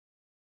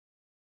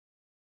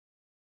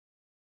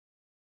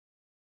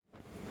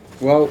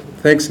Well,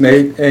 thanks,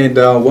 Nate, and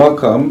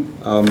welcome,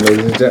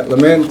 ladies and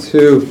gentlemen,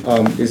 to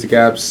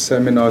ISGAP's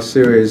seminar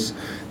series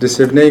this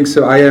evening.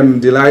 So I am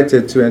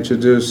delighted to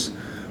introduce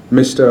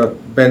Mr.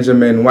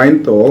 Benjamin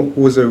Weinthal,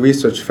 who is a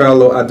research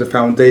fellow at the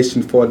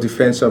Foundation for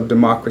Defense of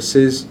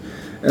Democracies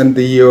and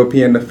the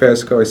European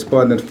Affairs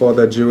correspondent for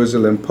the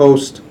Jerusalem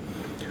Post.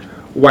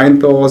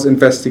 Weinthal's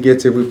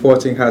investigative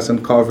reporting has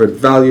uncovered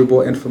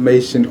valuable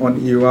information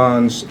on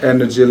Iran's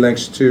energy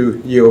links to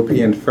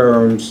European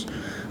firms,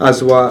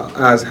 as well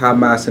as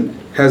Hamas and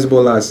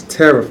Hezbollah's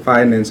terror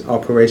finance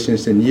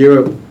operations in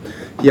Europe.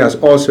 He has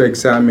also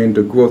examined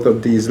the growth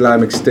of the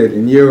Islamic State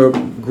in Europe,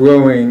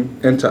 growing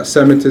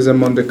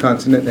anti-Semitism on the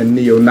continent, and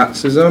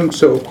neo-Nazism.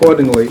 So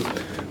accordingly,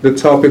 the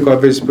topic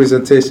of his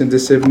presentation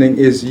this evening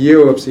is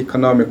Europe's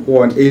economic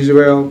war on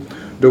Israel,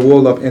 the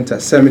role of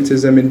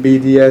anti-Semitism in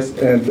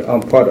BDS,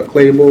 and product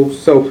labels.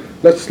 So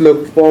let's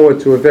look forward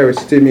to a very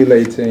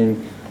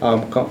stimulating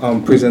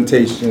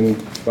presentation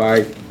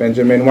by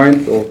Benjamin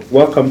Weinthal.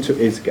 Welcome to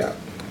ISGAP.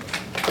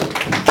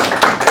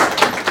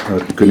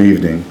 Good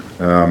evening.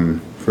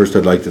 First,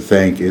 I'd like to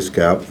thank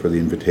ISGAP for the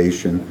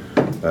invitation.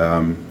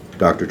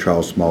 Dr.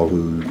 Charles Small,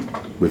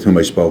 with whom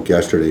I spoke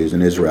yesterday, is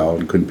in Israel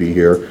and couldn't be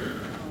here.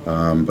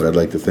 But I'd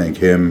like to thank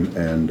him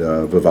and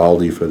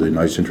Vivaldi for the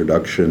nice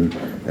introduction,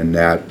 and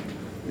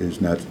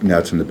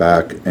Nat's in the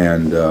back,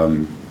 and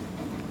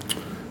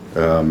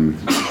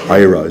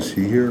Ira, is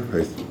he here?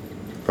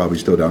 Probably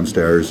still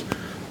downstairs,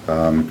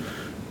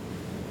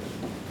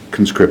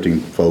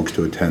 conscripting folks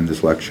to attend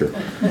this lecture.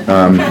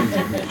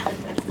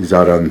 He's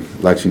out on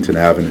Lexington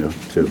Avenue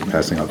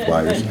passing out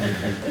flyers.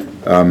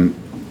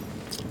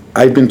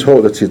 I've been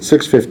told, it's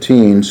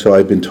 6:15, so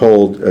I've been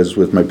told, as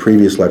with my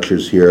previous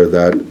lectures here,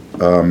 that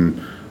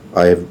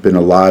I have been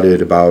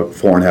allotted about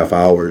 4.5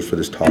 hours for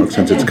this talk,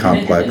 since it's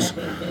complex.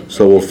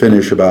 So we'll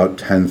finish about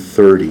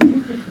 10:30,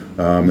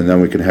 and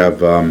then we can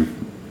have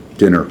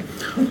dinner.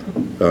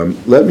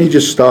 Let me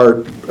just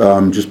start,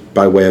 just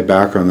by way of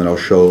background, then I'll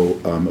show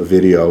a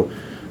video.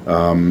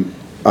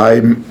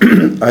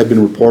 I've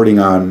been reporting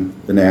on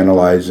and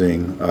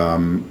analyzing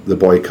the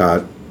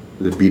boycott,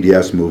 the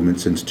BDS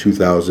movement, since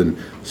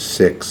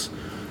 2006.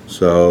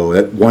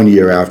 So 1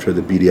 year after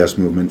the BDS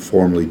movement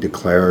formally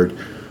declared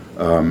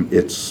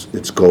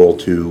its goal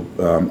to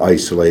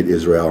isolate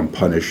Israel and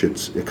punish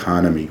its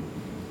economy.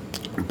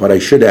 But I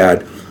should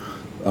add,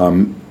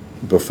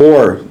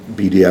 before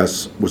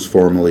BDS was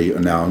formally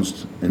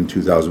announced in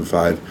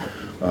 2005,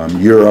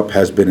 Europe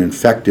has been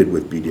infected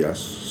with BDS.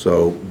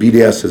 So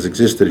BDS has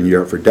existed in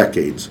Europe for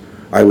decades.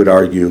 I would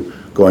argue,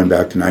 going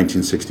back to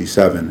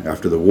 1967,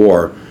 after the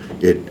war,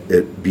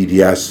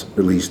 BDS,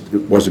 at least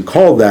it wasn't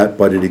called that,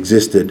 but it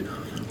existed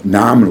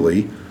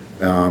nominally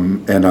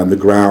and on the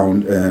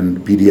ground,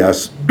 and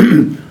BDS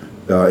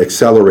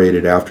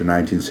accelerated after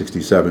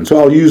 1967. So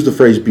I'll use the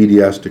phrase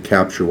BDS to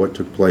capture what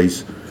took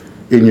place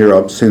in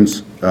Europe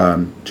since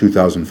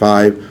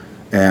 2005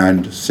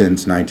 and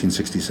since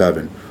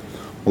 1967.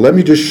 Well, let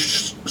me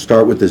just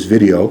start with this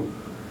video.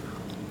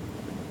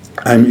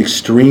 I'm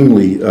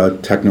extremely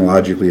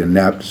technologically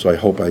inept, so I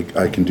hope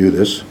I can do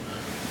this.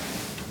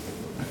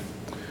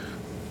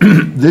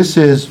 This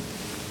is,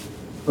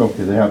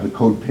 okay, they have the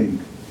code pink.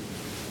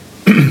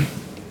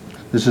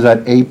 This is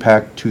at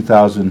APEC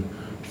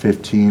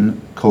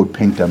 2015 Code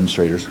Pink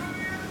demonstrators.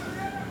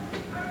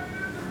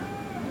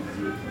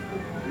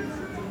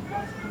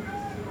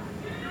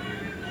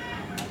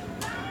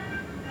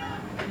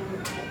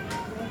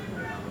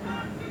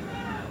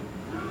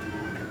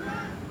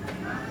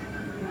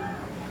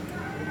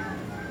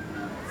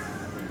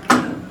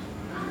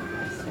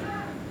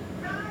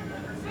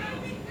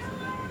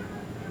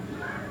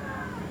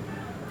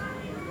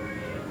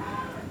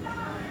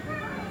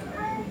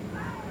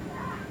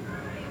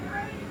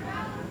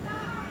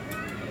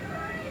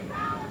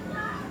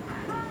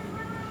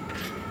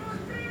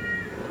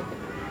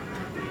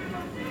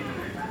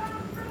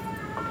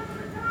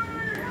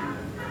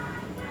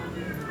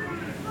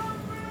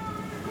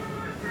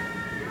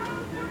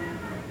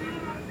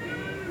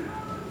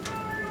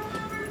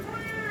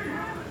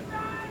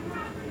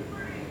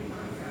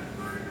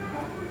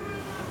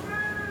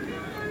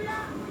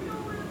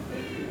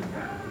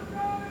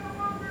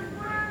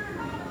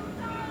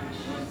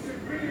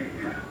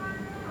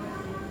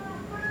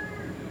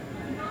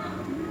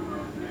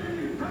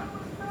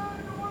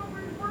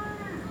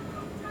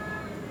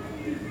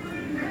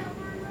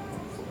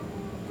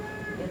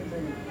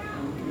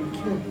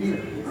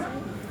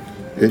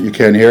 You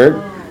can't hear it?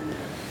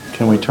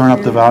 Can we turn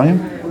up the volume?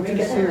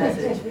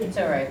 It's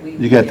all right.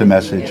 You get the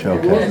message,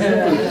 okay.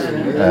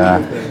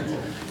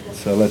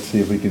 So let's see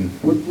if we can.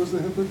 What was the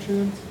Hitler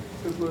chant?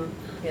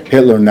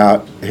 Hitler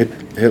not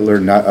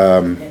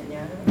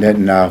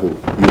Netanyahu.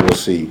 You will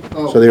see.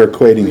 So they were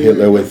equating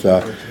Hitler with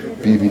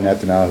Bibi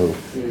Netanyahu.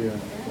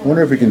 I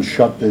wonder if we can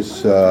shut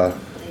this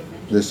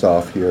this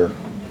off here,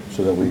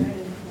 so that we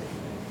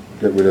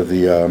get rid of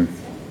the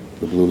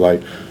blue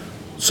light.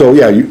 So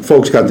yeah, you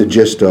folks got the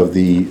gist of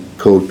the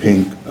Code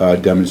Pink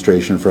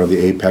demonstration for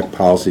the APEC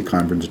Policy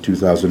Conference of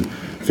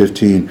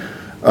 2015.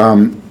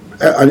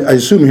 I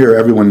assume here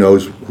everyone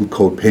knows who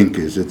Code Pink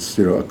is. It's,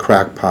 a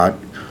crackpot,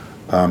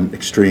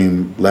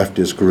 extreme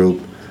leftist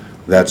group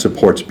that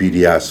supports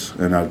BDS.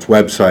 And on its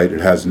website,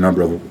 it has a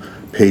number of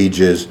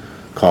pages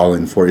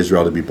calling for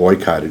Israel to be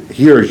boycotted.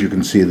 Here, as you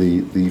can see,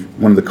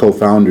 one of the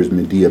co-founders,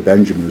 Medea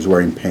Benjamin, was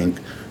wearing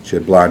pink. She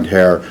had blonde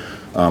hair.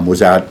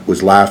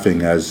 Was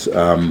laughing as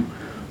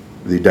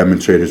the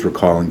demonstrators were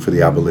calling for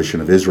the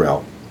abolition of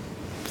Israel.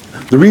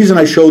 The reason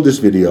I showed this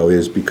video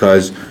is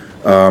because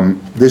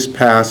this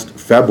past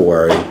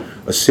February,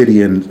 a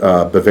city in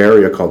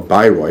Bavaria called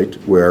Bayreuth,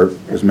 where,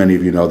 as many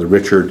of you know, the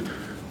Richard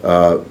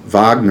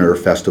Wagner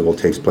Festival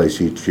takes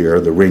place each year,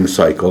 the Ring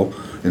Cycle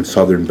in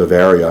southern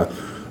Bavaria,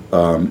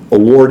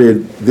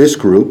 awarded this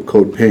group,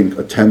 Code Pink,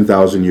 a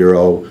 10,000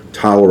 euro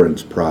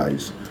tolerance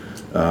prize.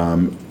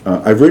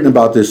 I've written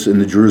about this in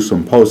the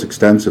Jerusalem Post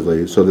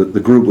extensively, so that the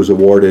group was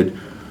awarded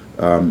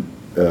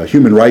a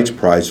human rights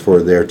prize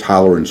for their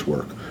tolerance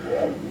work.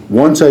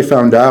 Once I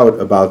found out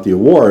about the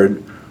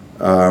award,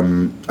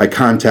 I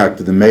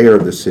contacted the mayor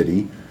of the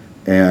city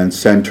and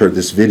sent her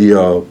this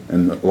video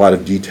and a lot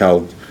of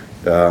detailed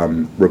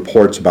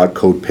reports about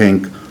Code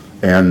Pink,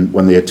 and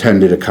when they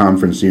attended a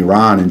conference in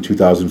Iran in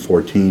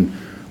 2014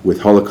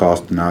 with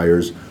Holocaust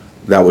deniers,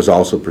 that was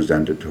also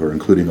presented to her,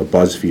 including a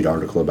BuzzFeed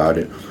article about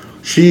it.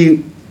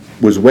 She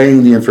was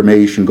weighing the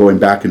information, going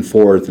back and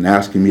forth, and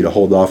asking me to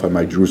hold off on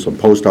my Jerusalem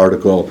Post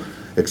article,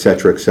 et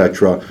cetera, et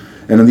cetera.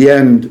 And in the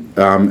end,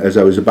 as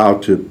I was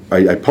about to,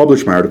 I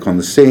published my article on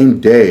the same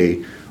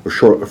day,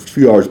 a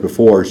few hours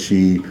before,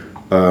 she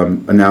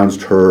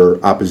announced her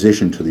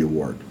opposition to the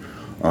award,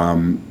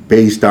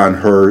 based on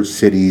her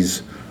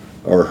city's,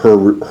 or her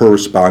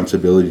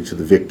responsibility to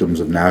the victims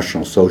of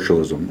National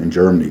Socialism in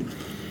Germany.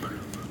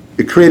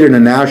 It created a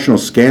national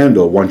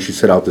scandal once she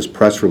set out this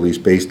press release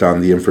based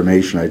on the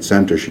information I'd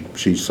sent her.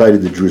 She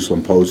cited the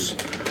Jerusalem Post's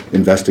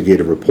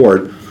investigative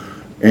report,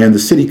 and the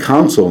city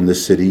council in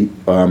this city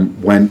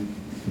went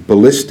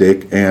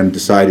ballistic and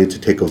decided to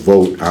take a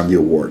vote on the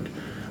award.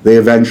 They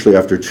eventually,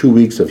 after 2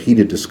 weeks of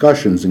heated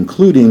discussions,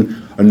 including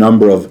a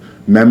number of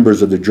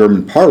members of the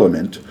German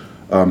parliament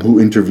who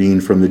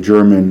intervened from the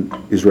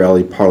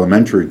German-Israeli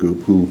parliamentary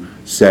group, who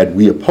said,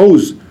 we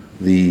oppose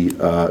the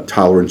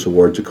tolerance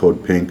award to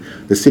Code Pink,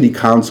 the city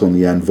council in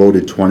the end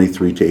voted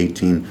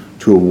 23-18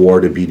 to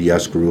award a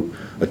BDS group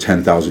a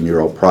 10,000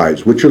 euro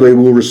prize, which they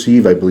will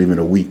receive, I believe, in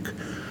a week.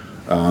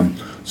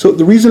 So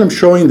the reason I'm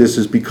showing this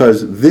is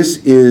because this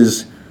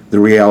is the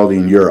reality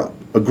in Europe.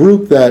 A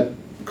group that,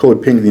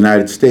 Code Pink in the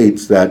United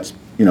States, that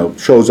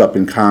shows up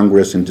in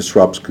Congress and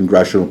disrupts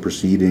congressional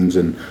proceedings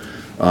and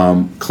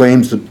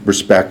claims to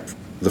respect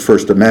the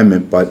First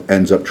Amendment, but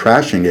ends up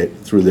trashing it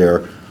through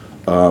their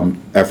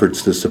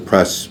efforts to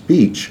suppress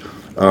speech,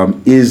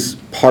 is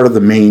part of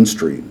the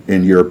mainstream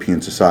in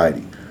European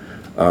society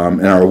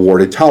and are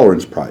awarded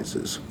tolerance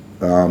prizes.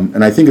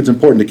 And I think it's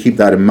important to keep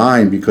that in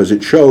mind because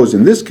it shows,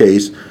 in this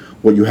case,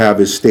 what you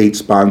have is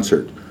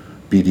state-sponsored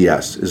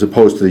BDS, as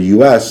opposed to the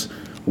U.S.,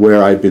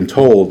 where I've been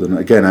told, and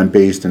again, I'm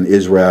based in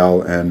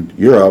Israel and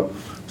Europe,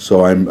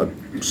 so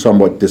I'm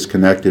somewhat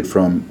disconnected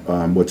from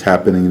what's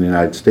happening in the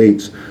United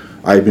States.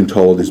 I've been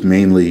told is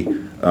mainly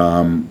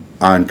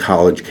on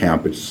college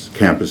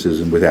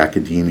campuses and with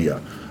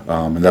academia,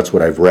 and that's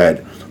what I've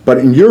read. But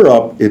in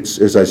Europe, it's,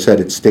 as I said,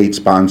 it's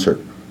state-sponsored.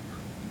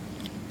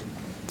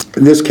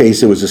 In this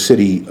case, it was a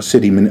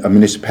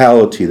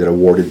municipality that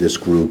awarded this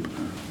group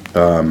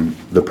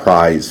the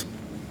prize.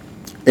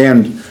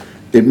 And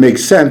it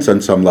makes sense on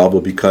some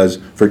level because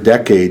for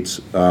decades,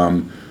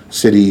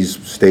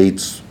 cities,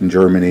 states in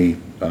Germany,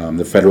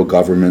 the federal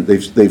government,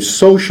 they've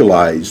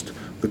socialized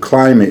the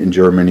climate in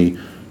Germany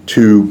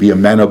to be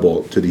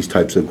amenable to these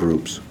types of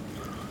groups.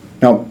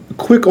 Now, a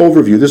quick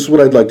overview, this is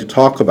what I'd like to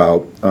talk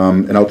about,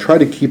 and I'll try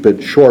to keep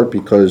it short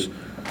because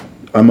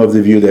I'm of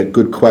the view that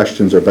good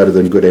questions are better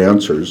than good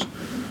answers,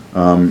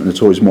 and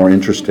it's always more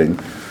interesting.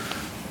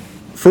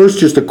 First,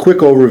 just a quick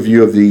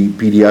overview of the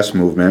BDS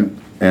movement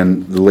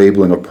and the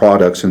labeling of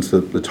products, since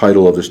the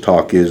title of this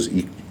talk is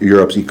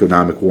Europe's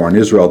Economic War on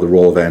Israel, the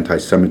Role of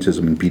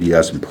Anti-Semitism in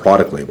BDS and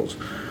Product Labels.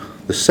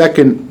 The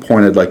second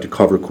point I'd like to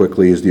cover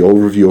quickly is the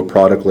overview of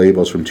product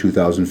labels from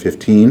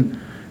 2015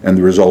 and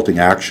the resulting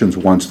actions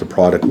once the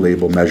product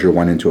label measure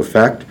went into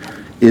effect,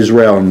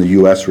 Israel and the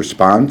U.S.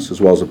 response, as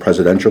well as the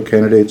presidential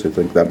candidates. I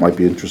think that might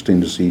be interesting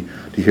to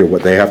hear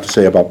what they have to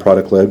say about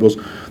product labels.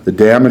 The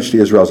damage to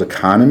Israel's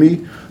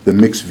economy, the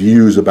mixed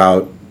views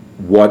about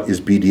what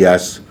is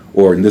BDS,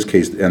 or in this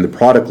case, and the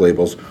product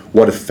labels,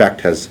 what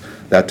effect has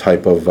that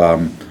type of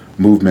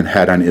movement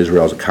had on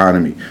Israel's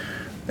economy.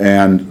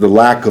 And the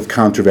lack of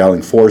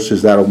countervailing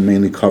forces, that'll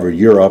mainly cover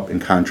Europe in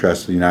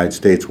contrast to the United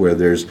States, where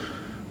there's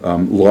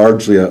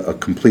largely a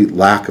complete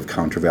lack of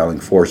countervailing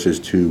forces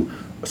to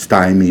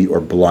stymie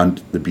or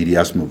blunt the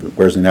BDS movement.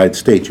 Whereas in the United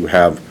States, you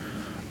have,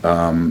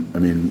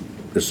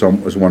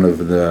 as one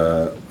of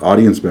the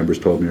audience members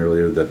told me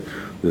earlier, that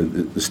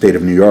the state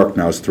of New York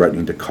now is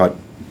threatening to cut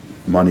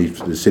money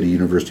to the City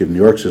University of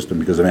New York system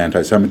because of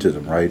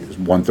anti-Semitism, right?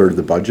 1/3 of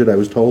the budget, I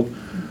was told,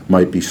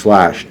 might be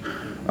slashed.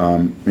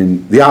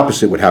 And the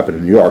opposite would happen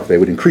in New York. They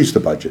would increase the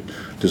budget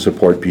to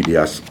support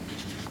BDS.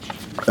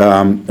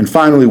 And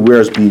finally,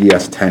 where's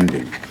BDS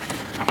tending?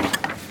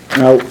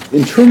 Now,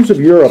 in terms of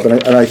Europe,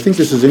 and I think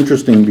this is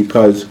interesting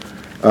because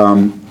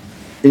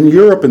in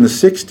Europe in the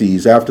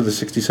 60s, after the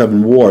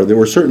 67 war, there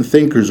were certain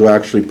thinkers who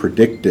actually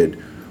predicted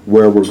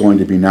where we're going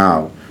to be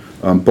now.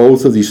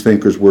 Both of these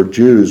thinkers were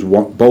Jews,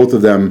 both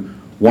of them,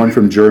 one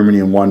from Germany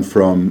and one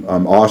from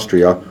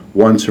Austria.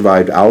 One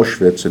survived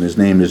Auschwitz, and his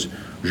name is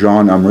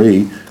Jean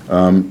Amri.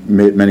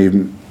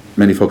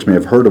 Many folks may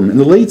have heard him. In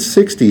the late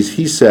 60s,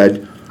 he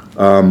said,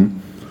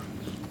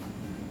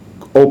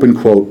 open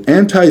quote,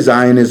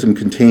 "Anti-Zionism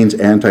contains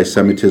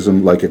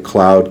anti-Semitism like a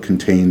cloud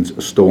contains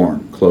a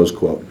storm," close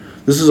quote.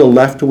 This is a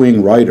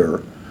left-wing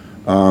writer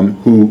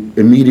who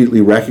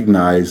immediately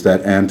recognized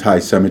that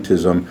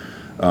anti-Semitism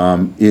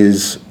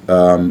is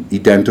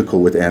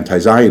identical with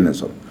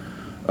anti-Zionism.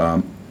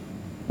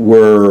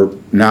 We're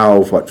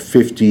now,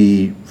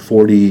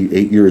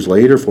 48 years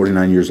later,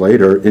 49 years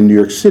later, in New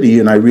York City,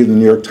 and I read in the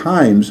New York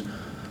Times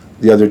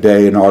the other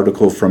day an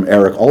article from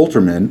Eric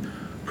Alterman,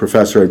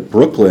 professor at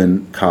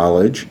Brooklyn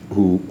College,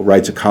 who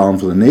writes a column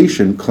for The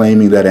Nation,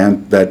 claiming that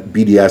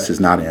BDS is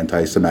not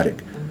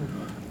anti-Semitic,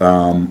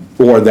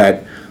 or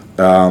that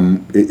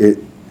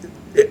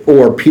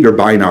or Peter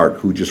Beinart,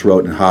 who just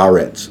wrote in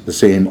Haaretz,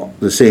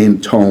 the same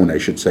tone, I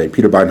should say.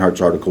 Peter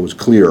Beinart's article was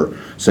clear,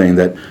 saying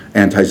that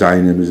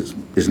anti-Zionism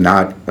is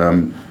not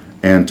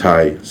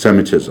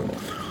anti-Semitism.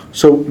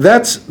 So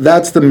that's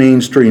the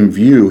mainstream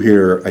view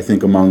here, I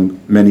think, among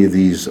many of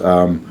these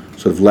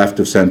sort of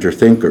left-of-center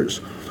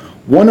thinkers.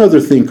 One other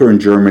thinker in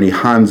Germany,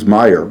 Hans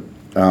Meyer,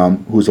 who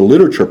was a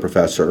literature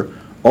professor,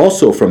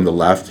 also from the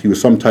left, he was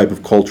some type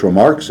of cultural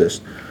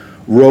Marxist,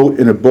 wrote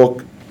in a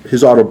book,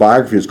 his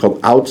autobiography is called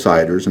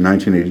Outsiders in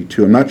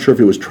 1982. I'm not sure if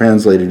it was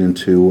translated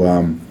into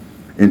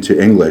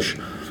English,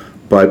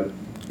 but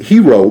he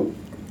wrote,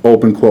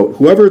 open quote,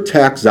 "Whoever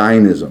attacks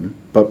Zionism,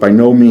 but by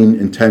no means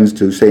intends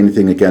to say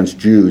anything against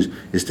Jews,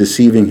 is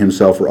deceiving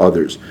himself or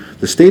others.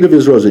 The state of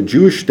Israel is a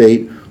Jewish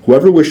state.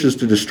 Whoever wishes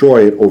to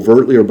destroy it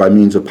overtly or by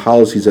means of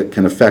policies that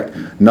can affect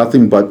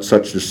nothing but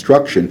such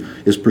destruction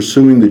is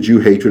pursuing the Jew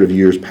hatred of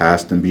years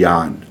past and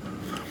beyond."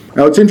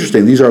 Now it's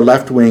interesting, these are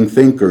left-wing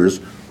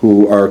thinkers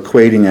who are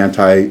equating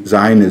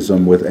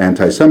anti-Zionism with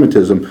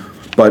anti-Semitism,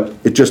 but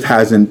it just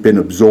hasn't been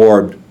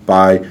absorbed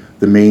by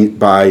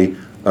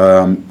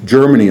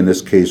Germany in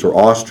this case, or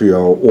Austria,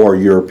 or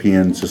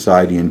European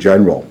society in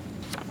general.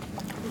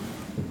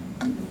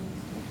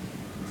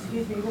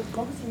 Excuse me,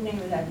 what was the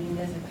name of that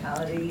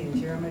municipality in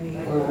Germany?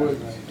 The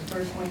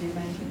first one you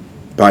mentioned?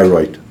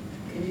 Bayreuth.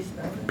 Can you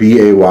spell it?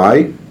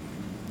 Bayreuth.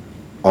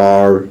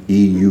 Bayreuth.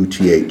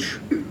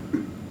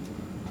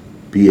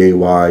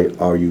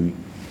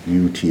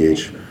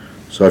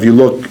 So if you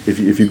look,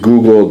 if you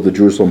Google the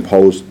Jerusalem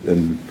Post,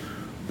 and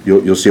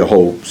you'll see a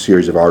whole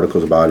series of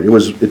articles about it.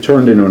 It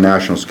turned into a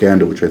national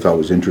scandal, which I thought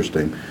was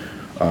interesting.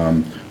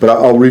 But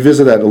I'll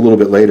revisit that a little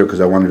bit later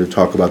because I wanted to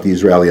talk about the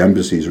Israeli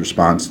embassy's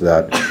response to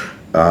that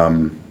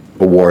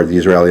award. The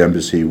Israeli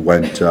embassy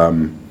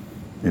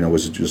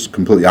was just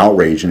completely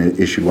outraged, and it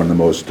issued one of the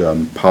most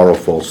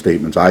powerful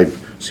statements I've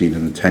seen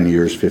in the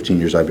 15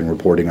 years I've been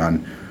reporting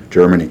on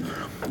Germany.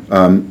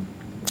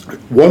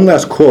 One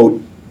last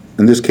quote,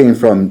 and this came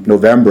from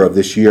November of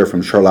this year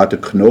from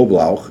Charlotte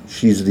Knoblauch.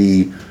 She's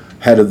the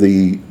head of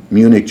the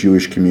Munich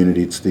Jewish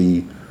community. It's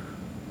the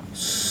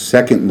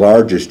second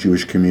largest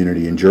Jewish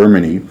community in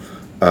Germany.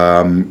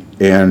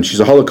 And she's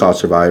a Holocaust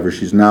survivor.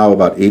 She's now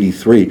about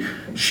 83.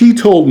 She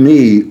told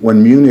me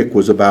when Munich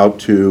was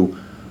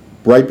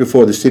right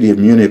before the city of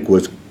Munich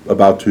was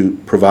about to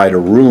provide a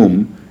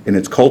room in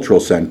its cultural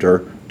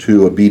center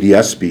to a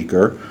BDS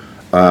speaker,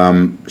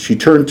 she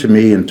turned to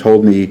me and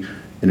told me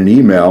in an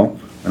email,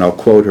 and I'll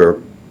quote her,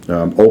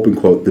 open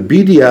quote, "The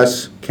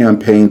BDS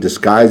campaign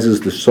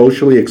disguises the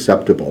socially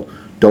acceptable,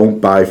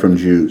 don't buy from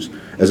Jews,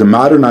 as a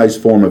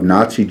modernized form of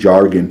Nazi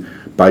jargon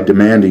by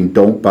demanding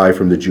don't buy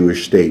from the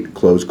Jewish state,"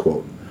 close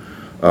quote.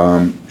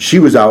 She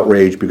was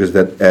outraged because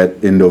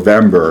in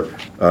November,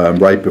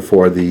 right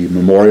before the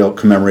memorial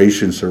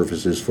commemoration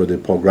services for the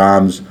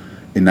pogroms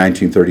in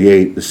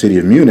 1938, the city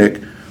of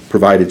Munich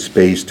provided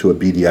space to a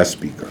BDS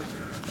speaker.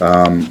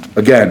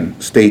 Again,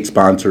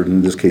 state-sponsored,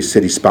 in this case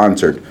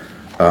city-sponsored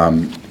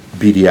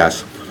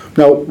BDS.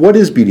 Now, what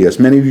is BDS?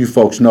 Many of you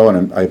folks know,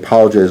 and I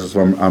apologize if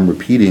I'm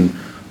repeating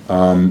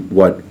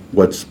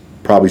what's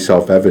probably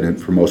self-evident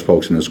for most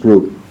folks in this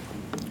group.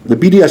 The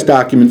BDS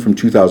document from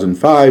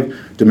 2005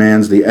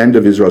 demands the end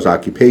of Israel's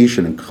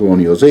occupation and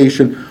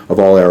colonialization of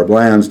all Arab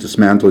lands,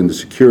 dismantling the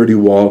security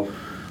wall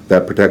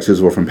that protects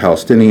Israel from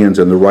Palestinians,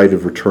 and the right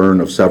of return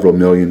of several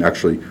million,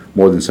 actually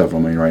more than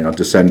several million right now,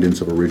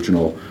 descendants of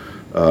original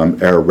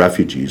Arab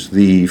refugees.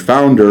 The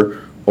founder,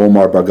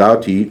 Omar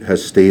Bagati,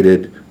 has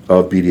stated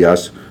of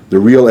BDS, the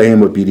real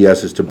aim of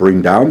BDS is to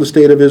bring down the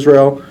state of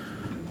Israel.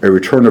 A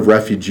return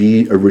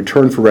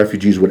for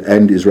refugees would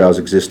end Israel's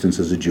existence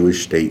as a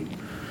Jewish state.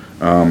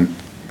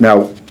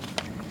 Now,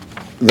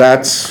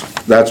 that's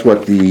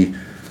what the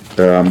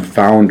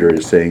founder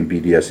is saying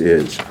BDS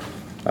is.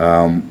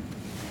 So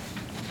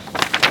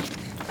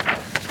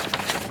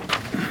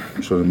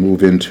to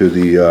move into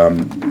the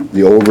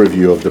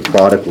overview of the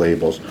product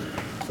labels.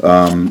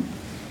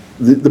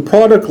 The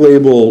product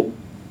label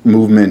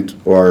movement,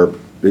 or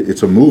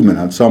it's a movement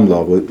on some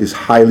level, is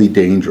highly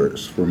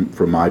dangerous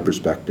from my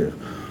perspective.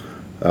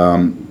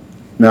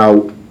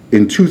 Now,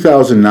 in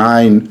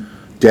 2009,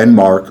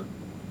 Denmark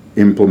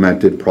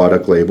implemented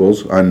product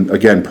labels on,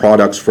 again,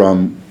 products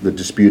from the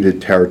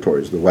disputed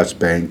territories, the West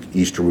Bank,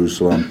 East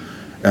Jerusalem,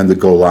 and the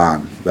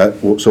Golan.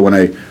 So when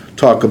I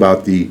talk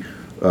about the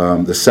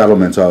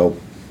settlements, I'll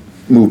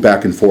move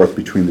back and forth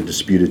between the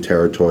disputed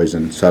territories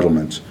and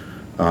settlements.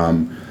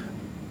 The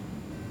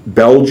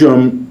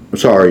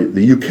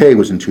UK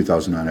was in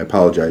 2009, I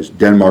apologize.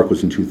 Denmark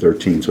was in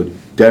 2013. So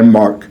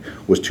Denmark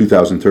was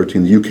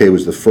 2013. The UK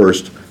was the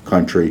first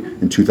country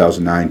in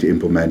 2009 to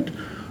implement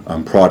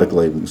product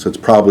labeling. So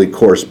it probably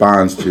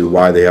corresponds to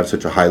why they have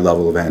such a high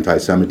level of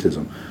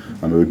anti-Semitism.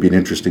 It would be an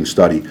interesting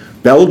study.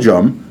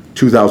 Belgium,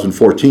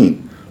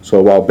 2014.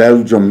 So while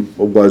Belgium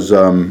was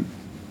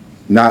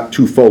not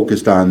too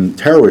focused on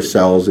terrorist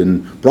cells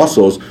in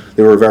Brussels,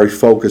 they were very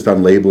focused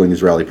on labeling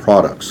Israeli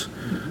products.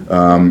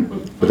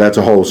 But that's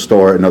a whole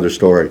story, another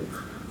story.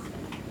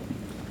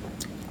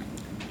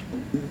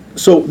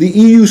 So the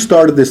EU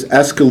started this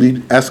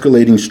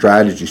escalating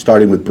strategy,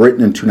 starting with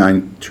Britain in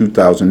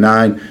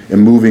 2009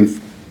 and moving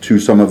to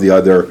some of the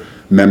other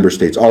member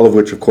states, all of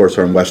which, of course,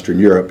 are in Western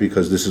Europe,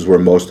 because this is where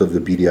most of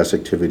the BDS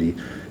activity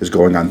is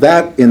going on.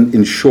 That,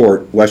 in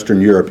short,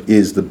 Western Europe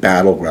is the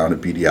battleground of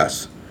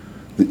BDS,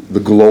 the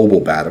global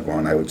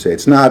battleground, I would say.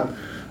 It's not,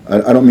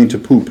 I don't mean to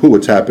poo-poo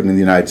what's happening in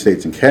the United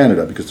States and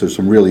Canada, because there's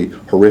some really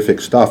horrific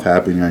stuff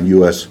happening on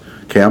U.S.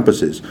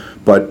 campuses.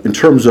 But in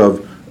terms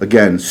of,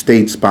 again,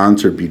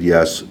 state-sponsored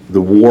BDS,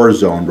 the war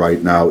zone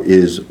right now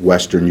is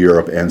Western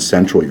Europe and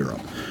Central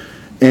Europe.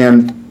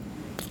 And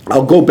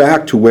I'll go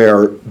back to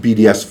where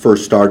BDS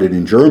first started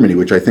in Germany,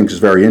 which I think is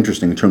very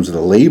interesting in terms of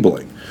the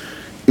labeling.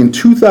 In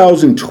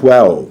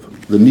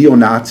 2012, the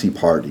neo-Nazi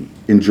party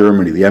in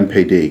Germany, the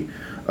NPD,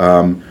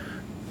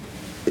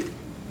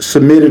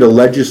 submitted a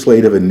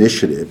legislative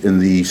initiative in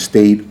the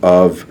state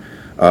of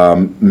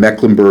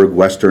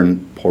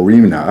Mecklenburg-Western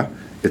Pomerania.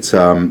 It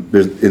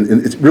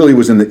really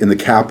was in the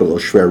capital.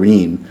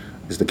 Schwerin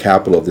is the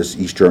capital of this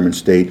East German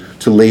state,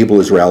 to label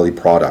Israeli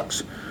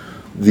products.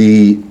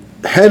 The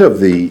head of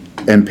the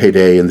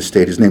NPD in the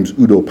state, his name's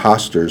Udo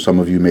Paster, some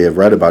of you may have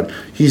read about,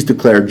 he's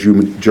declared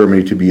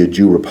Germany to be a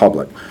Jew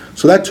republic.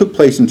 So that took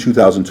place in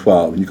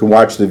 2012. And you can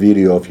watch the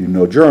video, if you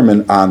know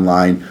German,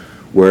 online,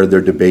 where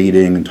they're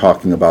debating and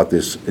talking about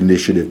this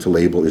initiative to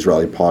label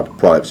Israeli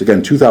products.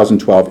 Again,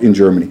 2012 in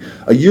Germany.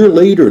 A year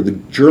later, the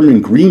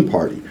German Green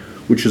Party,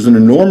 which is an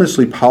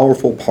enormously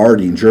powerful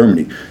party in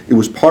Germany, it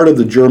was part of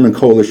the German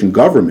coalition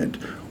government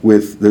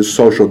with the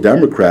Social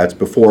Democrats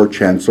before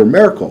Chancellor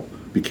Merkel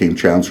became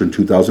chancellor in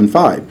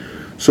 2005.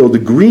 So the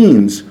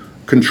Greens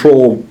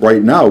control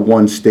right now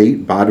one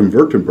state,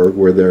 Baden-Württemberg,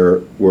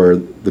 where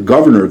the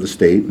governor of the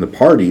state and the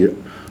party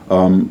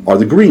are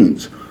the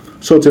Greens.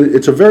 So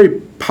it's a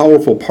very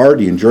powerful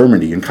party in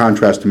Germany, in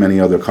contrast to many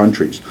other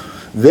countries.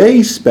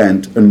 They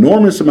spent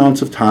enormous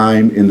amounts of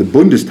time in the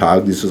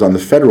Bundestag, this is on the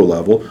federal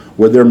level,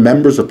 where their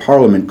members of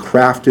parliament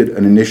crafted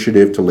an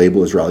initiative to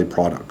label Israeli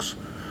products.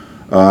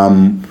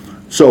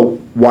 So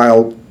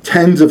while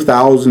tens of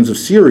thousands of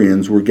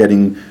Syrians were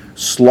getting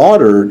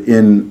slaughtered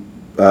in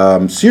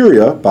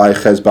Syria by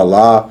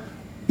Hezbollah,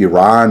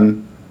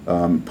 Iran,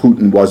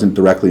 Putin wasn't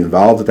directly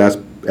involved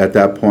at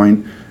that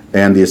point,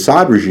 and the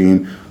Assad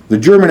regime, the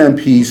German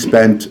MPs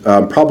spent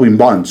probably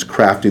months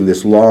crafting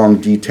this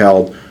long,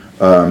 detailed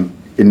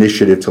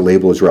initiative to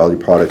label Israeli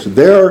products.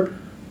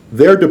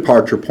 Their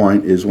departure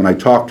point is, when I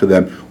talk to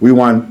them, we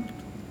want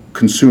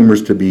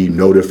consumers to be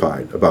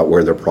notified about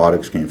where their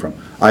products came from.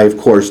 I, of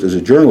course, as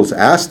a journalist,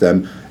 asked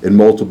them in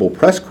multiple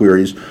press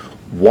queries,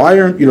 why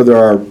aren't, there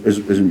are,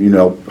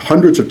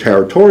 hundreds of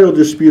territorial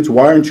disputes,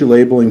 why aren't you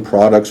labeling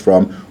products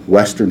from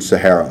Western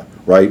Sahara,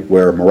 right,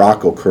 where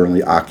Morocco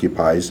currently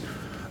occupies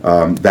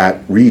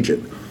that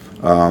region?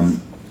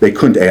 They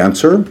couldn't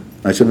answer.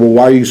 I said, well,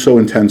 why are you so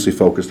intensely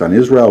focused on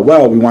Israel?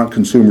 Well, we want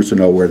consumers to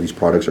know where these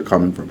products are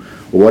coming from.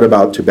 Well, what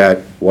about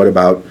Tibet? What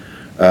about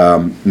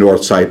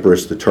North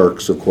Cyprus? The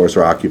Turks, of course,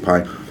 are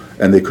occupying.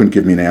 And they couldn't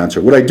give me an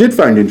answer. What I did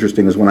find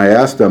interesting is when I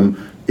asked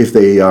them if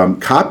they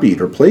copied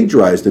or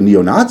plagiarized the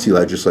neo-Nazi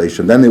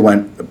legislation, then they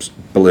went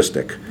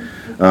ballistic.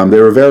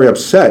 They were very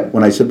upset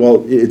when I said,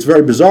 well, it's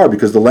very bizarre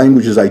because the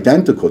language is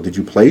identical. Did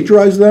you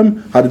plagiarize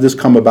them? How did this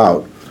come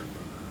about?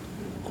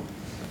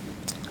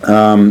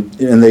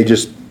 And they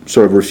just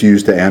sort of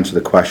refused to answer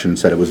the question and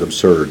said it was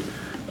absurd.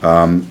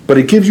 But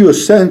it gives you a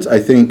sense, I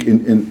think,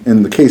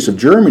 in the case of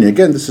Germany,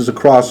 again, this is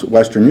across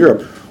Western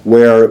Europe,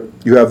 where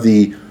you have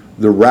the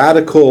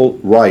radical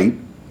right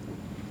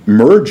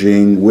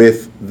merging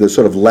with the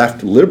sort of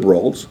left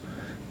liberals,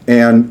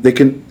 and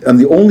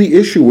the only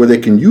issue where they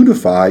can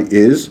unify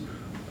is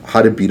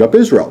how to beat up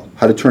Israel,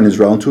 how to turn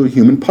Israel into a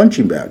human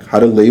punching bag, how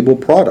to label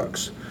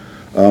products.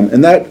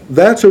 And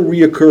that's a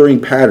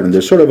reoccurring pattern.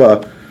 There's sort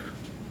of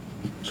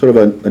sort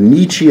of a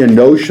Nietzschean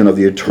notion of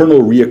the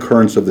eternal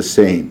reoccurrence of the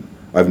same,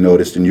 I've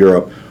noticed in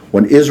Europe.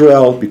 When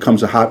Israel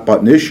becomes a hot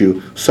button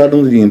issue,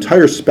 suddenly the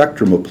entire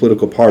spectrum of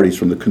political parties,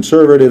 from the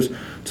conservatives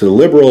to the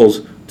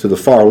liberals to the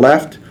far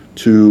left,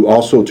 to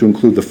also to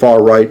include the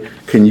far right,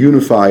 can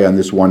unify on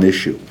this one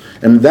issue.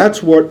 And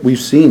that's what we've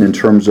seen in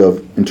terms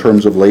of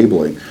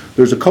labeling.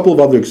 There's a couple of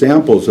other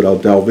examples that I'll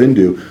delve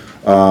into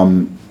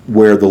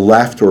where the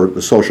left or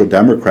the Social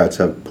Democrats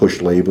have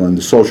pushed labeling.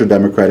 The Social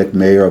Democratic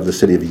mayor of the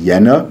city of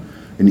Jena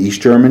in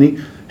East Germany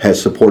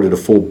has supported a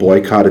full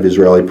boycott of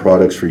Israeli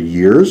products for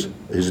years.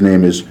 His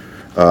name is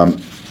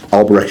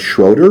Albrecht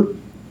Schroeder.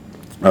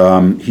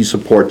 He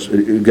supports,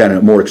 again,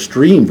 a more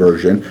extreme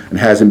version and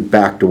hasn't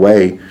backed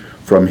away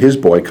from his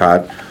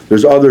boycott.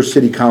 There's other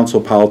city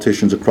council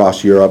politicians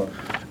across Europe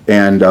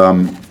and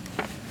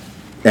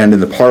in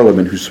the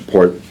parliament who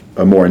support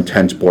a more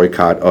intense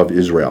boycott of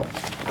Israel.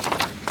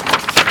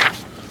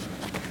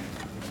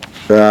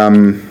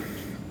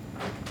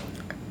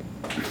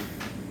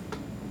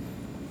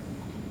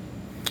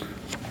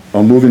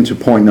 I'll move into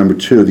point number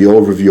 2, the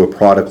overview of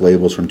product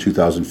labels from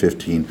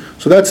 2015.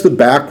 So that's the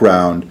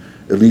background,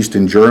 at least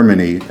in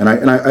Germany. And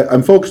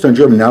I'm focused on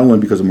Germany not only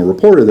because I'm a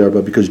reporter there,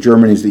 but because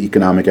Germany is the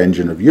economic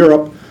engine of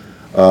Europe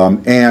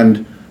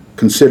and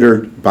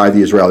considered by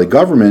the Israeli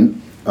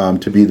government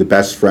to be the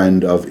best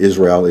friend of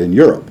Israel in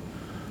Europe.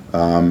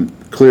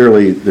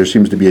 Clearly, there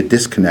seems to be a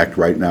disconnect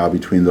right now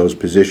between those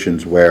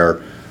positions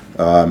where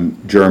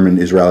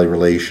German-Israeli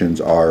relations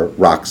are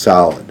rock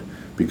solid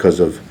because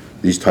of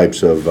these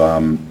types of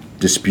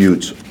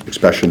disputes,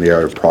 especially in the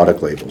area of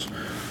product labels.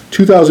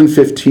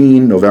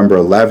 2015, November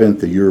 11th,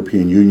 the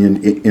European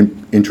Union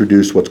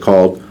introduced what's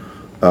called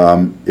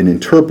an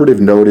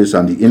interpretive notice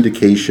on the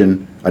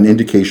indication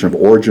of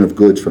origin of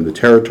goods from the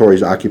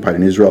territories occupied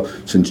in Israel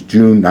since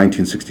June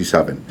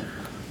 1967.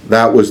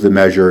 That was the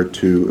measure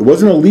it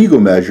wasn't a legal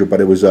measure,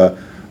 but it was a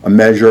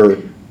measure,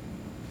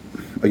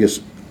 I guess,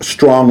 a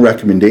strong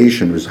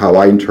recommendation was how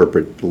I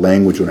interpret the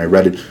language when I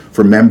read it,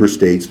 for member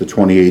states, the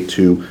 28,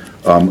 to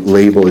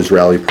label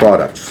Israeli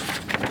products.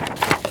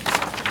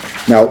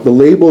 Now, the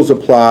labels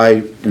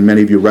apply, and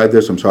many of you read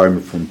this, I'm sorry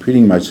for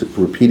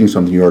repeating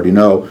something you already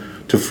know,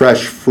 to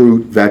fresh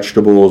fruit,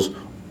 vegetables,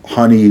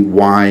 honey,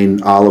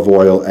 wine, olive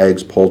oil,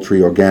 eggs,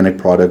 poultry, organic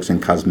products,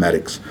 and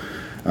cosmetics.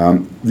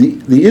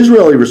 The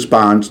Israeli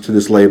response to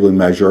this labeling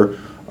measure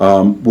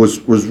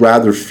was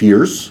rather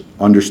fierce,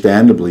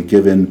 understandably,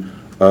 given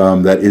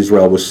that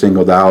Israel was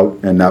singled out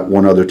and that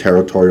one other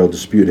territorial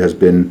dispute has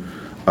been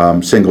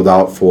singled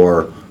out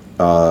for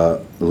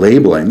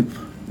labeling.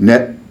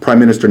 Prime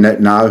Minister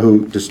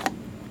Netanyahu just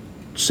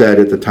said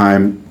at the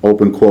time,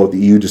 open quote, the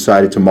EU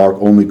decided to mark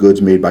only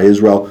goods made by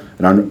Israel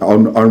and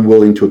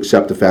unwilling to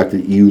accept the fact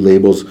that EU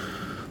labels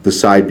the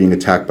side being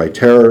attacked by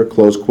terror,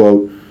 close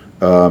quote.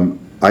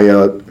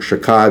 Ayelet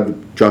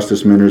Shaked,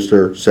 Justice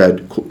Minister,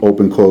 said,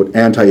 open quote,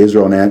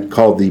 anti-Israel and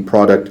called the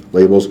product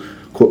labels,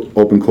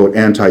 open quote,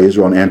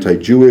 anti-Israel and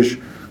anti-Jewish,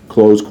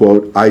 close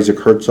quote. Isaac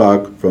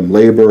Herzog from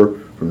Labor,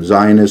 from the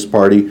Zionist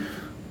Party,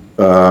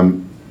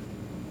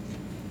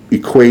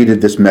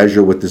 equated this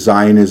measure with the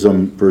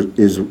Zionism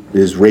is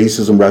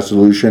racism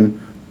resolution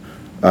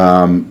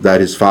that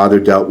his father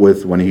dealt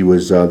with when he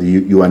was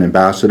the UN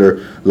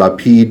ambassador.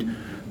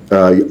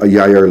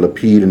 Yair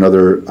Lapid,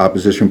 another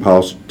opposition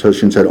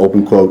politician, said,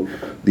 open quote,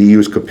 the EU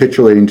is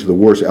capitulating to the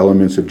worst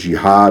elements of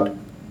jihad,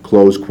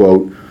 close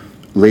quote.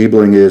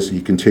 Labeling is,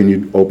 he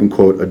continued, open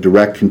quote, a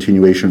direct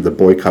continuation of the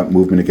boycott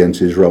movement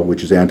against Israel,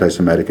 which is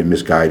anti-Semitic and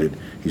misguided,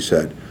 he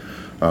said.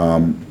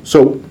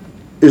 So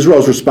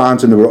Israel's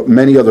response, and there were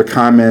many other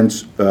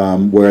comments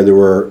where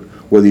the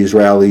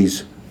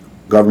Israelis,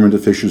 government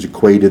officials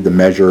equated the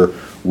measure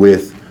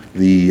with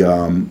the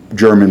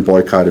German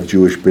boycott of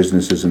Jewish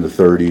businesses in the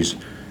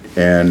 30s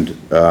and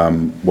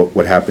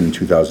what happened in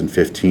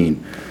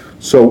 2015.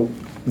 So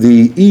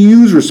the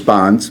EU's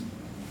response,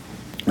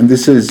 and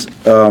this is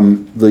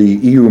the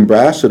EU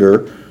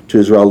ambassador to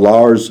Israel,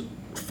 Lars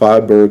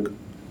Freiberg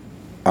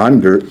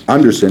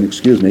Anderson,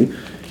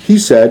 he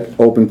said,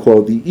 open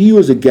quote, the EU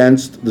is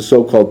against the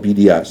so-called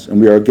BDS, and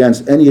we are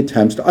against any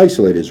attempts to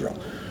isolate Israel.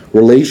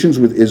 Relations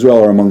with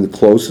Israel are among the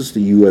closest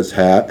the EU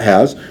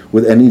has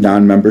with any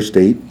non-member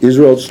state.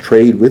 Israel's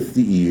trade with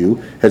the EU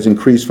has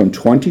increased from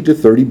 20 to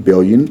 30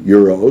 billion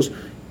euros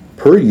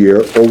per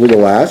year over the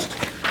last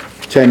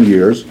 10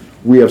 years.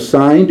 We have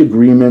signed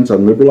agreements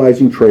on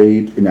liberalizing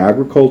trade in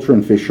agriculture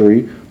and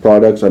fishery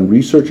products, on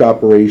research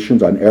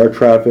operations, on air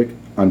traffic,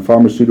 on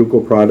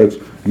pharmaceutical products.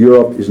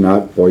 Europe is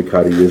not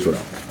boycotting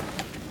Israel.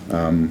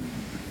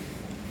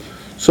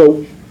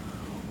 So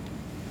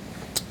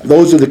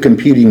those are the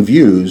competing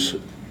views.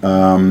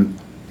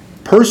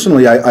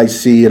 Personally, I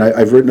see, and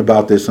I've written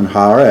about this in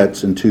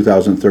Haaretz in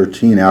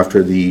 2013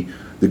 after the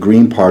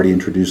Green Party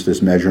introduced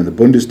this measure in the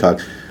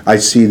Bundestag. I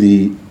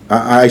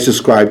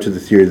subscribe to the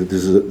theory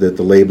that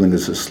the labeling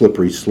is a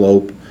slippery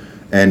slope,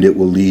 and it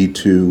will lead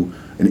to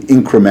an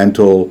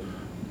incremental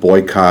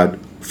boycott,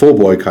 full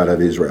boycott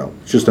of Israel.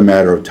 It's just a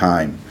matter of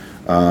time,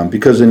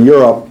 because in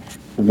Europe,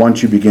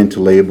 once you begin to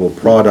label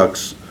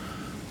products,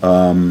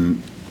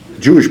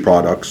 Jewish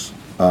products,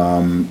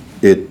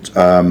 it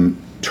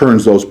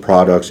turns those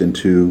products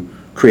into,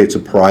 creates a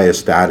pariah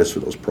status for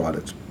those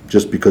products,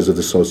 just because of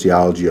the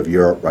sociology of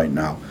Europe right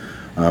now.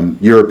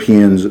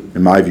 Europeans,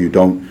 in my view,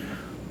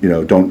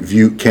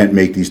 can't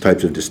make these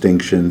types of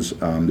distinctions.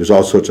 There's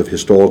all sorts of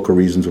historical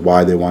reasons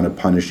why they want to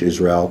punish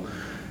Israel,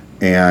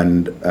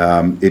 and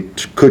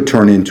it could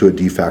turn into a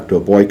de facto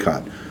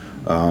boycott.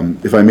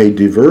 If I may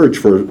diverge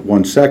for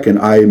 1 second,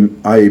 I'm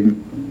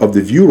of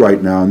the view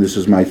right now, and this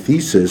is my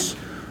thesis,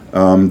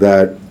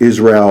 that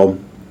Israel,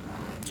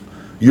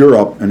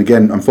 Europe, and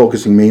again, I'm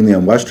focusing mainly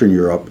on Western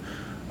Europe,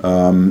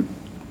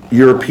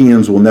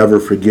 Europeans will never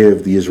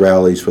forgive the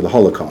Israelis for the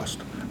Holocaust.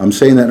 I'm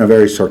saying that in a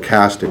very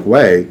sarcastic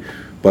way,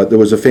 but there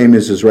was a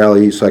famous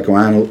Israeli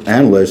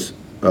psychoanalyst,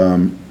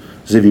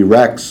 Zivi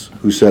Rex,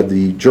 who said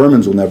the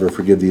Germans will never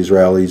forgive the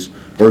Israelis,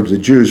 or the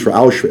Jews, for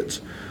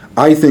Auschwitz.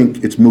 I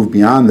think it's moved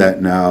beyond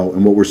that now,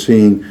 and what we're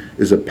seeing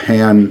is a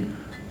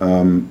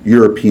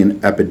pan-European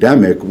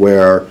epidemic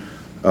where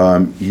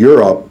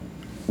Europe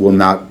will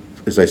not,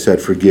 as I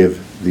said, forgive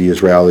the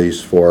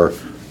Israelis for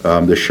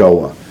the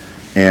Shoah.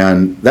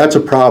 And that's a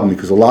problem,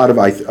 because a lot of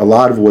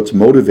what's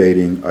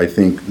motivating, I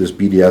think, this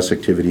BDS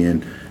activity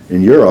in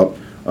Europe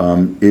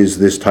is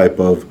this type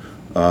of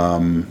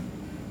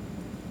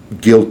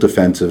guilt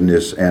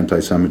defensiveness,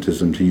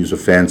 anti-Semitism, to use a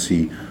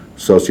fancy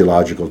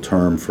sociological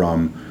term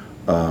from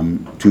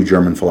two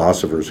German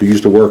philosophers who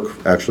used to work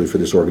actually for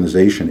this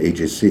organization,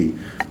 AJC,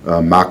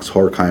 Max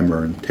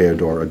Horkheimer and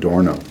Theodor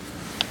Adorno.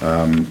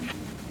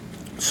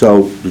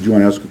 So, did you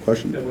want to ask a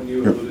question? Yeah, when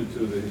you alluded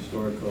to the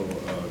historical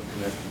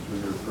connections, were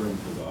you referring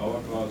to the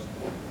Holocaust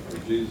or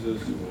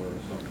Jesus or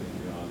something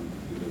beyond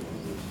either one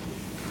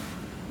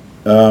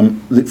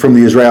of those? From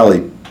the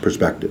Israeli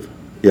perspective.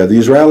 Yeah, the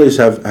Israelis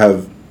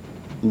have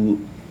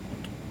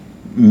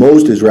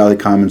most Israeli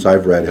comments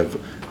I've read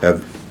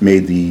have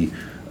made the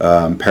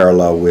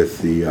parallel with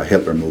the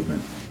Hitler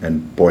movement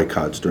and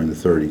boycotts during the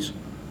 30s.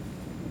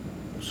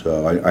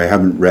 So I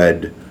haven't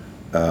read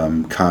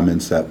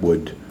comments that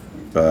would,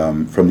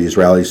 from the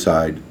Israeli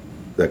side,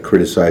 that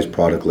criticize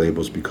product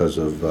labels because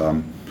of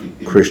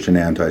Christian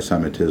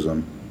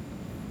anti-Semitism,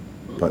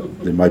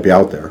 but they might be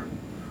out there.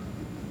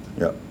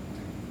 Yeah.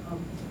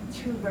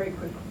 Two very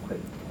quick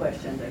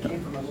questions. I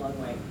came from a long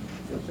way,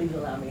 so please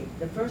allow me.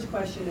 The first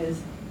question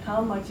is,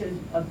 how much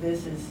of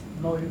this is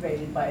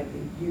motivated by the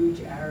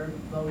huge Arab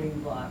voting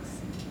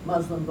blocs,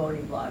 Muslim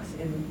voting blocs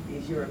in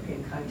these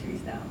European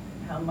countries now?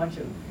 How much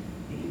of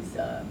these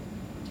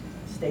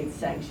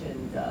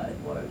state-sanctioned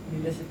or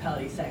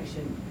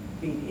municipality-sanctioned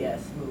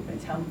BDS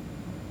movements,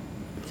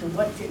 to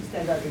what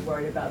extent are they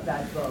worried about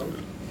that vote?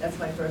 That's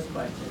my first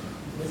question.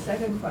 The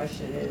second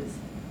question is,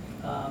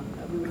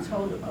 we were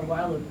told a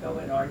while ago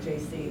in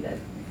RJC that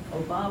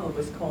Obama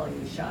was calling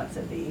the shots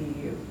at the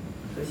EU,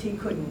 because he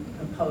couldn't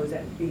impose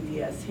at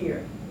BDS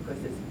here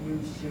because there's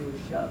huge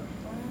Jewish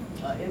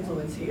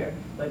influence here.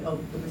 But it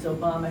was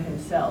Obama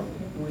himself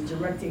who was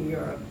directing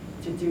Europe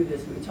to do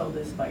this. We were told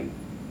this by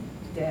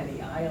Danny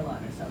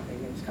Ayalon or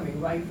something. It was coming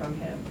right from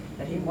him,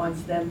 that he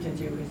wants them to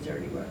do his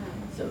dirty work.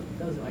 So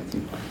those are my 2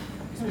 points.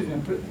 Excuse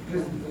me,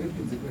 President,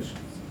 repeat the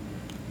questions.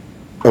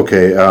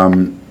 Okay,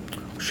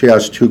 she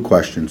asked 2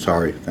 questions,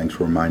 sorry, thanks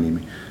for reminding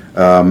me.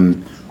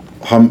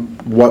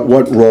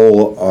 What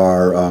role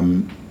are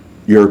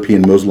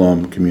European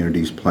Muslim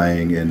communities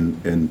playing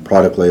in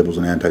product labels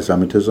and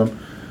anti-Semitism?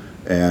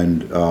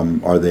 And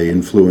are they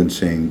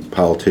influencing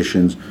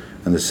politicians?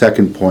 And the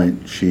second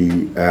point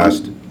she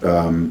asked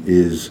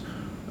is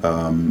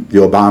the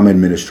Obama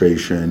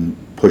administration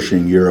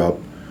pushing Europe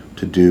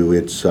to do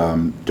its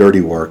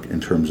dirty work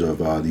in terms of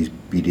these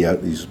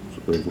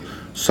sort of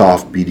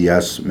soft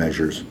BDS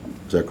measures.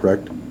 Is that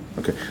correct?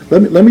 Okay.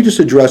 Let me just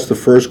address the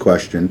first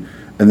question,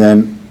 and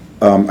then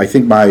I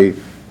think my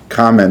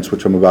comments,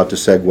 which I'm about to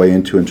segue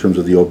into in terms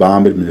of the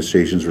Obama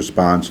administration's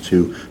response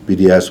to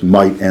BDS,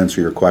 might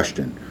answer your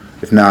question.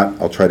 If not,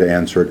 I'll try to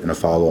answer it in a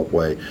follow-up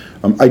way.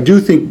 I do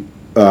think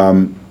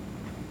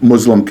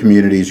Muslim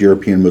communities,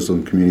 European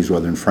Muslim communities,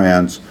 whether in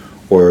France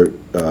or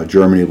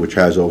Germany, which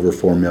has over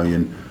 4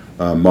 million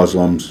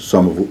Muslims,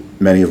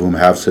 many of whom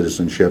have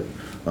citizenship,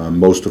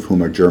 most of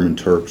whom are German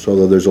Turks,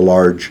 although there's a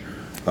large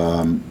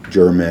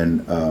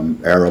German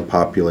Arab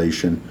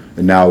population,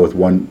 and now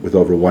with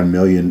over 1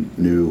 million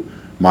new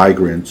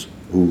migrants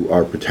who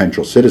are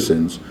potential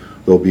citizens,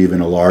 there'll be even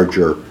a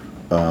larger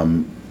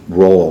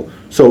role.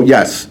 So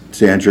yes,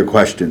 to answer your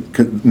question,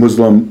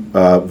 Muslim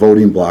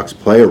voting blocs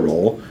play a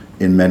role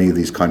in many of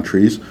these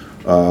countries.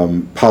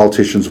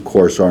 Politicians, of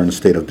course, are in a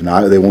state of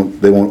denial. They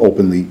won't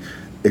openly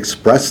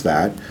express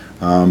that,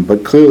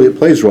 but clearly it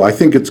plays a role. I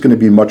think it's going to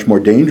be much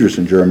more dangerous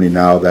in Germany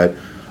now that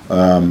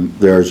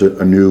there's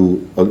a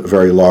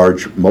very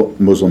large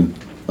Muslim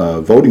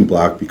voting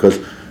bloc, because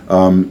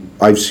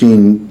I've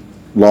seen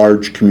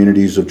large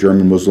communities of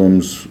German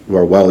Muslims who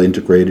are well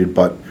integrated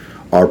but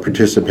are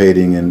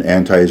participating in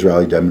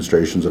anti-Israeli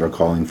demonstrations that are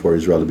calling for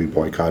Israel to be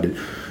boycotted.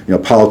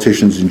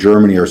 Politicians in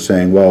Germany are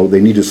saying, well, they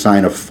need to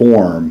sign a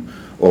form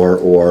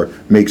or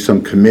make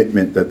some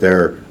commitment that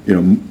they're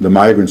the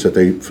migrants that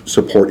they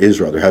support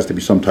Israel. There has to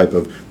be some type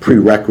of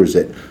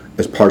prerequisite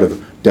as part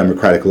of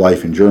democratic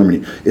life in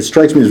Germany. It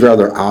strikes me as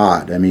rather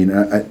odd. I mean,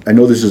 I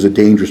know this is a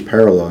dangerous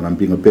parallel, and I'm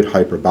being a bit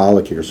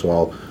hyperbolic here, so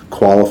I'll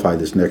qualify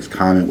this next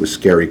comment with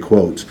scary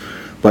quotes.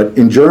 But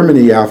in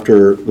Germany,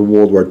 after the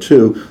World War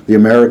II, the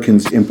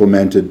Americans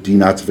implemented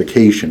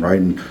denazification, right?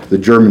 And the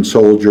German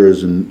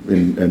soldiers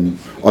and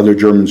other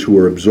Germans who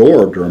were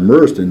absorbed or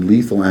immersed in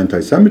lethal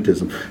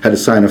anti-Semitism had to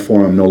sign a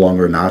form of no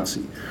longer a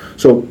Nazi.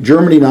 So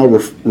Germany now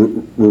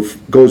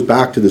goes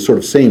back to the sort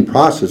of same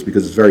process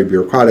because it's very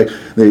bureaucratic.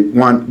 They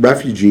want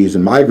refugees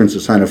and migrants to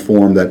sign a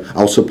form that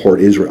I'll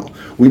support Israel.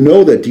 We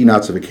know that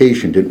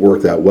denazification didn't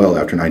work that well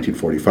after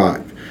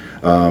 1945.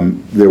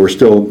 There were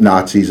still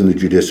Nazis in the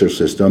judicial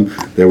system.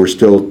 There were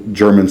still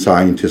German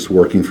scientists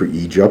working for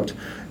Egypt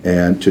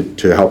and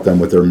to help them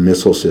with their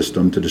missile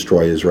system to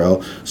destroy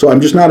Israel. So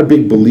I'm just not a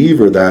big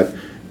believer that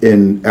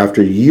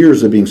after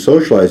years of being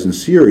socialized in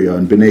Syria,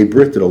 and B'nai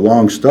B'rith did a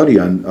long study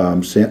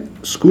on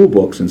school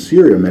books in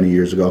Syria many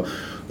years ago,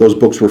 those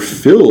books were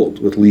filled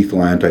with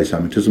lethal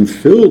anti-Semitism,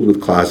 filled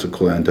with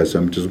classical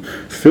anti-Semitism,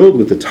 filled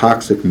with the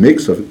toxic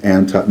mix of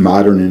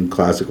modern and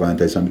classical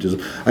anti-Semitism.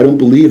 I don't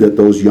believe that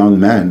those young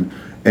men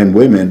and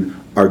women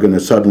are going to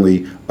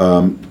suddenly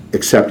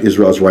accept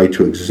Israel's right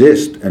to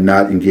exist and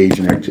not engage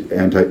in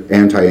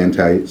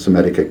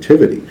anti-Semitic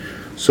activity.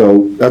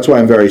 So that's why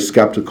I'm very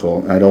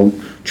skeptical.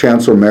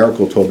 Chancellor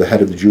Merkel told the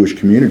head of the Jewish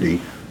community,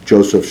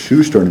 Joseph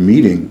Schuster, in a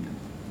meeting,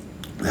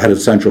 the head of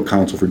Central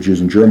Council for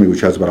Jews in Germany,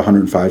 which has about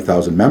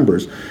 105,000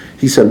 members,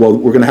 he said, well,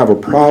 we're going to have a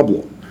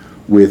problem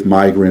with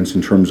migrants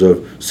in terms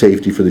of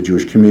safety for the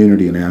Jewish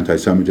community and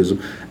anti-Semitism.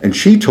 And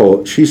she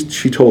told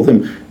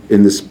him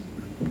in this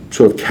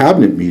sort of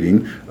cabinet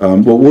meeting,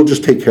 well, we'll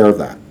just take care of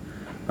that.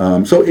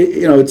 The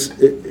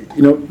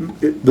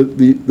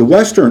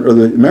Western or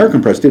the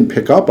American press didn't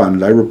pick up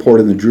on it. I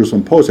reported in the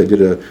Jerusalem Post. I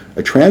did a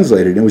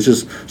translated, and it was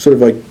just sort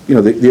of like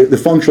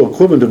the functional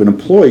equivalent of an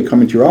employee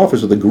coming to your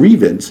office with a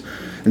grievance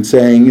and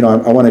saying,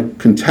 I want to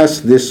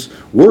contest this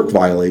work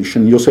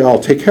violation. You'll say, I'll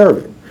take care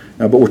of it.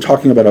 But we're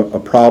talking about a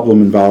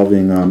problem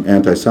involving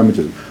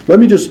anti-Semitism. Let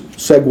me just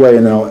segue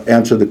and I'll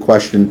answer your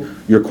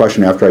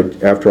question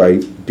after I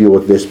deal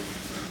with this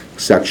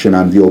section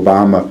on the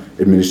Obama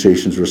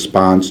administration's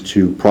response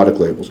to product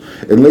labels.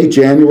 In late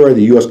January,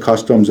 the U.S.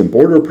 Customs and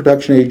Border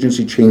Protection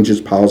Agency changed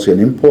its policy on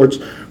imports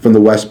from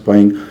the West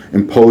Bank,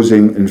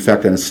 imposing, in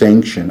fact, a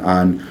sanction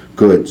on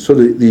goods. So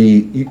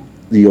the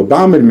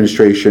Obama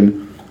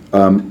administration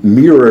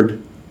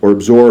mirrored or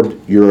absorbed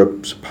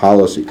Europe's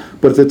policy.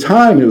 But at the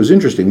time, it was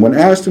interesting. When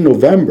asked in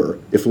November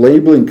if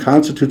labeling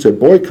constitutes a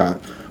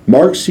boycott,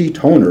 Mark C.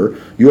 Toner,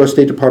 U.S.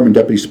 State Department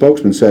deputy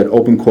spokesman, said,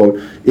 open quote,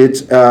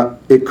 it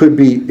could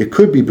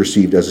be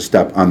perceived as a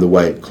step on the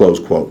way, close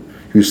quote.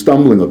 He was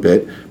stumbling a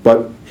bit,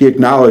 but he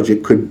acknowledged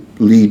it could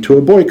lead to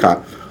a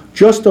boycott.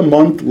 Just a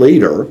month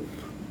later,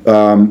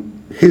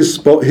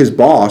 his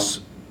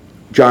boss,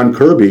 John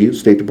Kirby,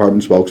 State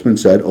Department spokesman,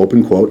 said,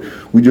 open quote,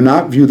 we do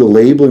not view the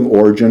labeling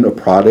origin of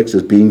products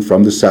as being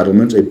from the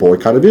settlements a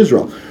boycott of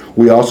Israel.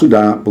 We also do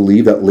not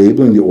believe that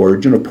labeling the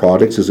origin of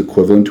products is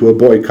equivalent to a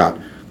boycott,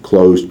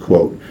 closed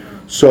quote.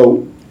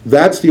 So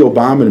that's the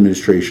Obama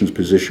administration's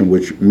position,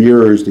 which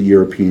mirrors the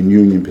European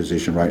Union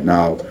position right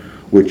now,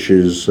 which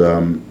is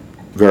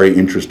very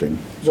interesting.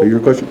 So your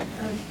question?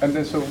 And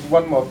then, so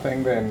one more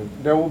thing then.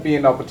 There will be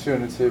an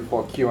opportunity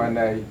for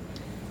Q&A.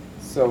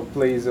 So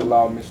please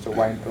allow Mr.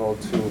 Weinthal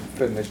to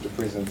finish the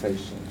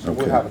presentation. So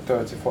Okay. we'll have a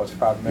 30,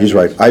 45 minutes. He's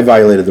right. I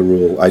violated the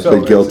rule. I So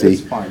plead guilty.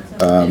 It's fine.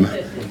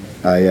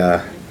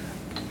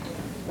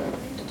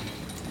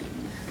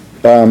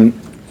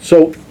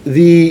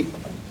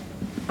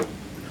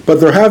 But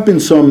there have been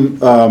some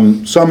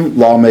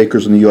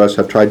lawmakers in the U.S.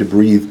 have tried to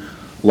breathe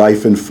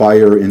life and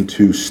fire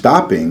into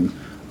stopping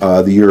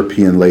the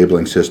European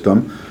labeling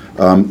system.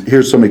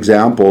 Here's some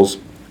examples.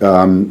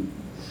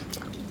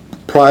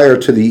 Prior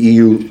to the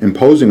EU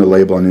imposing a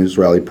label on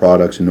Israeli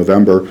products in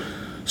November,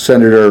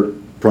 Senator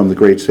from the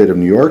great state of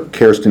New York,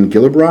 Kirsten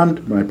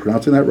Gillibrand, am I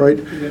pronouncing that right?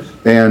 Yes.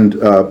 And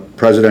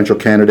presidential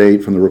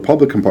candidate from the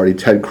Republican Party,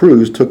 Ted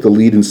Cruz, took the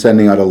lead in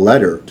sending out a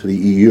letter to the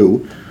EU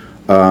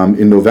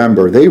in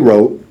November. They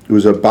wrote, it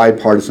was a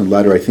bipartisan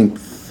letter, I think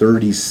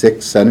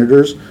 36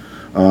 senators.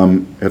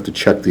 I have to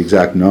check the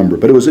exact number,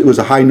 but it was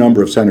a high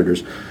number of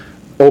senators.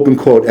 Open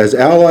quote, as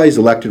allies,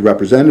 elected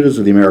representatives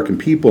of the American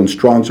people and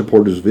strong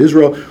supporters of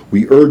Israel,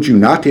 we urge you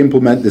not to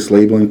implement this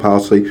labeling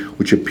policy,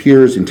 which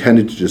appears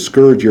intended to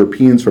discourage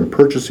Europeans from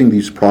purchasing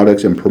these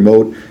products and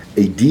promote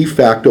a de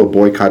facto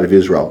boycott of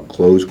Israel,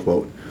 close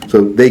quote.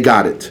 So they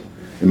got it,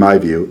 in my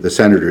view, the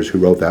senators who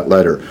wrote that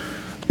letter.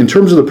 In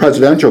terms of the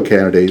presidential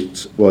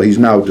candidates, well, he's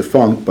now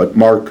defunct, but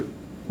Mark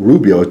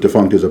Rubio, is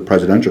defunct as a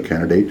presidential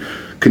candidate,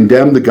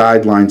 condemned the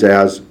guidelines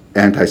as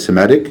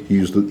anti-Semitic. He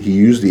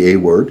used the A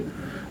word.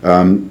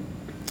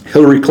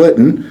 Hillary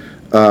Clinton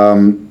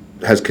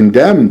has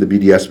condemned the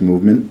BDS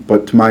movement,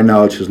 but to my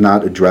knowledge has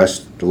not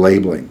addressed the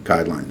labeling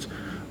guidelines.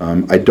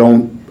 I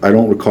don't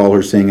recall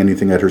her saying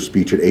anything at her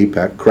speech at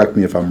APEC. Correct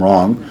me if I'm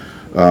wrong.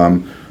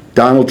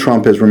 Donald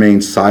Trump has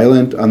remained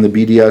silent on the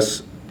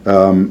BDS,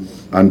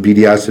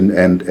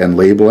 and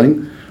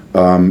labeling.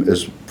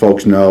 As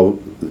folks know,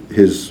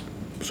 his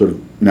sort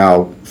of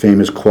now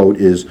famous quote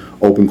is,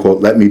 open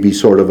quote, "Let me be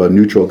sort of a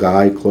neutral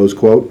guy," close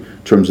quote,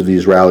 in terms of the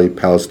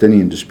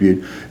Israeli-Palestinian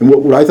dispute. And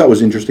what I thought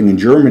was interesting, in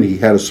Germany, he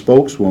had a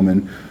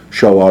spokeswoman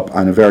show up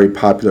on a very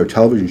popular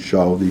television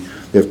show.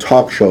 They have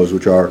talk shows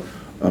which are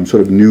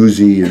sort of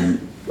newsy and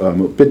a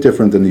bit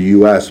different than the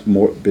U.S.,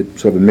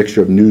 sort of a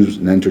mixture of news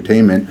and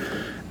entertainment.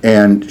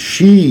 And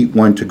she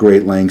went to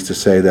great lengths to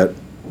say that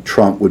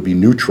Trump would be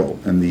neutral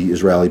in the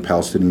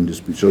Israeli-Palestinian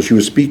dispute. So she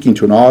was speaking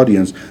to an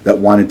audience that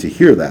wanted to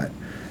hear that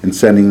and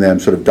sending them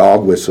sort of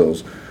dog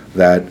whistles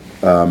that,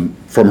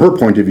 from her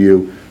point of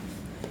view,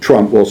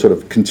 Trump will sort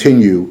of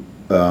continue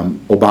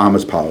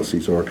Obama's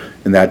policies or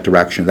in that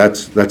direction.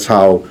 That's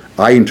how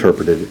I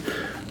interpreted it.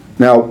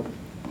 Now,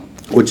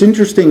 what's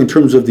interesting in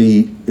terms of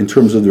the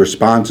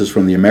responses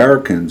from the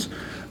Americans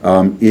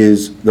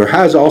is there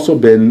has also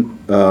been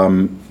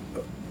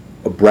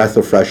a breath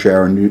of fresh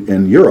air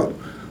in Europe.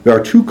 There are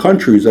two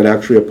countries that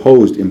actually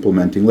opposed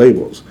implementing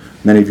labels.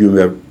 Many of you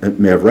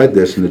may have read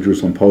this in the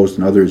Jerusalem Post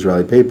and other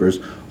Israeli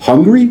papers.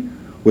 Hungary,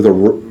 with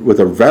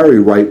a very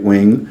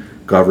right-wing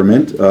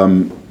government,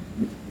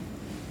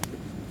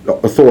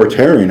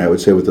 authoritarian, I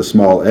would say, with a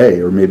small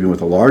a, or maybe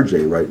with a large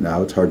a right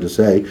now, it's hard to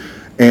say,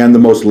 and the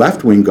most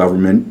left-wing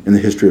government in the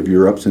history of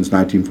Europe since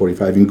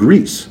 1945 in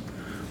Greece.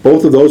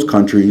 Both of those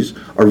countries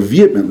are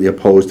vehemently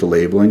opposed to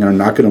labeling and are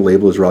not going to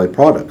label Israeli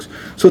products.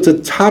 So it's a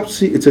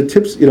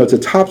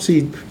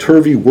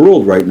topsy-turvy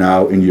world right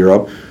now in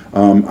Europe.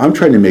 I'm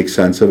trying to make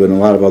sense of it, and a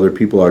lot of other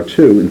people are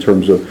too, in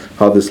terms of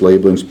how this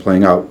labeling is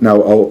playing out.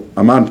 Now,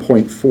 I'm on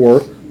point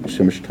 4. Let's see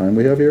how much time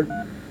we have here.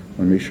 I want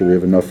to make sure we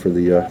have enough for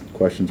the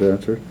questions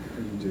answered.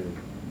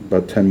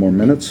 About 10 more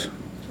minutes.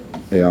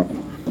 Yeah.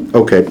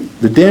 Okay.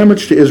 The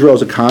damage to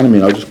Israel's economy,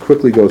 and I'll just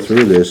quickly go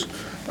through this.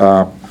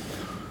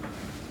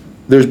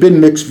 There's been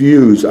mixed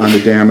views on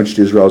the damage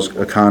to Israel's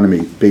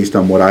economy based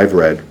on what I've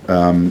read.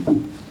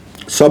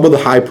 Some of the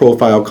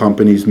high-profile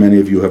companies, many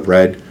of you have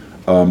read,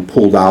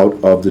 pulled out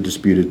of the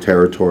disputed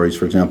territories.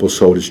 For example,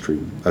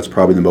 SodaStream. That's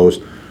probably the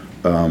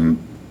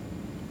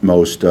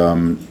most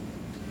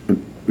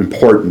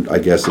important, I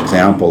guess,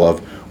 example of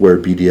where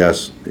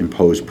BDS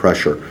imposed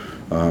pressure.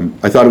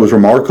 I thought it was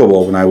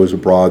remarkable when I was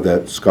abroad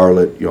that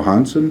Scarlett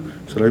Johansson,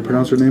 is that how you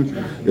pronounce her name?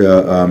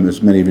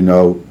 As many of you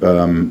know,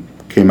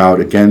 came out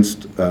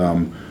against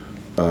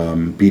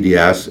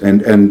BDS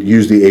and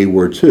used the A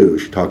word too.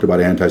 She talked about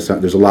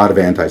there's a lot of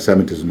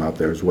anti-Semitism out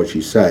there, is what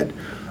she said,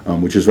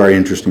 which is very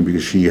interesting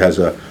because she has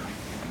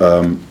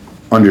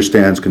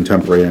understands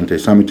contemporary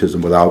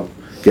anti-Semitism without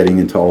getting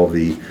into all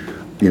the,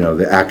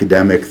 the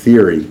academic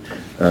theory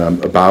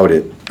about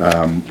it.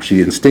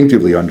 She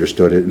instinctively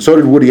understood it, and so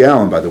did Woody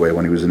Allen, by the way,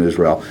 when he was in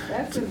Israel.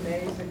 That's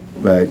amazing.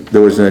 But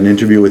there was an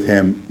interview with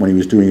him when he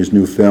was doing his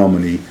new film,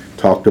 and he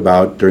talked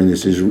about during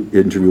this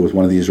interview with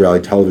one of the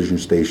Israeli television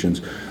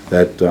stations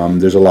that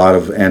there's a lot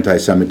of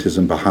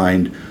anti-Semitism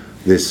behind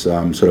this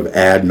sort of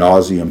ad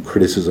nauseum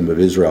criticism of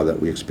Israel that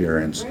we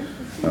experience.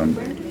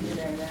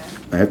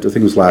 I think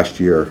it was last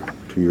year,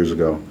 2 years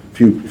ago.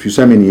 If you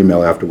send me an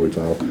email afterwards,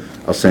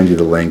 I'll send you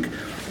the link.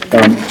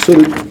 So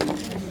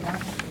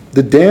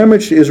the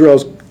damage to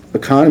Israel's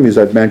economy, as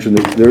I've mentioned,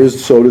 there is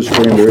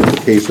SodaStream. There is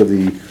the case of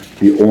the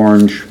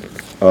Orange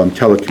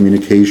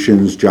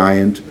telecommunications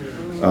giant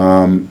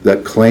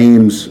that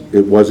claims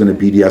it wasn't a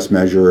BDS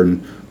measure,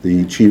 and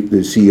the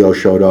CEO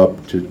showed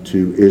up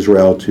to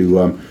Israel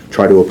to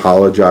try to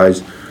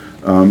apologize.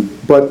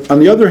 But on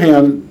the other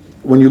hand,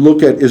 when you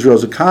look at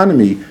Israel's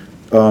economy,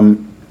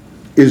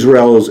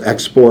 Israel's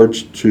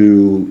exports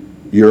to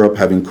Europe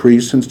have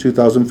increased since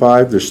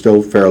 2005. They're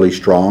still fairly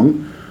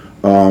strong.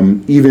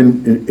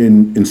 Even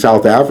in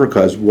South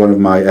Africa, as one of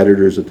my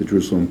editors at the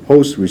Jerusalem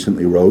Post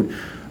recently wrote,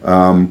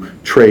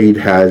 trade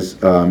has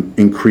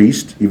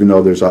increased, even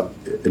though there's an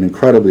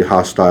incredibly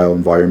hostile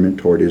environment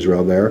toward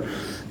Israel there.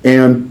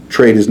 And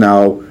trade is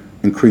now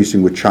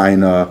increasing with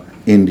China,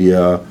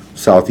 India,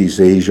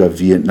 Southeast Asia,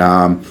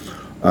 Vietnam.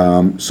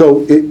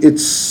 So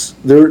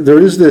there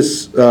is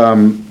this,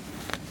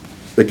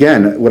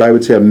 again, what I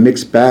would say a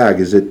mixed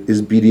bag. Is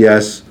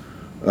BDS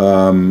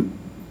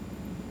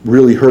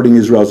really hurting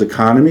Israel's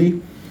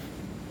economy?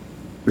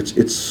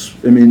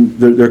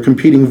 There are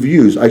competing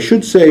views. I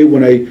should say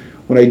when I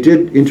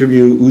did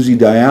interview Uzi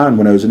Dayan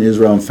when I was in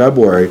Israel in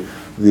February,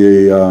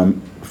 the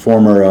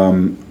former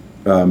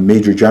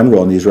Major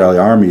General in the Israeli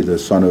Army, the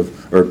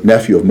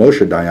nephew of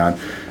Moshe Dayan,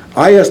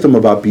 I asked him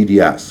about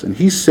BDS, and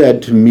he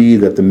said to me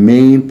that the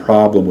main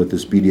problem with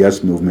this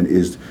BDS movement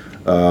is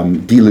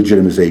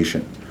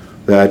delegitimization.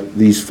 That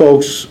these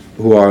folks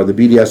who are the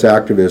BDS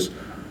activists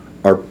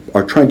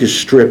are trying to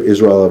strip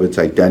Israel of its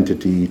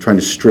identity, trying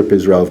to strip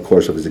Israel, of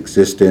course, of its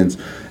existence,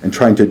 and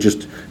trying to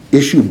just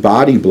issue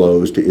body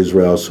blows to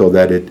Israel so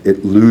that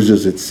it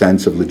loses its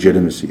sense of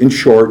legitimacy. In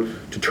short,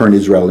 to turn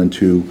Israel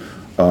into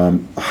a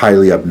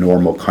highly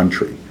abnormal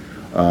country.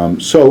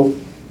 So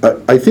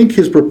I think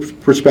his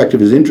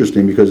perspective is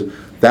interesting because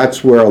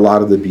that's where a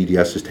lot of the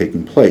BDS is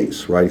taking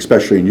place, right?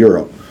 Especially in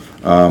Europe.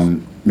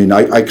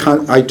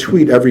 I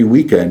tweet every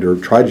weekend, or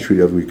try to tweet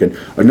every weekend.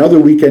 Another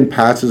weekend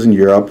passes in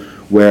Europe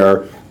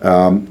where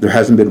there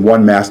hasn't been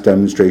one mass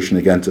demonstration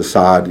against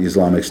Assad,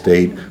 Islamic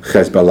State,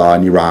 Hezbollah,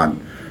 and Iran.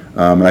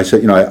 And I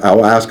said,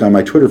 I'll ask on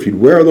my Twitter feed,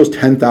 where are those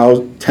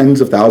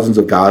tens of thousands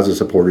of Gaza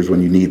supporters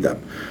when you need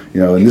them?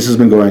 And this has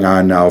been going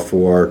on now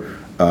for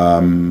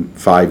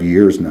 5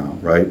 years now,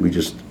 right? We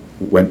just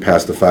went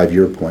past the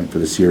 5-year point for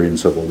the Syrian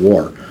civil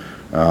war.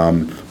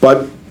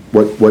 But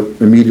what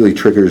immediately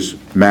triggers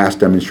mass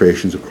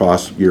demonstrations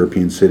across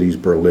European cities,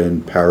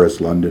 Berlin,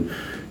 Paris, London,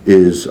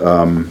 is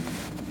a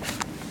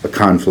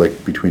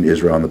conflict between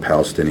Israel and the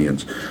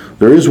Palestinians.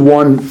 There is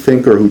one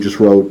thinker who just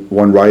wrote,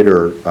 one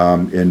writer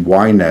in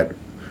Ynet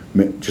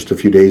just a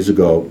few days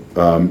ago,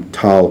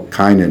 Tal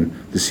Kainan,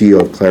 the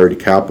CEO of Clarity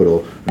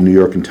Capital, a New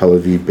York and Tel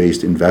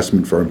Aviv-based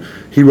investment firm.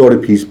 He wrote a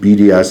piece,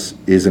 BDS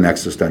is an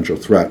existential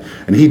threat.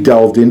 And he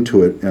delved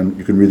into it, and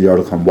you can read the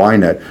article on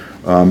Ynet,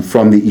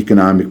 from the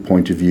economic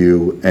point of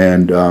view,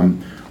 and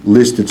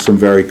listed some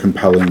very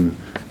compelling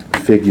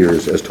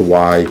figures as to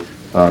why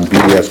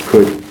BDS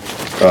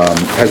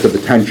has the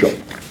potential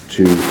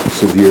to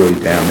severely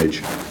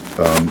damage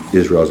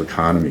Israel's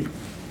economy.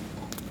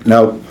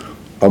 Now,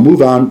 I'll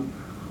move on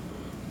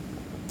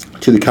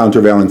to the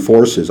countervailing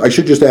forces. I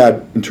should just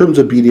add, in terms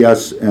of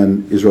BDS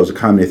and Israel's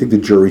economy, I think the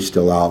jury's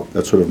still out.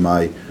 That's sort of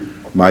my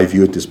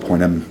view at this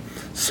point. I'm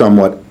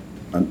somewhat,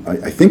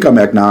 I think I'm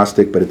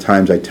agnostic, but at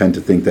times I tend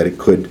to think that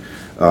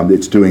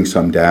it's doing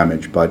some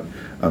damage. But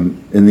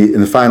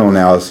in the final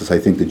analysis, I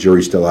think the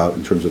jury's still out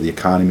in terms of the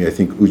economy. I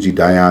think Uzi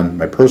Dayan,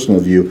 my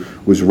personal view,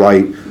 was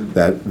right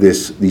that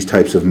these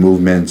types of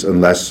movements,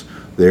 unless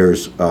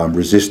there's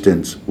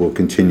resistance, will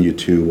continue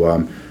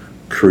to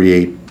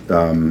create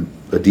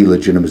a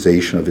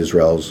delegitimization of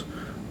Israel's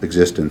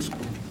existence.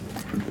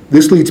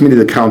 This leads me to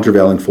the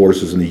countervailing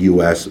forces in the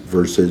U.S.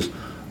 versus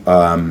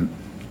the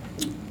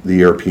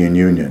European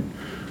Union.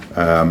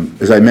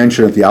 As I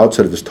mentioned at the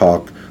outset of this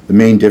talk, the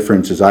main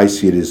difference, as I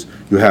see it, is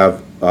you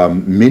have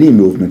many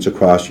movements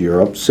across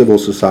Europe, civil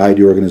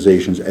society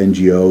organizations,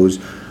 NGOs,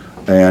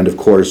 and of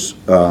course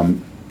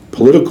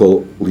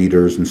political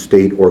leaders and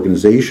state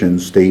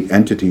organizations, state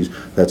entities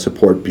that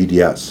support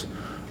BDS.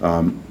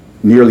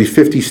 Nearly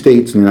 50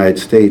 states in the United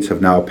States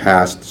have now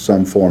passed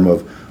some form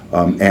of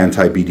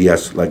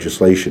anti-BDS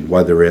legislation,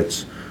 whether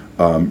it's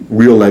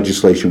real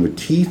legislation with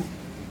teeth,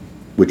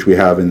 which we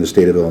have in the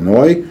state of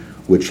Illinois,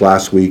 which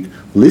last week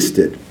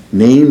listed,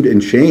 named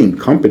and shamed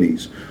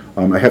companies.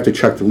 I have to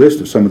check the list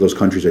if some of those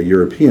countries are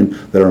European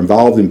that are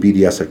involved in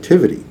BDS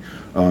activity.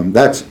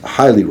 That's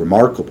highly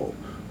remarkable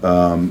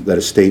that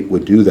a state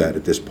would do that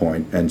at this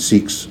point, and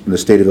the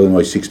state of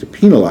Illinois seeks to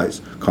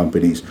penalize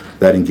companies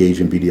that engage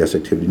in BDS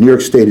activity. New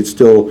York State,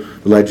 the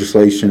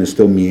legislation is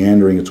still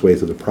meandering its way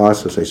through the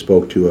process. I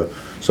spoke to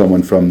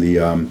someone from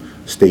the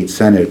state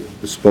Senate,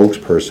 the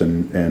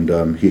spokesperson,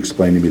 and he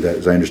explained to me that,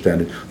 as I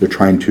understand it, the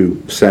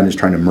Senate is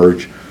trying to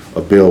merge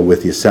a bill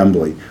with the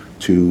Assembly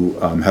to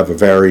have a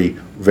very,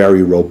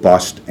 very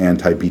robust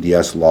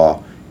anti-BDS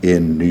law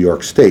in New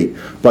York State.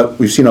 But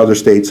we've seen other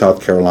states,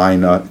 South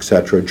Carolina, et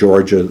cetera.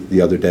 Georgia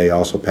the other day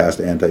also passed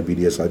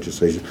anti-BDS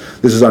legislation.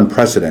 This is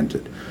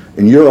unprecedented.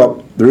 In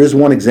Europe, there is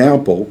one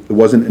example. It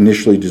wasn't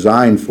initially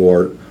designed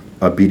for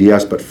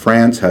BDS, but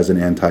France has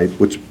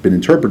which has been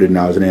interpreted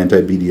now as an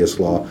anti-BDS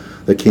law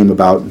that came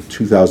about in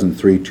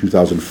 2003,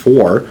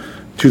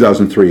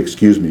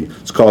 excuse me.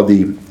 It's called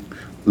the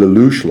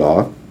Lelouch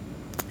Law,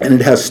 and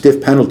it has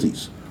stiff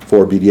penalties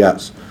for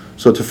BDS.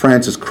 So to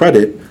France's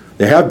credit,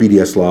 they have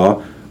BDS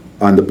law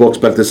on the books,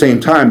 but at the same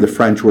time, the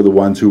French were the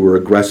ones who were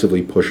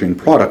aggressively pushing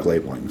product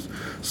labelings.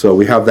 So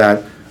we have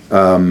that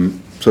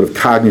sort of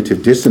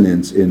cognitive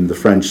dissonance in the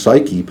French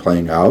psyche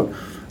playing out.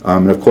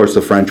 And of course,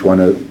 the French want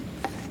to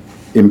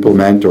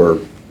implement or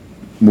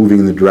moving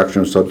in the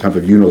direction of some type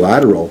of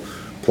unilateral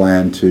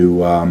plan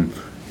to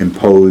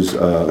impose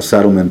a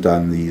settlement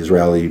on the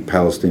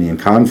Israeli-Palestinian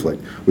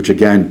conflict, which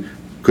again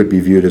could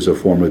be viewed as a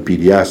form of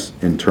BDS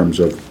in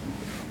terms of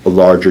a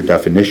larger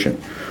definition.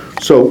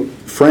 So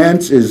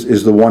France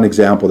is the one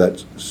example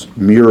that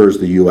mirrors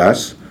the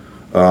U.S.,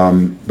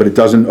 but it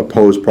doesn't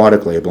oppose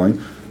product labeling,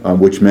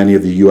 which many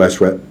of the U.S.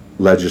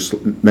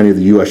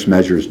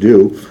 measures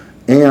do.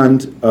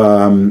 And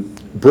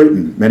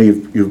Britain, many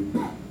of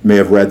you may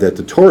have read that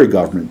the Tory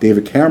government,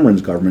 David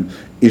Cameron's government,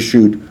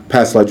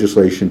 passed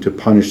legislation to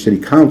punish city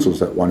councils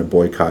that want to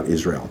boycott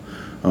Israel,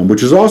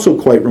 which is also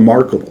quite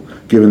remarkable,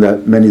 given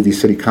that many of these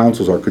city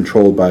councils are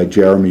controlled by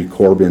Jeremy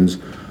Corbyn's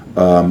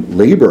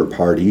Labour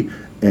Party,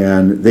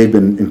 and they've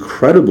been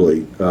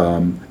incredibly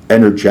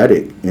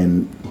energetic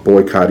in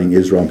boycotting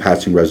Israel and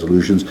passing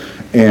resolutions.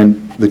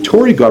 And the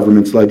Tory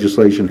government's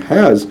legislation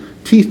has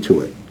teeth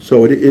to it.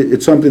 So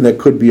it's something that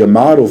could be a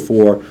model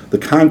for the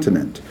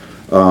continent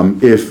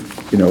if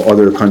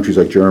other countries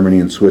like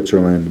Germany and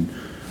Switzerland,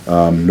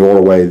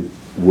 Norway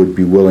would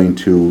be willing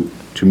to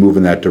move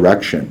in that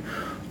direction.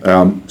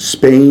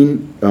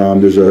 Spain,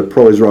 there's a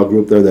pro-Israel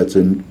group there that's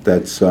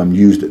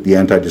used the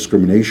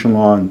anti-discrimination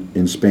law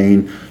in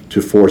Spain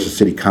to force a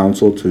city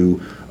council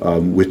to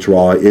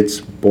withdraw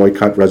its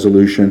boycott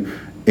resolution,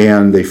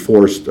 and they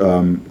forced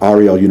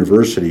Ariel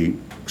University,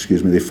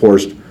 they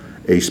forced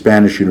a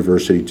Spanish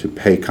university to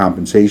pay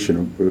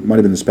compensation, or it might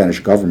have been the Spanish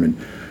government,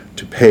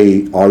 to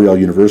pay Ariel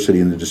University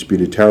in the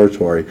disputed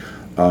territory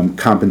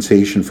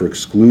compensation for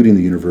excluding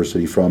the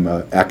university from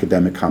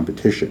academic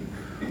competition.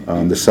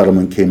 The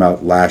settlement came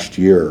out last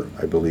year,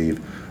 I believe.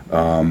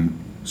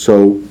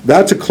 So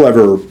that's a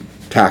clever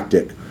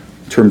tactic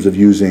in terms of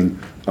using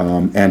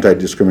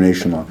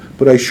anti-discrimination law.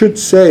 But I should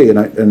say, and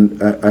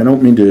I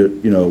don't mean to,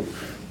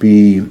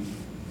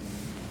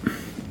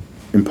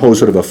 impose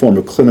sort of a form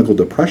of clinical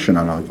depression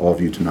on all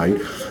of you tonight,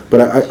 but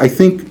I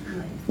think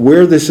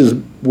where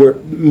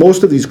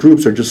most of these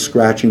groups are just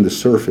scratching the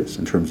surface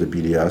in terms of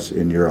BDS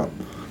in Europe.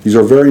 These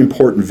are very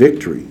important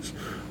victories,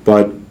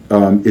 but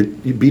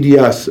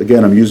BDS,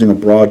 again, I'm using a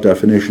broad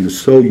definition, is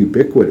so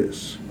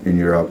ubiquitous in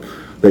Europe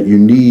that you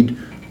need,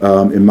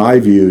 in my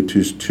view,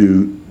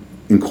 to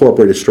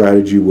incorporate a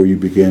strategy where you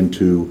begin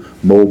to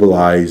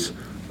mobilize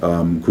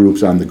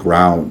groups on the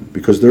ground,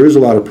 because there is a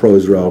lot of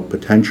pro-Israel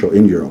potential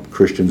in Europe,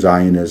 Christian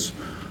Zionists,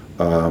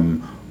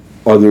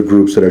 other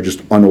groups that are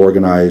just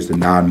unorganized and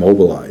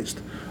non-mobilized.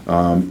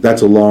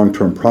 That's a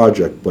long-term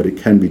project, but it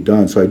can be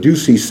done. So I do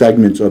see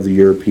segments of the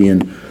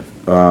European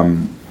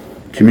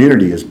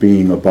community as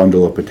being a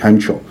bundle of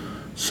potential.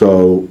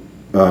 So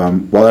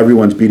while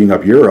everyone's beating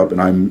up Europe,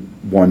 and I'm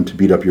one to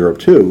beat up Europe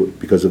too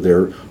because of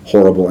their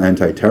horrible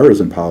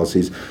anti-terrorism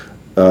policies,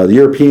 the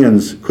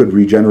Europeans could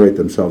regenerate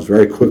themselves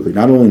very quickly,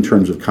 not only in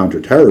terms of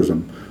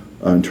counterterrorism,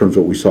 in terms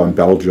of what we saw in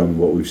Belgium,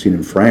 what we've seen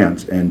in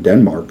France and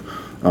Denmark.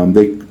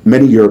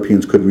 Many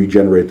Europeans could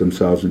regenerate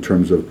themselves in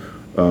terms of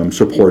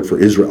support for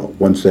Israel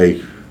once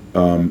they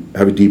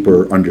have a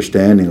deeper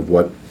understanding of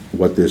what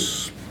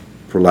this,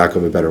 for lack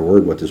of a better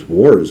word, what this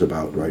war is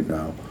about right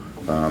now.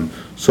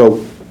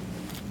 So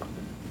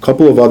a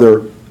couple of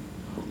other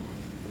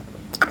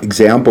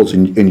examples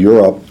in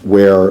Europe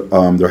where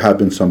there have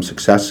been some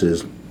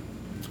successes.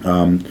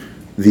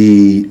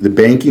 The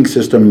banking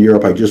system in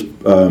Europe, I just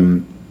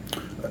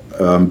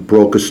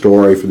broke a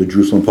story for the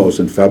Jerusalem Post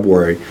in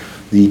February.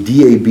 The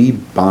DAB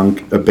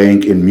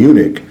bank in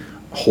Munich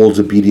holds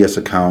a BDS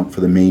account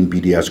for the main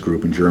BDS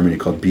group in Germany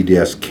called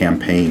BDS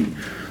Campaign.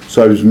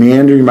 So I was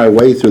meandering my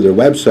way through their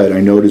website.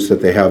 I noticed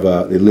that the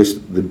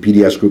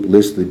BDS group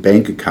lists the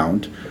bank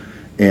account,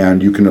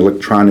 and you can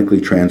electronically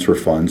transfer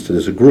funds to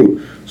this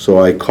group. So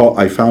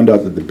I found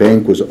out that the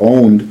bank was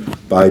owned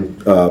by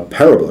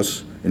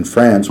Paribus in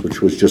France,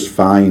 which was just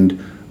fined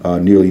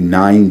nearly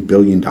 $9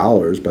 billion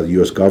by the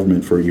U.S.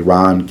 government for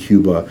Iran,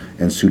 Cuba,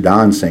 and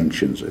Sudan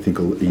sanctions, I think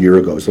a year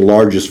ago. It's the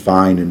largest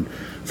fine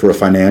for a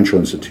financial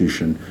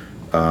institution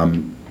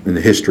in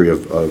the history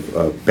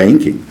of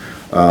banking.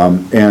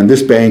 And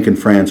this bank in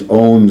France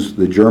owns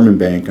the German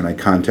bank, and I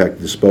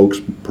contacted the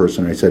spokesperson,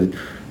 and I said,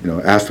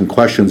 asked them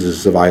questions. Is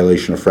this a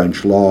violation of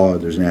French law?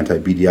 There's an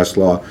anti-BDS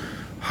law.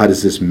 How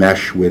does this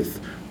mesh with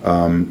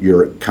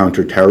your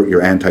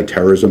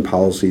anti-terrorism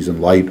policies in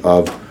light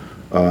of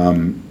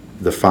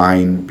the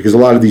fine? Because a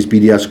lot of these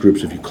BDS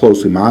groups, if you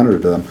closely monitor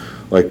them,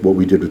 like what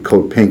we did with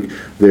Code Pink,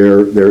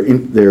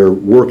 they're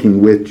working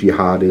with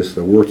jihadists,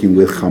 they're working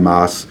with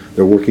Hamas,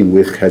 they're working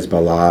with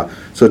Hezbollah.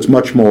 So it's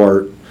much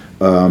more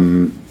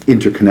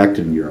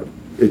interconnected in Europe.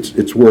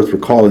 It's worth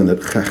recalling that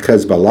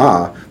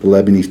Hezbollah, the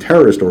Lebanese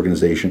terrorist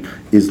organization,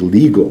 is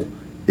legal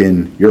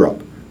in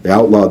Europe. They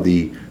outlawed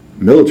the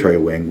military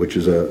wing, which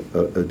is a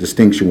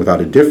distinction without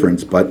a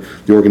difference, but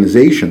the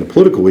organization, the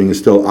political wing, is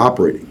still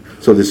operating.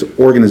 So this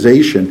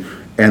organization,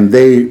 and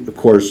they, of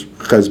course,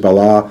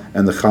 Hezbollah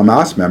and the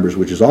Hamas members,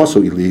 which is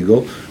also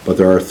illegal, but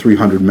there are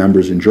 300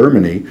 members in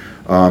Germany,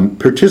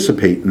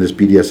 participate in this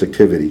BDS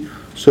activity.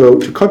 So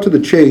to cut to the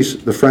chase,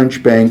 the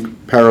French bank,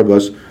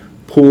 Paribus,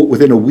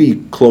 within a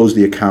week closed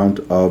the account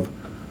of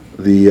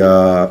the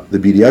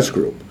BDS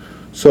group.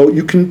 So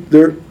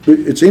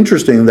it's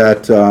interesting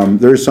that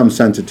there is some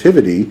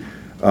sensitivity.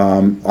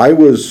 I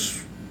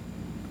was,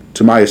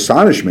 to my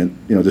astonishment,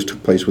 this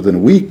took place within a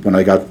week when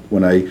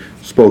I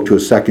spoke to a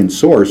second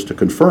source to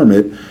confirm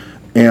it,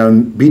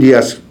 and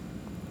BDS,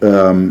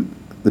 the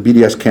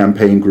BDS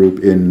campaign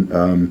group in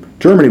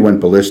Germany went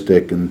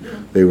ballistic, and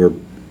they were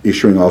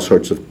issuing all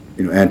sorts of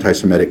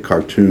anti-Semitic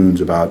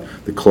cartoons about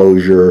the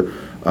closure,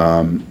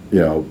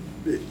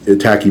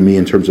 attacking me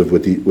in terms of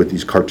with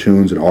these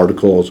cartoons and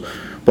articles.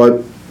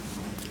 But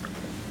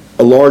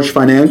a large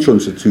financial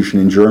institution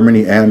in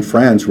Germany and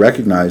France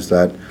recognized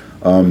that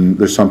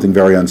there's something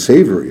very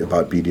unsavory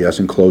about BDS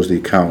and closed the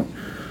account.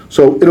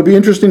 So it'll be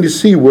interesting to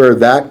see where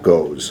that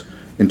goes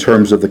in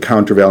terms of the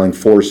countervailing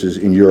forces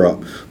in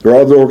Europe. There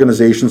are other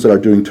organizations that are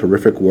doing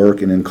terrific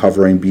work in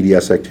uncovering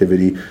BDS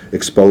activity,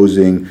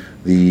 exposing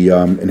the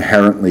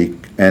inherently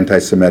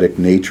anti-Semitic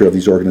nature of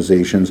these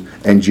organizations.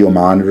 NGO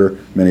Monitor,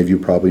 many of you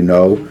probably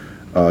know,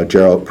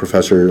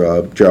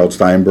 Professor Gerald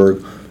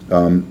Steinberg,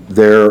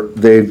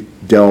 They've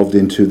delved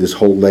into this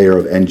whole layer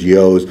of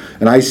NGOs,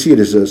 and I see it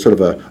as a sort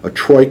of a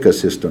troika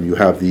system. You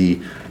have the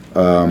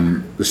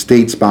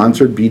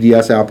state-sponsored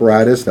BDS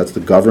apparatus, that's the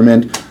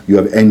government. You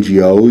have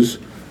NGOs,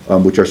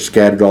 which are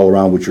scattered all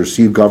around, which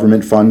receive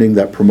government funding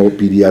that promote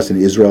BDS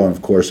in Israel and,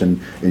 of course, in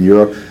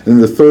Europe. And then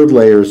the third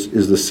layer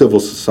is the civil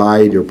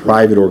society or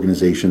private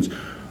organizations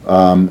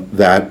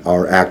that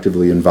are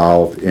actively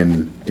involved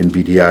in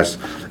BDS.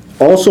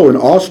 Also in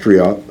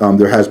Austria,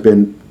 there has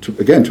been,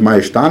 again, to my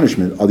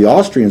astonishment, the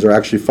Austrians are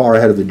actually far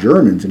ahead of the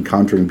Germans in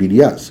countering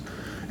BDS.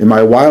 In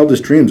my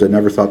wildest dreams, I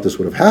never thought this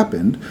would have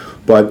happened,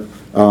 but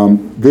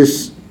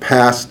this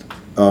past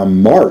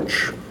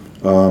March,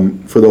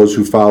 for those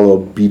who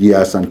follow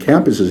BDS on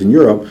campuses in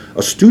Europe,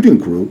 a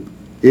student group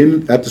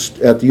at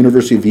the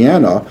University of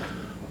Vienna,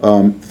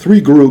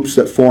 3 groups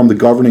that form the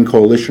governing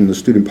coalition, the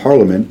student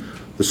parliament,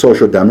 the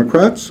Social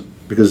Democrats,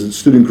 because the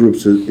student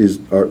groups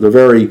they're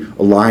very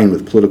aligned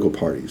with political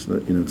parties.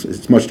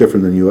 It's much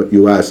different than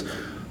U.S.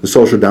 The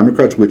Social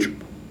Democrats, which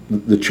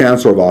the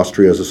Chancellor of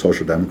Austria is a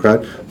Social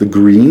Democrat, the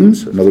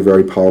Greens, another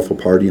very powerful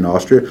party in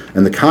Austria,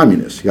 and the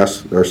Communists.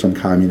 Yes, there are some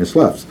communists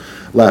left,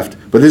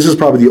 but this is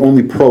probably the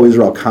only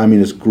pro-Israel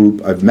communist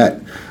group I've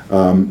met.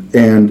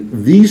 And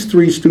these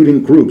 3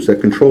 student groups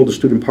that control the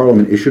student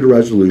parliament issued a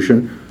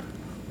resolution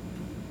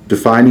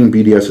defining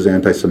BDS as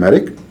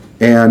anti-Semitic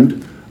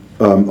and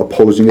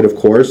opposing it, of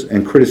course,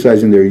 and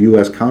criticizing their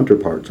U.S.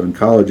 counterparts on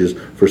colleges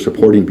for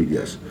supporting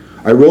BDS.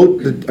 I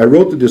wrote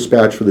the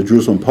dispatch for the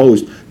Jerusalem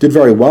Post, did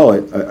very well.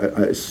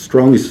 I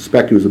strongly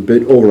suspect it was a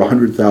bit over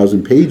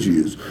 100,000 page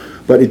views,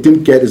 but it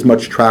didn't get as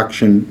much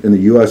traction in the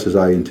U.S. as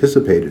I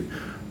anticipated,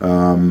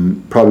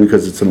 probably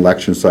because it's an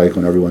election cycle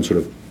and everyone sort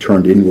of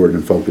turned inward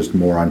and focused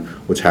more on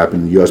what's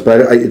happening in the U.S. But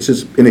it's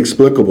just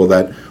inexplicable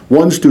that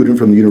one student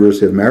from the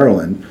University of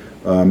Maryland,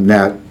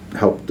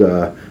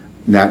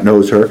 Nat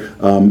knows her,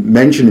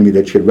 mentioned to me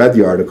that she had read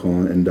the article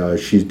and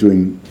she's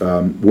doing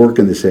work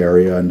in this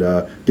area and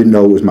didn't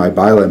know it was my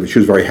byline, but she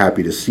was very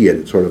happy to see it.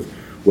 It sort of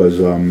was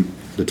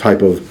the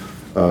type of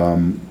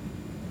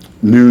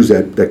news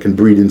that can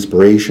breed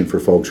inspiration for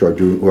folks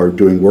who are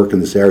doing work in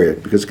this area,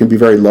 because it can be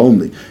very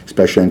lonely,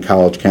 especially on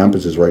college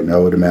campuses right now,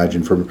 I would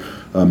imagine, for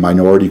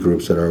minority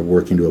groups that are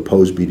working to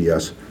oppose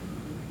BDS.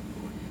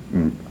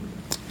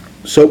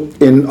 So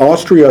in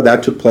Austria,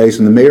 that took place,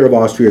 and the mayor of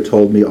Austria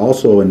told me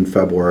also in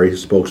February,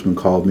 his spokesman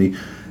called me,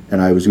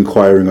 and I was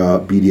inquiring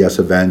about BDS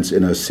events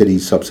in a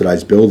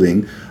city-subsidized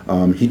building.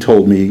 He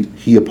told me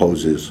he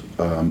opposes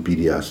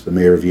BDS. The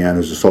mayor of Vienna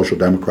is a social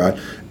democrat,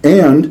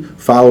 and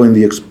following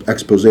the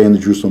expose in the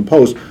Jerusalem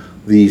Post,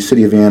 the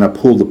city of Vienna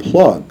pulled the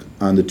plug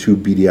on the 3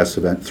 BDS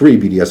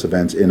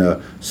events in a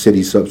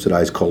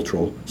city-subsidized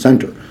cultural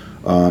center.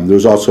 There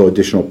was also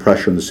additional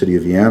pressure in the city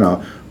of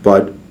Vienna,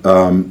 but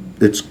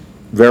it's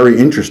very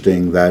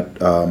interesting that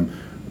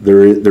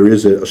there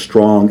is a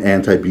strong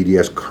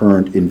anti-BDS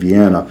current in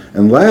Vienna.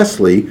 And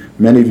lastly,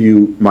 many of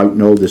you might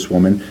know this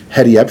woman,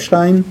 Hedy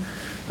Epstein,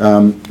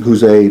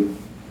 who's a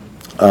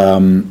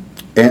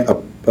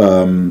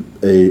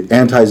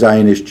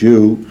anti-Zionist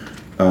Jew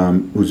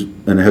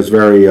and has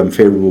very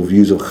favorable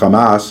views of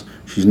Hamas.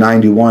 She's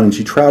 91 and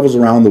she travels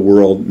around the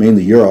world,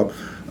 mainly Europe,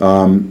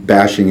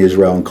 bashing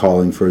Israel and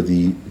calling for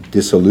the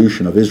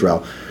dissolution of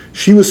Israel.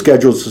 She was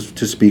scheduled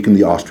to speak in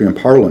the Austrian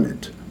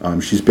parliament.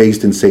 She's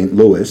based in St.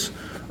 Louis.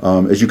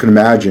 As you can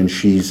imagine,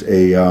 she's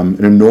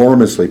an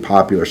enormously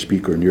popular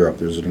speaker in Europe.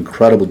 There's an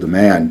incredible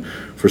demand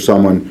for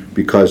someone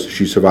because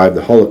she survived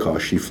the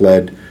Holocaust. She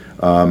fled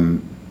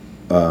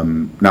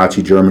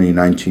Nazi Germany in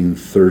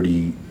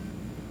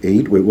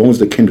 1938. Wait, when was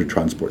the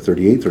Kindertransport?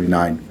 38,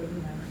 39?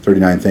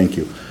 39, thank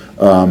you.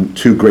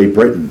 To Great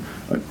Britain.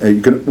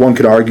 One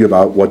could argue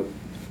about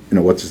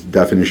what's the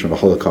definition of a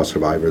Holocaust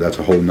survivor. That's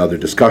a whole nother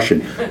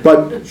discussion.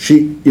 But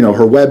she,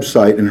 her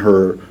website and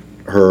her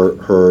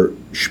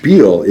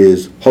spiel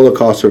is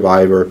Holocaust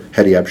survivor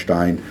Hedy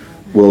Epstein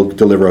will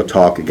deliver a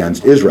talk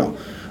against Israel.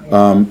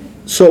 But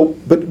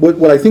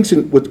what I think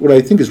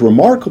is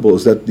remarkable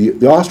is that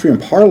the Austrian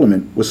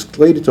Parliament was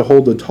slated to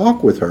hold a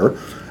talk with her,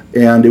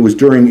 and it was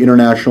during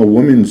International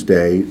Women's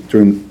Day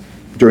during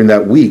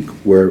that week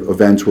where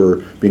events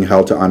were being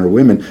held to honor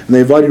women, and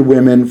they invited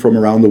women from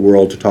around the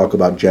world to talk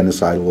about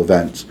genocidal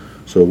events.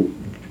 So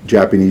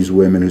Japanese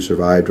women who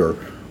survived or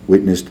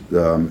witnessed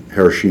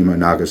Hiroshima,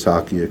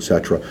 Nagasaki,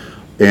 etc.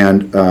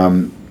 And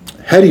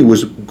Hedy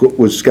was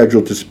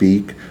scheduled to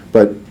speak,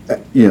 but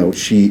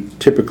she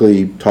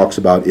typically talks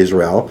about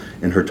Israel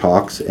in her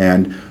talks,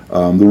 and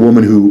the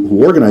woman who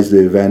organized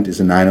the event is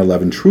a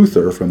 9/11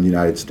 truther from the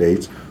United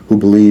States who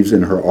believes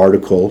in her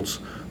articles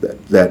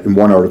that in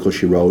one article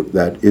she wrote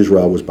that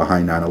Israel was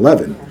behind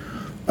 9/11.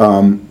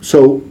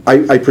 So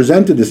I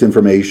presented this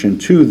information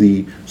to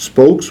the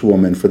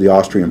spokeswoman for the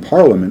Austrian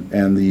Parliament,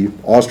 and the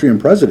Austrian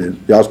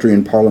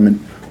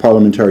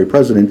parliamentary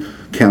president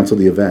canceled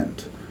the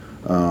event.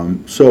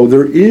 So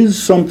there is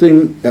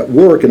something at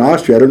work in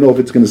Austria. I don't know if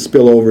it's going to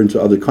spill over into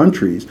other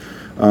countries,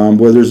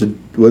 where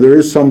there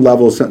is some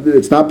level of,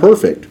 it's not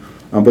perfect,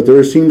 but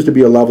there seems to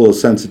be a level of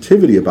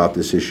sensitivity about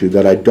this issue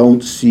that I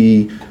don't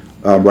see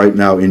right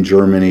now in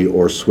Germany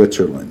or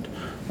Switzerland.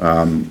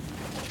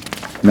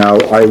 Now,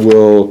 I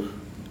will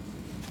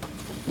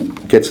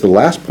get to the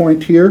last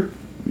point here.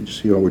 Let me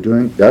just see how we're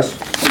doing. Yes?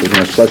 Any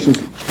next questions?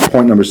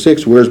 Point number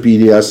 6, where's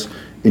BDS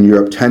in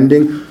Europe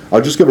tending?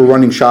 I'll just give a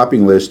running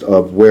shopping list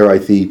of where I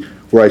see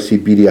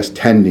BDS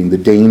tending, the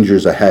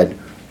dangers ahead.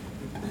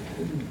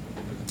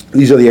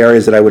 These are the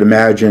areas that I would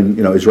imagine,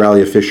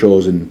 Israeli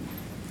officials and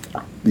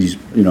these,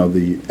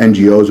 the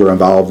NGOs are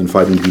involved in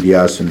fighting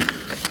BDS, and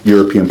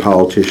European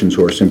politicians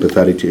who are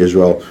sympathetic to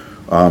Israel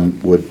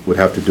would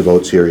have to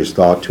devote serious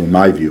thought to, in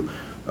my view.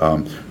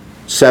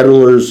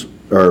 Settlers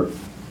or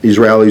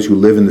Israelis who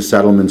live in the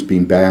settlements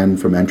being banned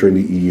from entering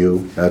the EU,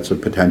 that's a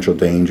potential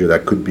danger.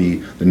 That could be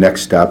the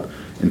next step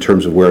in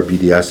terms of where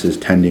BDS is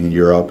tending in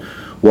Europe.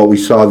 What we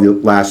saw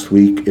last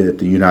week at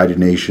the United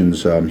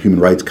Nations Human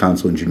Rights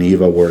Council in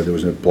Geneva, where there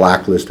was a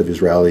blacklist of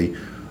Israeli,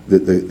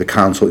 the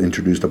council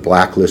introduced a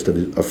blacklist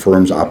of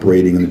firms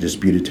operating in the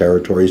disputed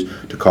territories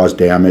to cause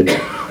damage.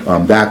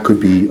 That could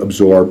be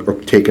absorbed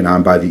or taken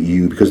on by the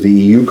EU, because the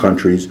EU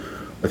countries,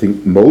 I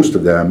think most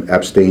of them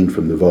abstained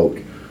from the vote.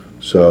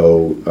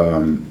 So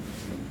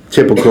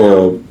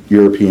typical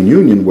European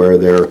Union, where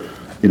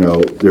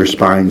their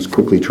spines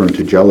quickly turn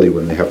to jelly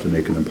when they have to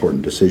make an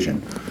important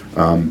decision.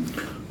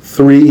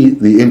 3,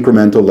 the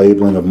incremental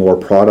labeling of more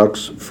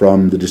products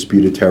from the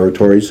disputed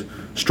territories,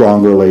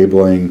 stronger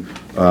labeling,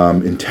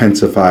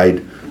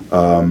 intensified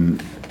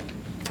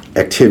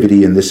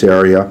activity in this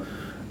area,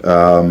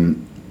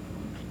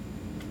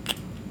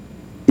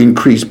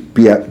 increased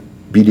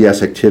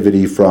BDS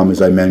activity from,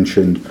 as I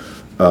mentioned,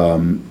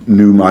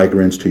 new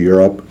migrants to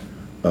Europe.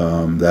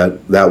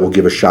 That will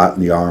give a shot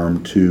in the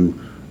arm to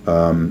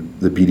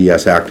the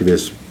BDS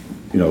activists,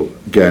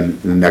 again,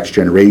 the next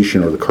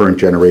generation or the current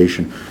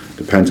generation.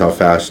 Depends how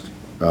fast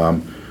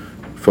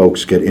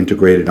folks get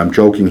integrated. I'm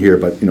joking here,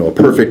 but a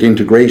perfect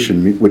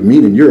integration would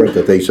mean in Europe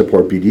that they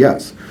support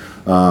BDS.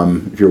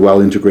 If you're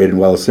well integrated and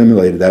well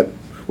assimilated, that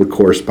would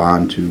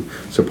correspond to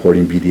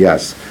supporting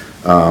BDS.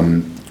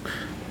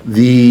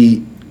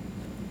 The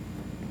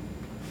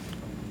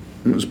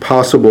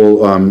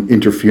possible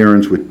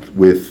interference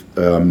with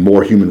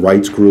more human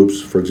rights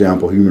groups. For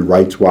example, Human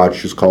Rights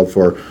Watch has called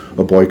for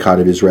a boycott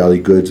of Israeli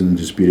goods in the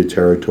disputed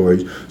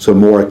territories. So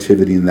more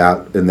activity in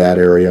that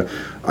area.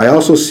 I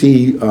also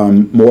see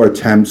more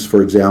attempts,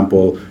 for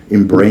example,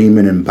 in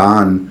Bremen and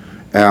Bonn,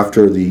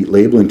 after the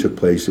labeling took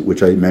place,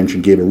 which I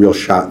mentioned gave a real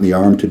shot in the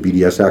arm to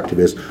BDS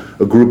activists.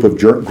 A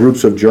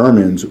groups of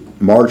Germans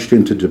marched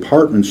into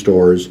department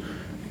stores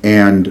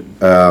and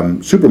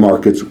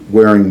supermarkets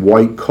wearing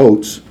white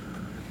coats,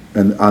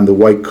 and on the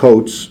white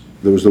coats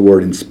there was the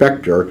word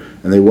inspector,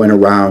 and they went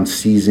around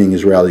seizing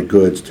Israeli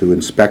goods to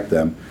inspect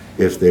them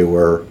if they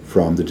were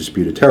from the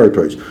disputed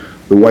territories.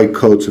 The white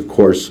coats, of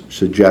course,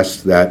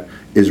 suggest that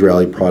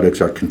Israeli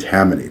products are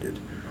contaminated.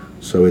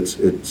 So it's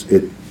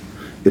a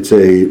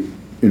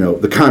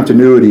the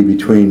continuity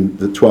between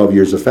the 12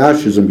 years of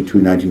fascism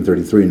between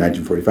 1933 and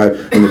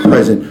 1945 and the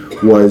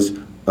present was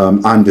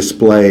on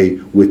display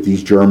with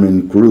these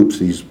German groups,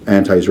 these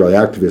anti-Israeli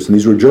activists, and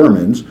these were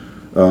Germans.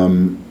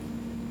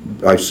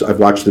 I've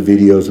watched the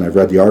videos and I've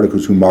read the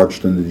articles who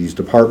marched into these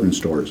department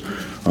stores.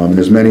 And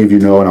as many of you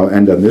know, and I'll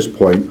end on this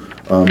point,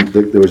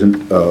 there was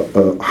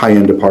a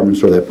high-end department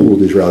store that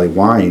pulled Israeli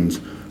wines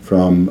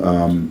from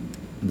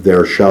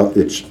their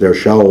shelves,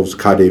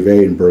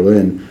 KaDeWe in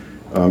Berlin,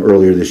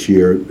 earlier this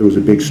year. It was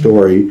a big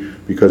story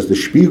because the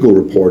Spiegel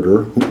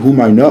reporter,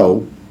 whom I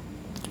know,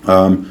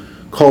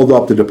 called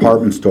up the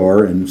department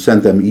store and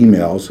sent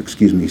emails.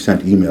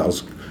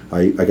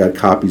 I got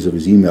copies of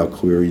his email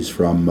queries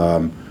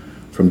from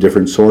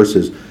different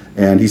sources,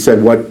 and he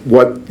said,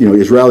 "What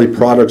Israeli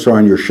products are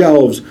on your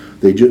shelves?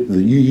 The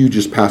EU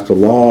just passed a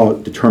law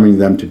determining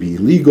them to be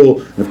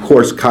illegal." And of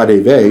course,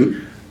 KaDeWe,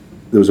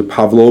 there was a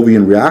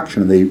Pavlovian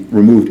reaction, and they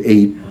removed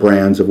 8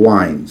 brands of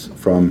wines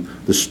from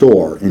the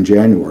store in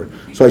January.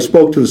 So I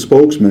spoke to the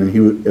spokesman,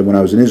 and when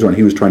I was in Israel, and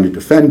he was trying to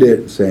defend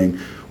it, saying,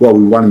 "Well,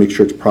 we want to make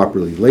sure it's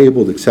properly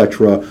labeled,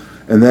 etc."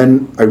 And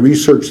then I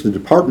researched the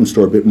department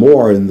store a bit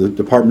more, and the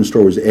department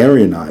store was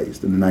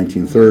Aryanized in the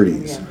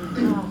 1930s.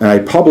 And I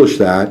published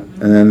that,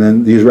 and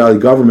then the Israeli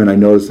government, I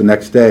noticed the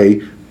next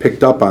day,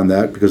 picked up on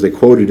that because they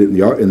quoted it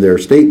in their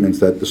statements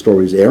that the store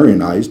was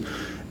Aryanized,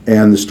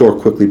 and the store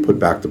quickly put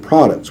back the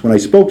products. When I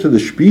spoke to the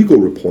Spiegel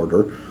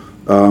reporter,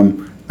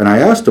 and I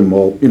asked him,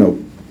 "Well,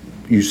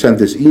 you sent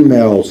this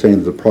email saying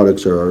that the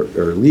products are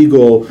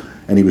illegal,"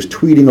 and he was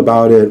tweeting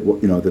about it,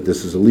 that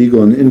this is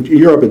illegal. And in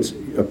Europe, it's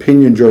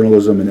opinion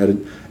journalism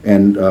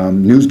and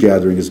news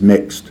gathering is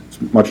mixed.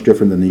 It's much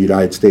different than the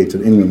United States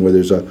and England, where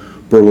there's a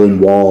Berlin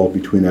Wall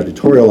between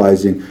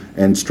editorializing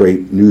and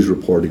straight news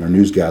reporting or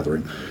news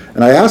gathering.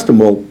 And I asked him,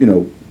 "Well,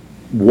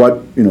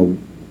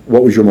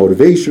 what was your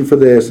motivation for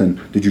this, and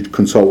did you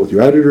consult with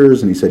your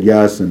editors?" And he said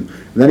yes. And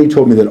then he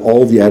told me that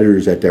all the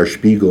editors at Der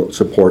Spiegel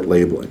support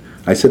labeling.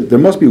 I said, "There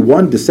must be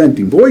one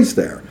dissenting voice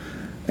there."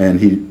 And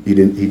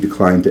he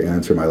declined to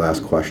answer my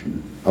last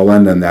question. I'll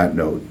end on that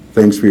note.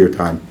 Thanks for your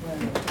time.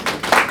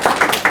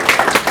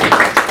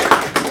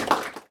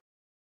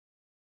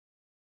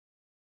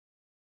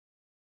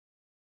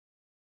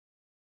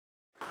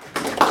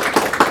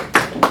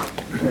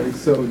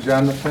 So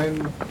Jonathan,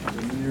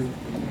 you,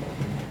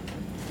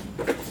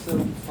 So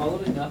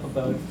following up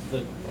about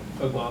the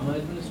Obama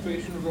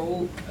administration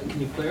role, can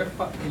you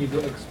clarify, can you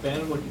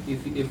expand on what,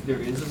 if there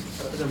is an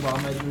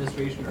Obama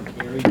administration or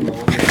Kerry role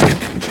in this?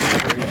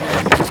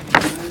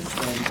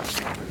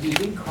 And do you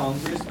think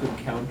Congress could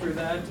counter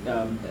that,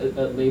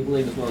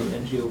 labeling as well as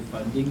NGO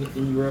funding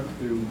in Europe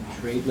through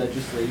trade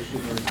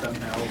legislation or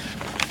somehow?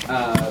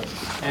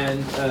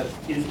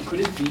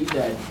 Could it be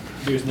that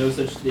there's no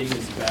such thing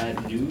as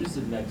bad news,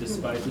 and that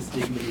despite the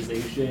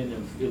stigmatization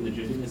of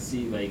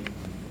illegitimacy, like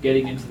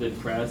getting into the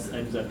press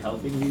ends up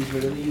helping these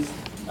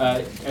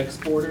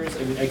exporters?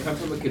 I mean, I come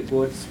from a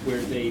kibbutz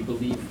where they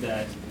believe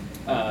that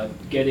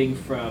getting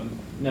from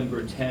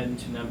number 10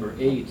 to number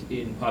 8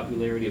 in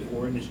popularity of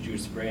orange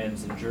juice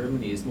brands in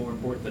Germany is more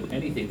important than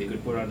anything they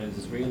could put on an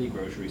Israeli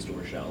grocery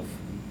store shelf.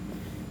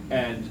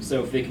 And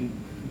so if they can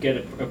get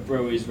a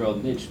pro-Israel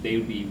niche, they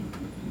would be,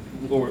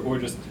 or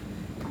just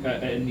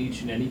a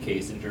niche in any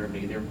case in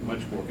Germany, they're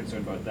much more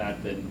concerned about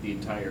that than the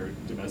entire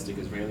domestic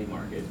Israeli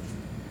market.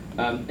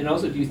 And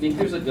also, do you think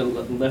there's like a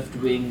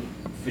left-wing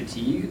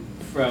fatigue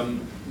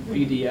from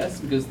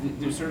BDS? Because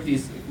there's sort of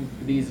these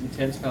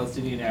intense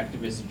Palestinian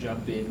activists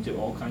jump into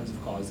all kinds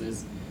of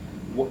causes.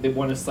 They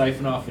want to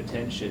siphon off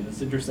attention. This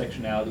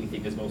intersectionality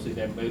thing is mostly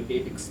them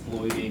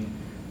exploiting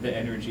the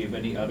energy of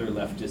any other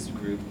leftist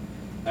group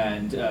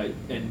and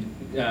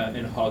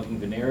hogging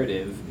the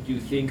narrative. Do you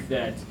think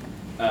that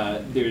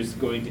there's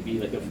going to be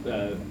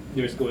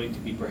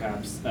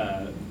perhaps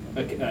a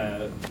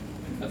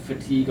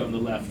fatigue on the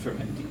left from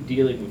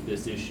dealing with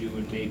this issue,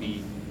 and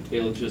maybe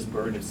it'll just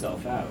burn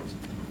itself out?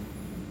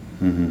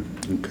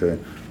 Okay.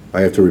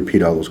 I have to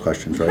repeat all those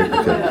questions, right?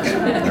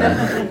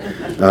 Okay.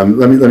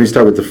 Let me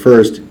start with the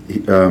first.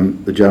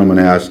 The gentleman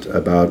asked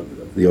about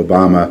the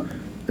Obama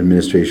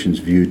administration's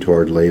view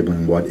toward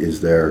labeling. What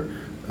is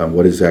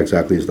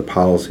exactly is the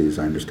policy, as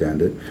I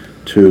understand it?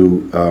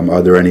 Two,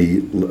 are there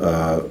any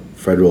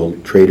federal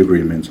trade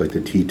agreements like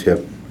the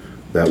TTIP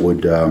that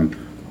would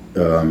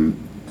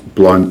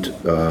blunt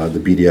the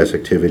BDS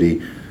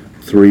activity?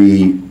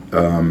 Three,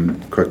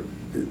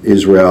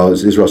 is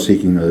Israel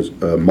seeking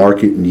a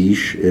market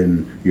niche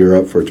in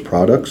Europe for its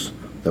products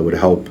that would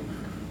help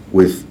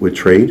with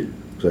trade?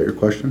 Is that your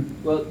question?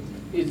 Well,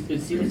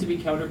 it seems to be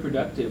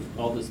counterproductive,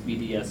 all this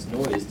BDS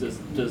noise.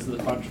 Does the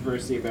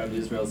controversy around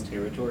Israel's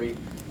territory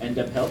end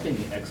up helping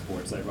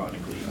exports,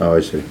 ironically? Oh,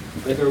 I see.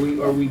 Like, are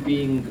we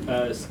being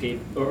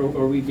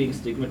are we being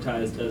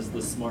stigmatized as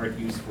the smart,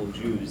 useful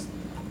Jews?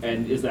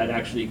 And is that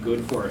actually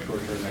good for our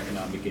short-term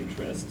economic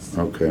interests?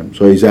 Okay,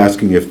 so he's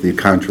asking if the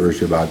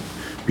controversy about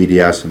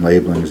BDS and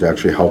labeling is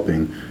actually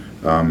helping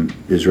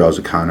Israel's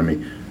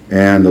economy.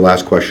 And the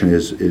last question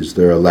is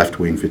there a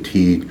left-wing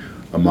fatigue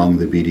among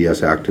the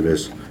BDS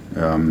activists?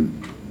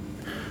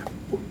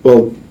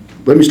 Well,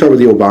 let me start with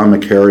the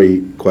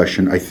Obama-Kerry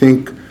question. I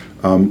think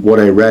what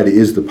I read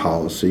is the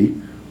policy.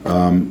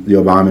 The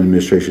Obama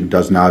administration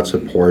does not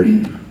support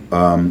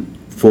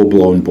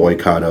full-blown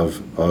boycott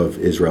of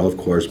Israel, of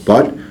course,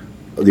 but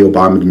the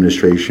Obama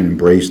administration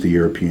embraced the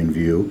European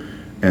view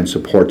and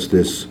supports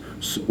this,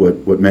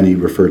 what many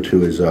refer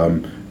to as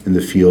in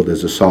the field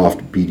as a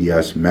soft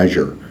BDS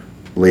measure,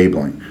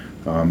 labeling.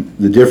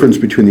 The difference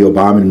between the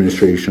Obama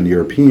administration and the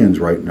Europeans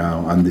right now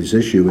on this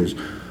issue is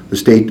the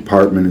State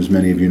Department, as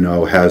many of you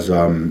know, has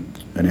an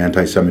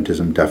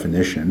anti-Semitism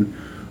definition.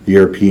 The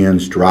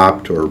Europeans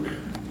dropped or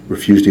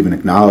refused to even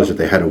acknowledge that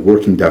they had a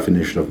working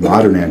definition of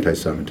modern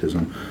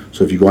anti-Semitism.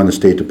 So if you go on the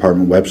State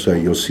Department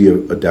website, you'll see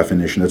a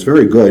definition that's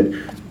very good.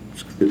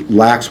 It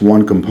lacks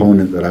one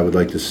component that I would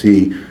like to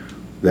see,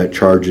 that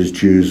charges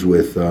Jews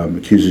with,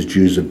 accuses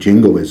Jews of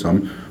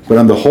jingoism. But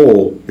on the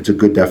whole, it's a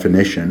good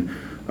definition.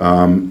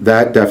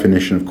 That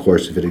definition, of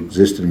course, if it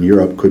existed in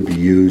Europe, could be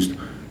used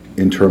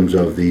in terms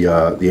of the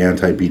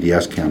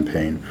anti-BDS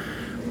campaign.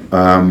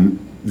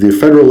 The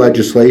federal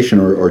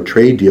legislation or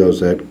trade deals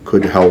that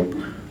could help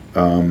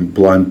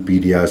blunt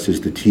BDS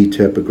is the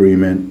TTIP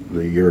agreement,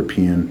 the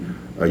European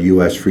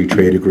U.S. Free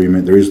Trade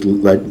Agreement.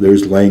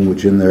 There's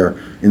language in there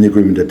in the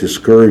agreement that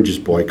discourages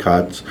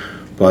boycotts,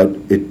 but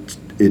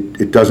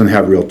it doesn't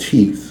have real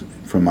teeth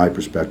from my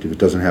perspective. It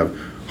doesn't have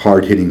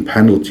hard-hitting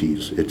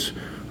penalties. It's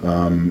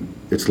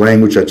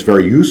language that's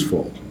very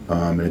useful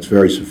and it's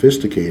very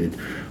sophisticated,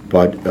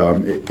 but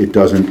it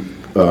doesn't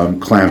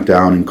clamp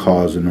down and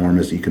cause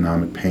enormous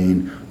economic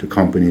pain to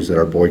companies that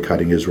are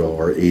boycotting Israel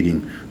or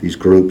aiding these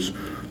groups.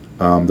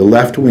 The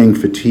left-wing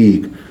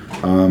fatigue,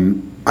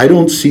 I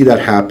don't see that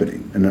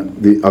happening.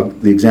 And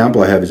the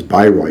example I have is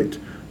Bayreuth,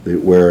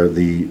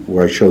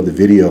 where I showed the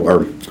video,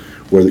 or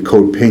where the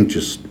Code Pink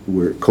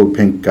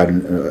got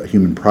a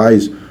Human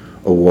Prize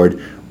Award.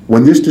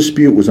 When this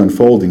dispute was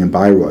unfolding in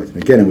Bayreuth,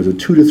 and again, it was a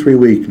 2 to 3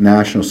 week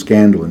national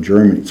scandal in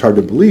Germany. It's hard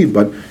to believe,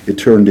 but it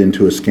turned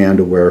into a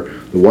scandal where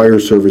the wire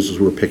services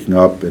were picking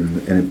up,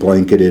 and it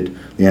blanketed,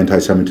 the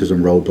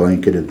anti-Semitism row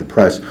blanketed the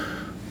press.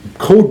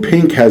 Code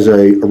Pink has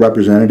a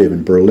representative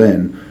in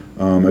Berlin.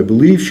 I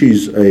believe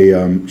she's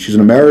an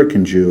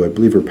American Jew. I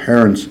believe her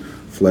parents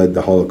fled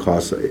the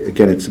Holocaust.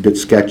 Again, it's a bit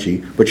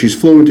sketchy, but she's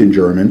fluent in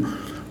German.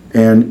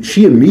 And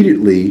she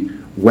immediately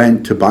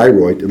went to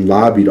Bayreuth and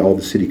lobbied all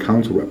the city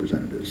council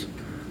representatives.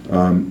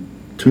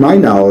 To my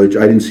knowledge,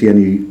 I didn't see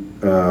any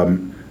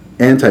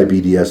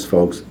anti-BDS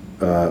folks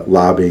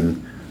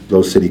lobbying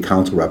those city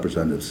council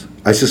representatives.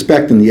 I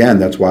suspect in the end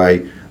that's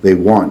why they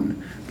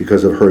won,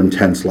 because of her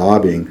intense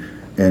lobbying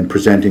and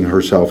presenting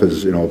herself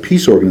as, you know, a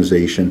peace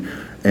organization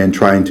and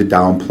trying to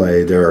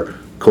downplay their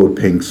Code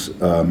Pink's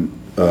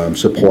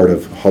support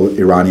of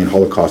Iranian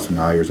Holocaust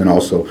deniers, and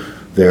also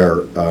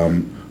their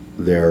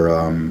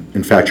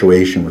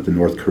infatuation with the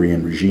North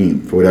Korean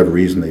regime. For whatever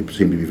reason, they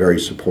seem to be very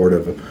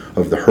supportive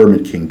of the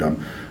Hermit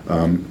Kingdom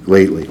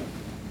lately.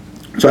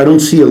 So I don't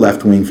see a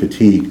left-wing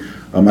fatigue.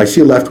 I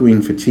see a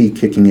left-wing fatigue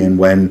kicking in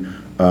when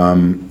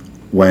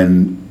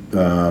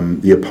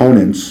the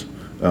opponents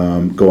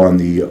go on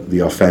the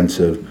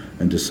offensive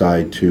and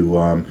decide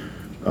to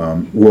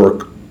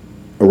work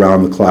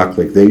around the clock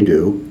like they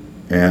do,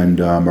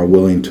 and are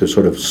willing to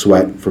sort of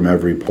sweat from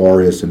every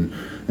porous and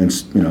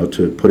you know,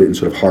 to put it in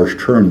sort of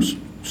harsh terms,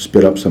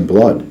 spit up some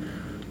blood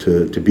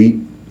to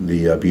beat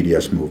the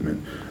BDS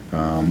movement.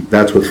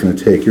 That's what's going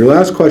to take. Your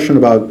last question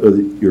about,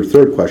 your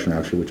third question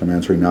actually, which I'm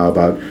answering now,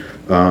 about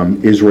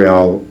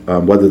Israel,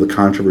 whether the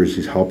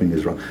controversy is helping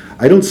Israel.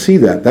 I don't see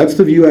that. That's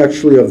the view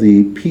actually of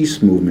the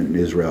peace movement in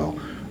Israel.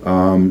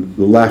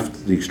 The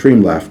left, the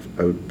extreme left,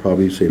 I would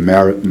probably say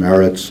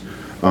Meretz,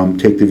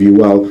 take the view,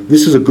 well,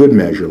 this is a good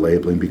measure,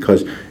 labeling,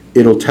 because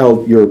it'll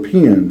tell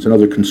Europeans and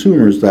other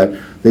consumers that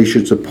they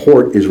should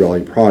support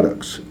Israeli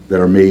products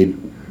that are made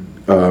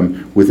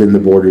within the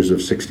borders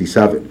of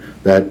 67,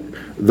 that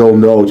they'll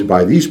know to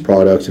buy these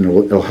products, and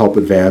it'll help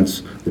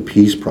advance the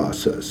peace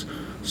process.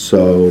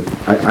 So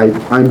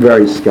I'm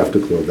very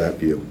skeptical of that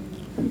view.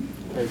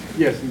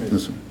 Yes, Ms.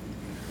 Listen.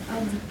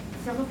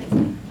 Several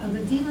things.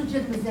 The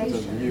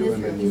delegitimization of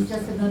Israel is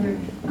just another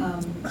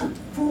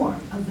form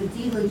of the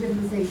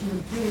delegitimization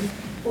of Jews,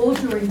 all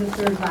during the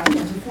Third Reich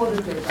and before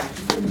the Third Reich.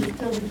 You couldn't just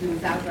kill the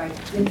Jews outright,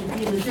 then to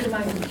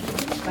delegitimize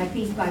them by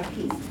piece by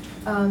piece.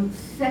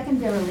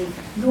 Secondarily,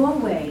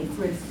 Norway,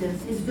 for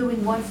instance, is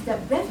doing one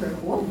step better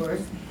or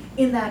worse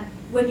in that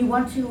when you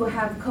want to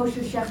have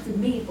kosher shechted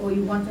meat, or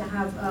you want to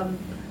have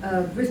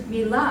bris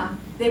milah,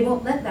 they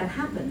won't let that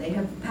happen. They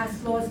have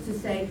passed laws to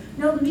say,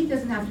 no, the meat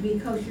doesn't have to be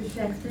kosher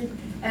shechted,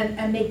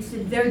 and makes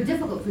it very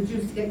difficult for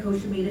Jews to get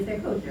kosher meat if they're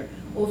kosher.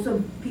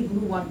 Also, people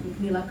who want bris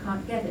milah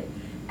can't get it.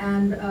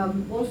 And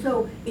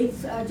also,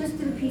 it's just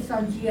did a piece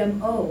on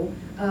GMO,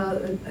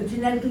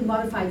 genetically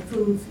modified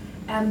foods,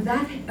 and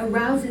that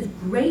arouses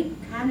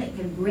great panic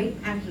and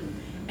great passion.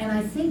 And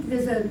I think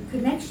there's a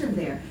connection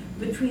there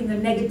between the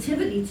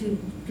negativity to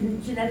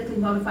genetically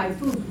modified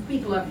foods, which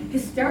people are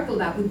hysterical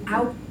about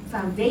without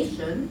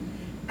foundation,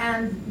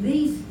 and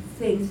these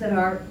things that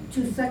are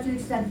to such an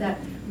extent that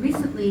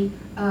recently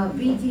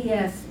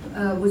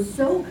BDS was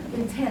so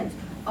intent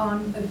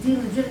on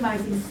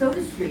delegitimizing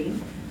SodaStream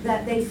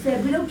that they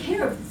said, we don't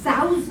care if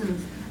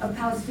thousands of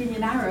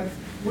Palestinian Arabs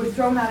were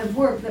thrown out of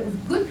work that was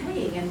good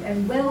paying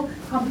and well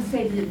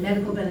compensated in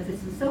medical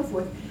benefits and so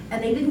forth,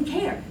 and they didn't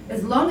care.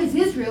 As long as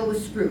Israel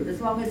was screwed, as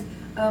long as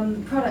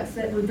products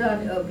that were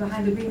done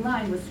behind the Green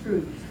Line were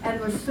screwed. And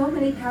there were so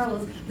many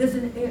parallels. There's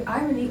an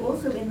irony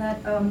also in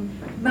that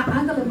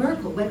Angela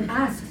Merkel, when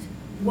asked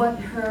what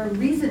her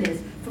reason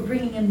is for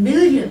bringing in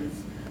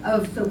millions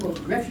of so-called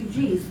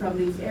refugees from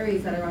these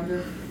areas that are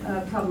under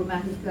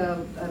problematic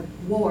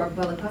war,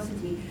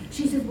 bellicosity,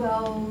 she said,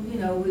 well, you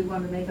know, we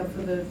want to make up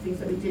for the things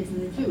that we did to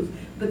the Jews.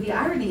 But the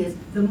irony is,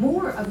 the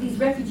more of these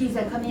refugees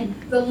that come in,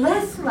 the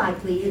less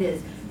likely it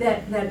is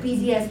that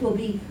BDS will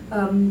be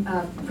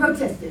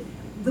protested.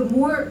 The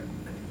more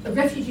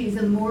refugees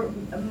and the more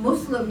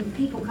Muslim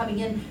people coming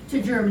in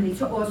to Germany,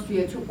 to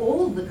Austria, to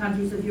all the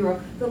countries of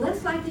Europe, the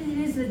less likely it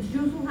is that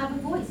Jews will have a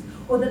voice,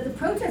 or that the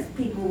protest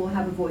people will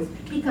have a voice,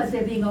 because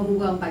they're being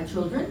overwhelmed by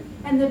children,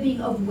 and they're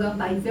being overwhelmed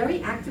by very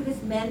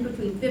activist men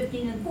between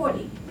 15 and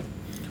 40.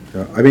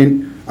 I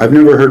mean, I've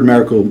never heard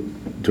Merkel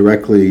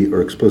directly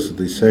or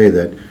explicitly say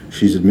that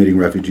she's admitting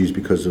refugees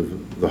because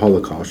of the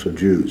Holocaust or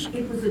Jews.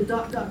 It was a ...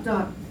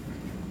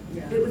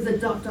 It was a ...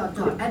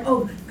 And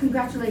oh,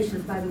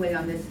 congratulations, by the way,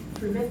 on this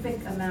terrific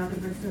amount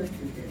of research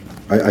you did.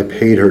 I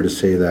paid her to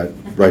say that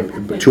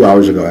right 2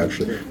 hours ago,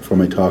 actually, for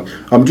my talk.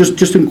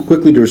 Just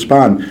quickly to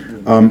respond,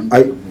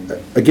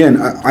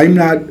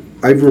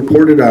 I've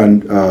reported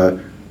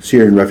on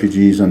Syrian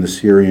refugees on the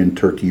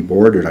Syrian-Turkey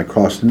border, and I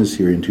crossed into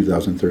Syria in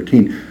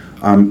 2013.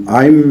 I'm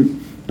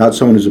not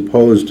someone who's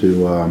opposed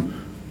to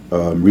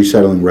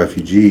resettling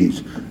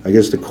refugees. I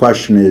guess the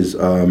question is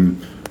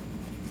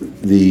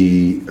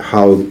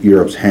how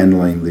Europe's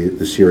handling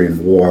the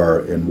Syrian war,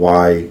 and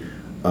why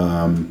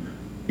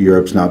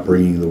Europe's not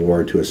bringing the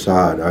war to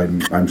Assad.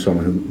 I'm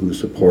someone who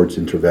supports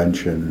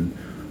intervention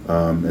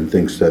and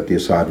thinks that the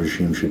Assad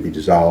regime should be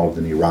dissolved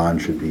and Iran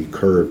should be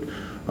curbed.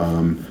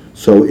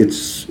 So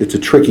it's a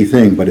tricky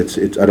thing, but it's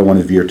I don't want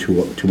to veer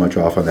too much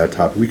off on that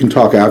topic. We can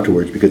talk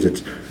afterwards, because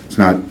it's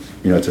not,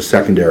 you know, it's a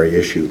secondary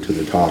issue to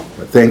the talk.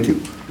 But thank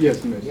you.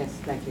 Yes, Ms. Yes,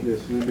 thank you.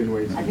 Yes, we've been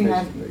waiting. I think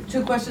I have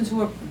two questions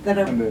that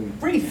are And then-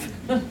 brief.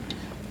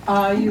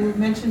 You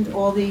mentioned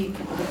all the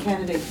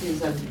candidates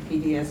who's on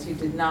BDS. You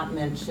did not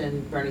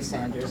mention Bernie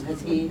Sanders.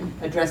 Has he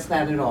addressed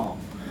that at all?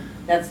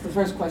 That's the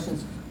first question.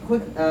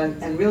 Quick,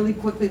 and really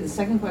quickly, the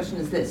second question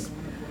is this.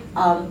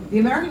 The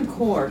American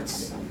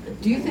courts,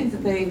 do you think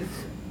that they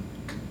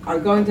are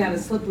going down a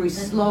slippery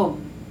slope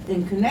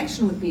in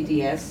connection with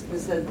BDS?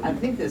 I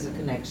think there's a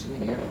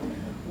connection here.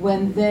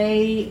 When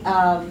they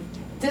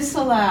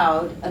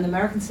disallowed an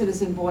American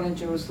citizen born in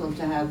Jerusalem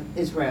to have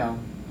Israel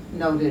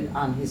noted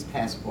on his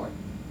passport.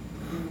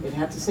 It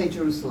had to say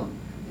Jerusalem.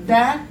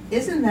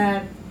 Isn't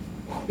that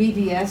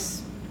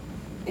BDS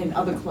in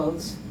other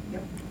clothes?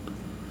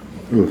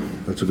 Ooh,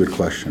 that's a good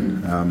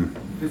question.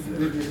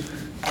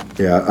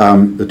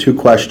 The two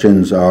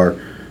questions are,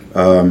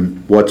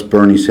 did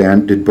Bernie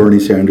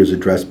Sanders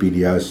address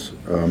BDS,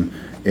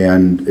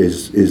 and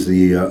is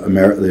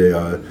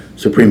the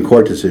Supreme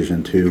Court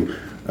decision to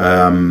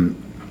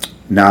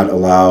not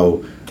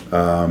allow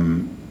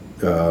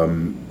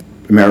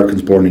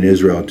Americans born in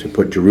Israel to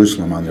put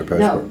Jerusalem on their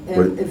passport?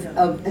 No, if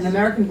an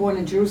American born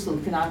in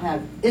Jerusalem cannot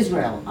have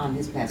Israel on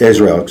his passport.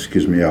 Israel,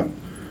 excuse me, yeah.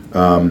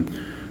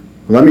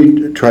 Let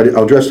me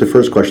I'll address the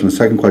first question. The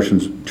second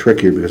question's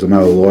trickier because I'm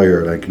not a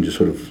lawyer and I can just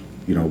sort of,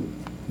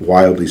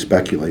 wildly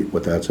speculate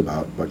what that's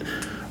about. But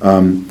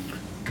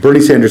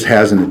Bernie Sanders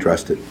hasn't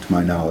addressed it, to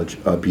my knowledge,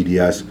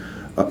 BDS.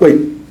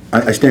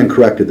 I stand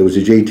corrected. There was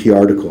a JT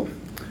article.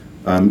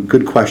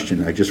 Good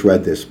question. I just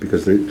read this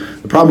because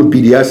the problem with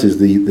BDS is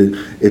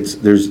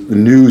there's the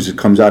news that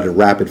comes out at a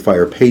rapid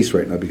fire pace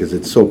right now because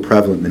it's so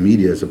prevalent in the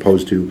media as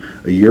opposed to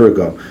a year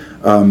ago.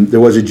 There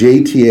was a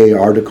JTA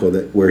article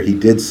where he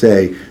did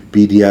say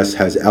BDS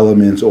has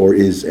elements or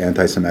is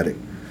anti-Semitic.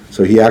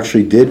 So he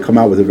actually did come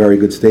out with a very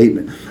good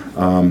statement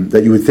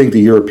that you would think the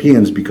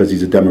Europeans, because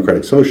he's a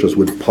democratic socialist,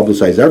 would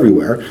publicize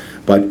everywhere,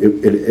 but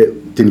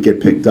it didn't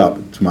get picked up,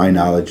 to my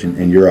knowledge,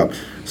 in Europe.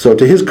 So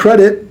to his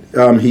credit,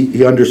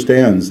 he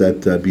understands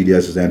that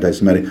BDS is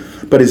anti-Semitic,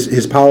 but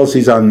his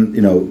policies on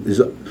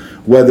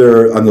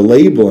whether on the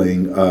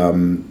labeling,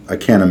 I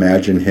can't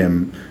imagine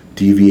him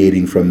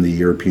deviating from the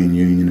European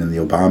Union and the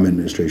Obama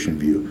administration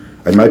view.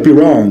 I might be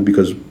wrong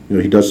because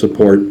he does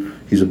support.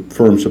 He's a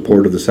firm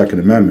supporter of the Second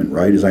Amendment,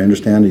 right? As I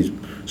understand, he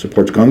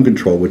supports gun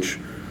control, which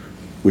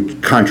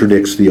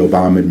contradicts the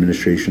Obama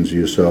administration's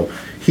view. So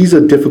he's a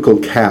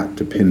difficult cat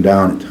to pin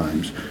down at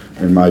times,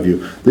 in my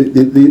view.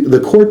 The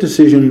court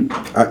decision,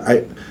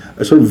 I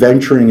sort of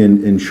venturing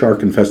in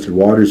shark-infested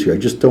waters here. I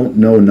just don't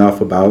know enough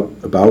about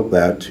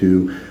that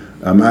to.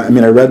 I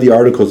read the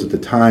articles at the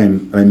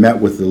time, and I met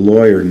with the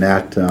lawyer,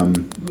 Nat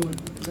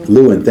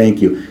Lewin,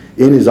 thank you,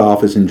 in his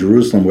office in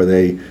Jerusalem, where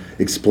they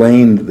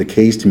explained the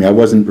case to me. I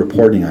wasn't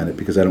reporting on it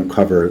because I don't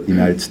cover the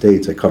United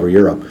States, I cover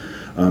Europe.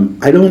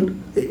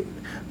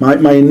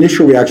 My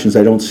initial reaction is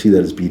I don't see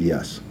that as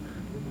BDS.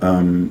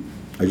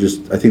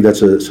 I think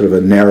that's a sort of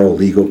a narrow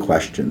legal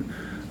question.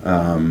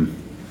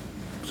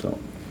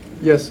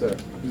 Yes, sir.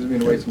 He's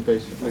been waiting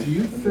patiently. Do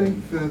you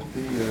think that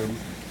the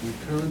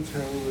current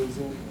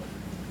terrorism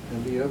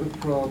and the other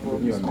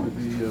problems with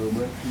the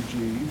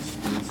refugees,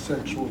 the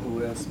sexual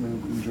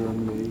harassment in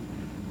Germany,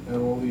 and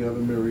all the other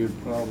myriad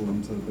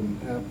problems that have been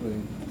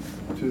happening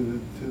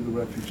to the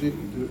refugee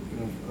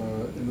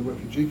in the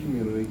refugee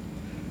community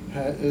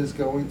is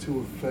going to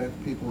affect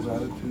people's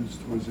attitudes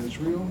towards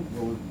Israel?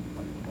 Will it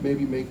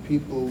maybe make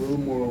people a little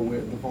more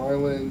aware, the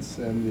violence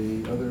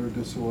and the other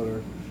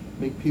disorder,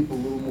 make people a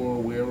little more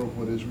aware of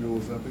what Israel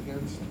is up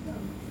against?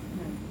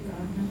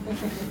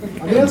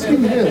 I'm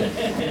asking him.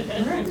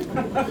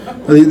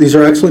 These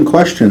are excellent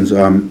questions.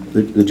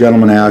 The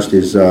gentleman asked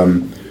is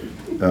the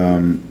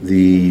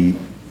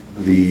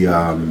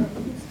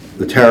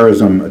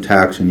terrorism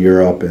attacks in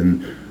Europe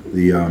and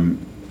the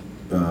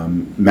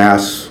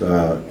mass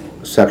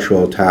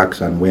sexual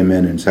attacks on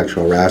women and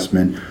sexual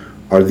harassment.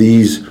 Are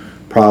these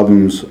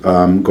problems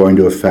going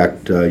to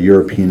affect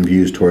European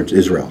views towards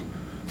Israel?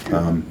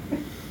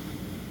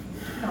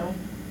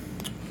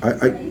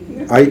 I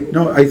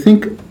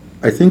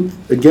think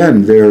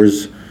again,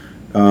 there's.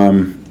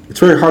 It's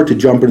very hard to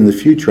jump into the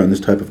future on this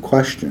type of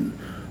question.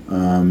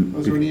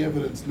 Is there any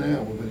evidence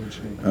now of any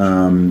change?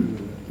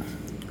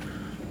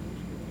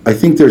 I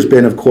think there's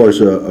been, of course,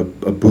 a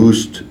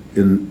boost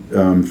in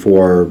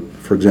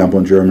for example,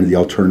 in Germany, the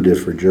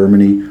Alternative for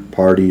Germany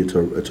party.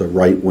 It's a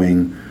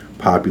right-wing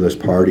populist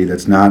party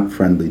that's not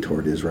friendly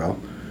toward Israel.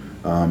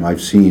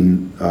 I've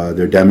seen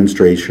their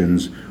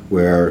demonstrations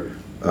where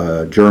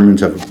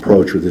Germans have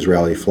approached with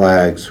Israeli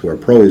flags who are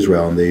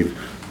pro-Israel, and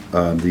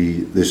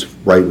this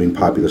right-wing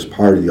populist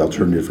party, the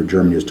Alternative for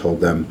Germany, has told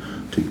them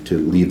to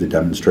leave the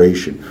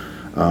demonstration.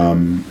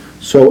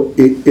 So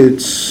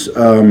it's.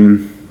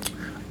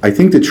 I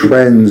think the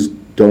trends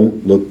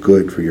don't look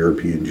good for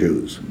European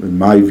Jews. And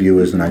my view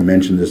is, and I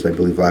mentioned this, I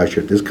believe, last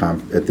year at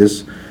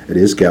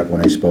ISGAP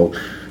when I spoke,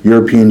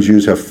 European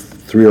Jews have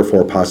 3 or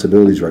 4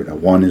 possibilities right now.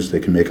 One is they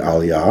can make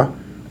Aliyah,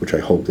 which I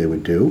hope they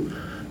would do,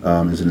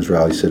 as an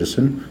Israeli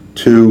citizen.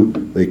 2,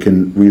 they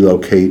can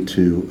relocate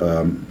to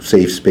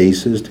safe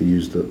spaces, to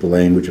use the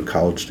language of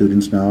college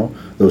students now.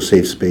 Those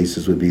safe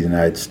spaces would be the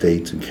United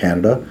States and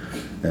Canada.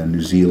 and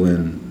New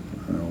Zealand,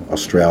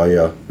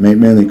 Australia,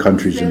 mainly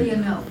countries in...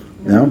 Australia,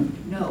 No?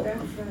 No,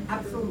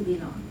 absolutely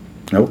not.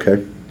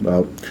 Okay.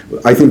 Well,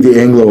 I think the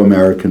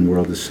Anglo-American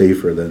world is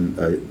safer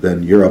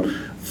than Europe.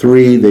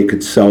 3, they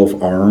could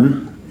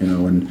self-arm,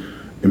 and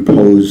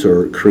impose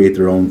or create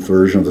their own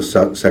version of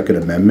the Second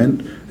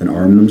Amendment and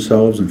arm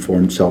themselves and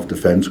form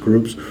self-defense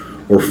groups.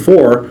 Or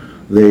 4,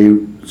 they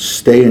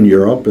stay in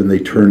Europe and they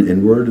turn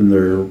inward and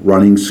they're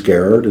running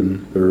scared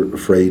and they're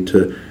afraid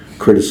to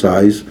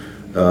criticize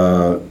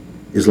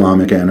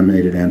Islamic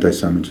animated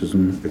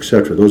anti-Semitism,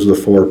 etc. Those are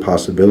the 4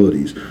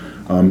 possibilities.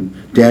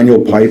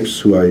 Daniel Pipes,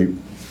 who I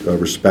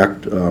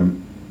respect,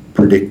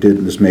 predicted,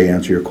 and this may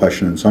answer your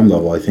question on some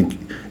level, I think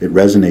it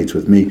resonates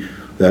with me,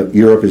 that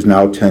Europe is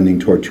now tending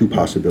toward 2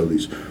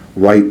 possibilities.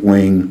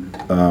 Right-wing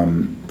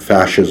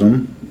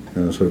fascism,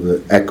 sort of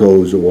the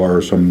echoes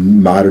or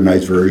some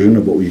modernized version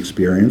of what we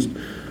experienced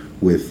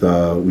with,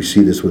 we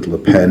see this with Le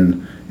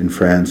Pen in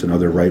France and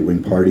other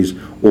right-wing parties,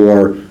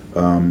 or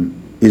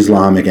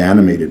Islamic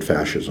animated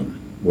fascism,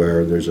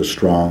 where there's a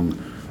strong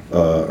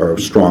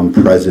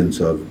presence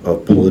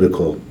of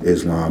political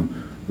Islam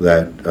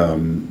that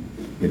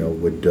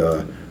would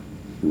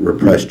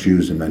repress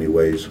Jews in many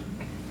ways.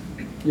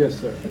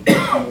 Yes, sir.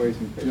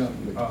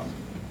 Yeah.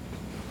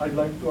 I'd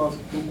like to ask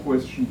 2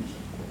 questions.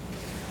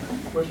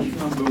 Question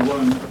number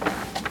 1.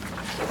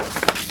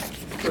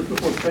 First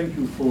of all, thank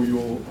you for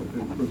your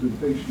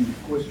presentation.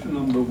 Question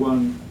number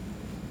 1.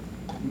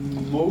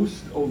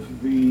 Most of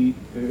the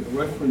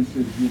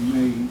references you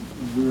made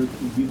were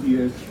to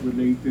BDS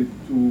related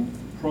to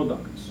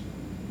products.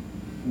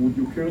 Would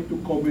you care to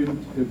comment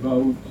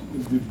about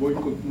the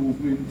boycott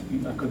movement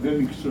in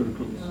academic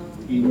circles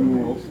in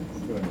Europe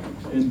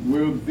and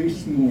where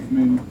this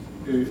movement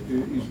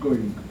is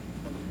going?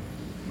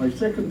 My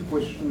second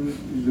question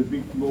is a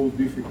bit more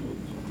difficult.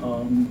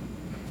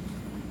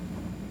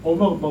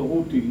 Omar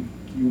Barouti,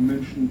 you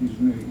mentioned his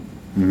name,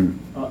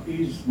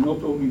 is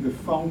not only the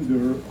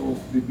founder of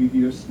the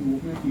BDS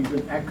movement, he's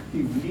an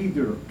active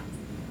leader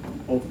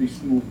of this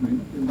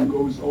movement and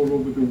goes all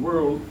over the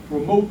world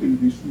promoting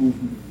this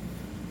movement.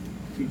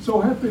 It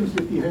so happens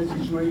that he has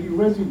Israeli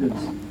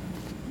residency.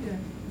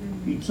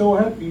 It so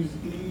happens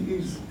he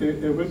is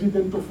a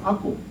resident of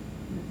Akko.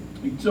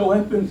 It so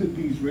happens that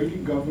the Israeli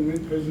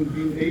government hasn't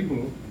been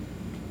able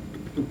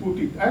to put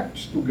its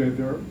acts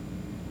together,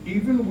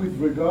 even with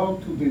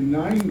regard to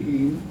denying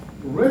him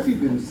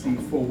residency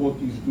for what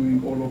he's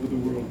doing all over the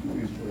world to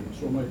Israel.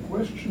 So my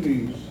question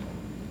is,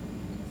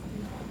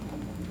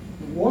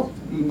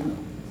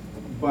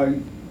 by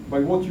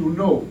what you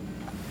know,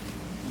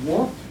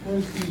 what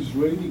has the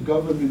Israeli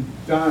government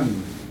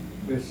done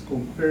as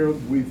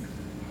compared with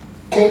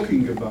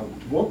talking about?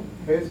 What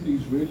has the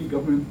Israeli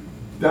government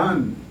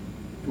done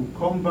to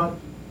combat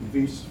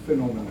this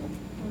phenomenon?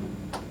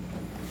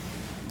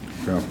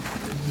 Yeah.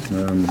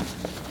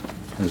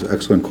 There's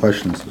excellent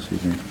questions this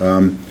evening.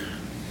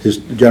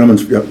 The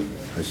gentleman's, yep,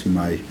 I see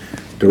my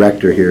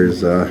director here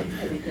has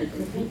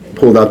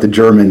pulled out the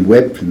German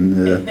whip. And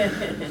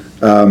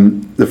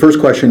the first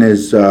question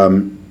is,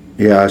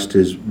 he asked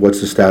is,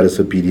 what's the status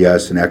of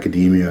BDS in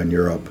academia in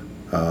Europe?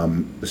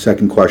 The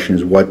second question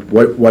is,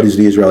 what is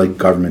the Israeli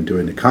government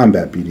doing to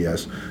combat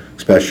BDS,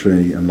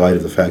 especially in light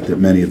of the fact that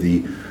many of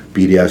the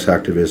BDS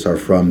activists are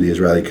from the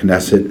Israeli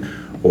Knesset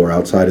or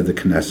outside of the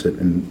Knesset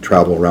and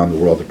travel around the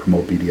world to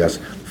promote BDS.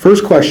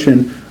 First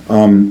question,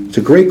 it's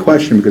a great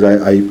question because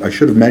I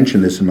should have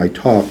mentioned this in my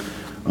talk,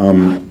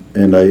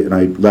 and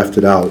I left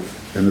it out.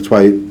 And that's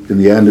why at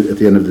the end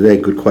of the day,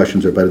 good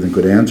questions are better than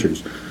good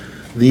answers.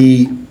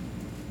 The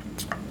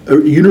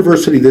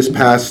university this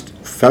past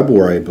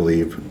February, I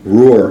believe,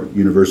 Ruhr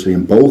University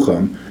in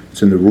Bochum,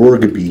 it's in the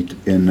Ruhrgebiet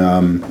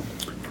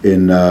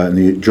in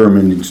the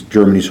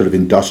Germany sort of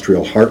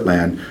industrial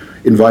heartland,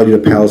 invited a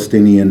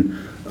Palestinian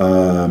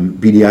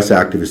BDS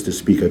activist to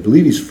speak. I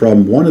believe he's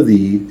from one of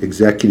the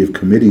executive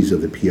committees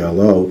of the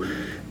PLO,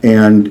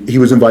 and he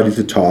was invited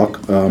to talk.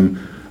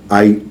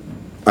 I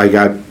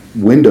got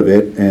wind of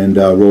it and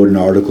wrote an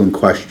article and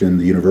questioned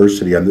the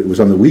university. It was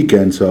on the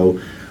weekend, so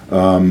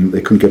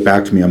they couldn't get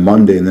back to me on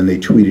Monday, and then they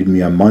tweeted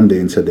me on Monday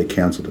and said they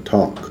canceled the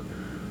talk,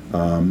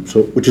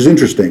 which is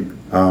interesting.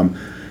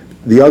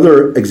 The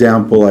other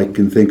example I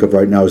can think of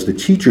right now is the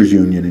teachers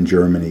union in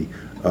Germany.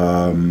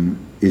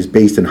 Is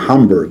based in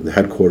Hamburg, the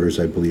headquarters,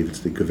 I believe.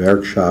 It's the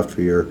Gewerkschaft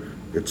für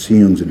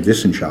Erziehungs- und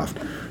Wissenschaft,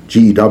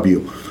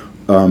 GEW.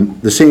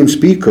 The same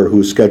speaker who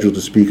was scheduled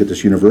to speak at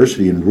this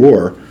university in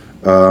Ruhr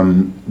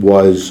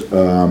was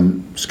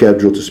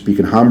scheduled to speak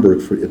in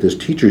Hamburg at this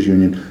teachers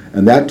union,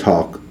 and that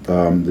talk,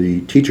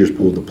 the teachers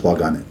pulled the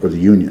plug on it, or the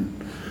union.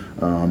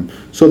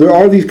 So there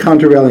are these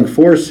countervailing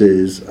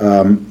forces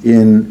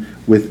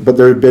but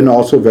there have been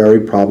also very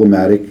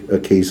problematic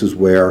cases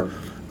where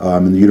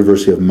in the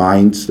University of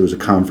Mainz, there was a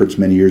conference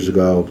many years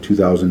ago,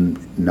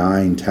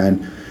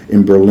 2009-10,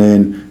 in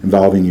Berlin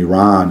involving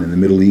Iran and the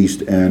Middle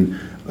East, and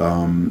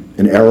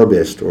an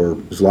Arabist or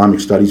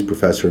Islamic studies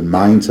professor in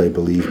Mainz, I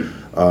believe,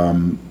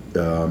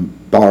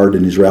 barred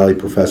an Israeli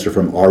professor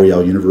from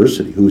Ariel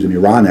University, who was an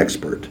Iran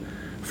expert,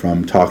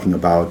 from talking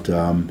about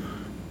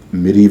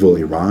medieval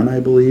Iran, I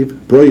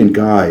believe. Brilliant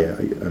guy.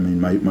 I mean,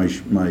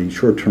 my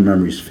short-term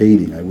memory is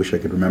fading. I wish I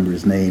could remember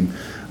his name.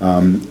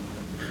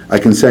 I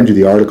can send you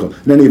the article.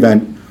 In any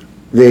event,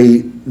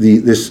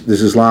 this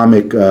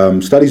Islamic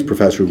studies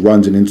professor who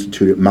runs an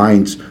institute at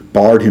Mainz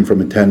barred him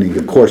from attending.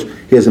 Of course,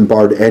 he hasn't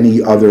barred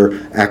any other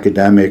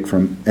academic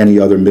from any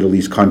other Middle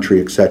East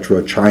country,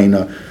 etc.,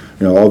 China.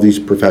 You know, all these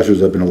professors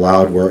have been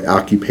allowed where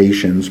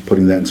occupations,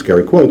 putting that in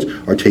scary quotes,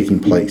 are taking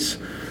place,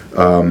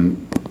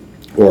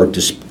 or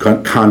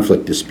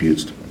conflict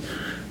disputes.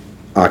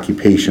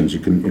 Occupations,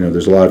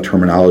 there's a lot of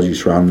terminology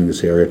surrounding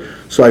this area.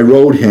 So I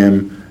wrote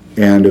him,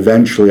 and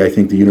eventually I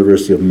think the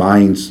University of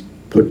Mainz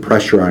put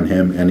pressure on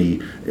him, and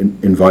he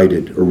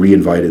invited or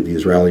re-invited the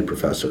Israeli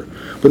professor.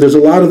 But there's a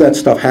lot of that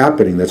stuff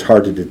happening that's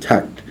hard to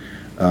detect,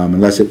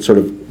 unless it sort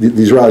of, the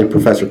Israeli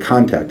professor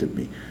contacted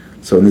me.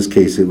 So in this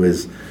case it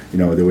was,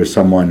 there was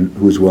someone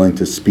who was willing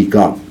to speak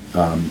up.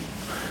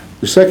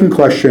 The second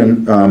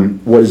question,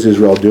 what is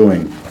Israel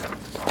doing?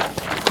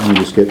 Let me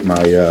just get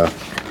my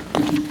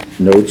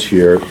notes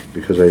here,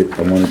 because I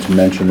wanted to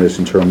mention this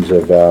in terms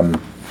of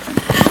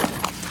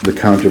the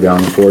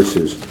countervailing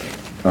forces.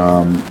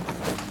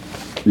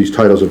 These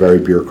titles are very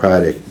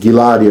bureaucratic.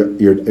 Gilad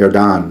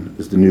Erdan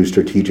is the new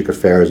Strategic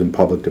Affairs and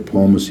Public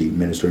Diplomacy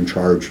Minister in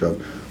charge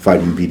of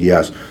fighting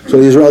BDS. So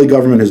the Israeli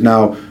government has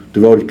now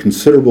devoted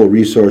considerable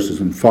resources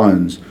and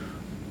funds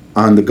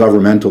on the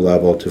governmental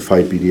level to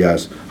fight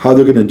BDS. How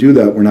they're going to do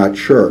that, we're not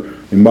sure.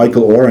 And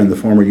Michael Oren, the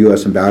former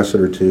Israeli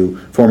ambassador to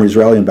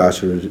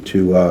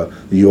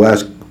the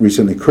U.S.,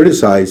 recently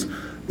criticized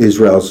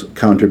Israel's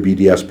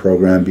counter-BDS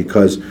program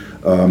because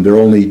they're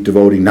only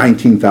devoting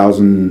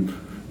 $19,000,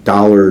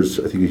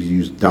 I think he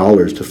used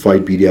dollars, to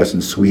fight BDS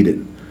in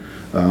Sweden.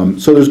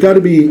 So there's got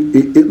to be,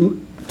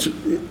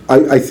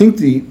 I think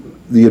the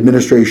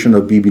administration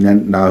of Bibi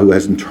Netanyahu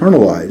has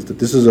internalized that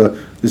this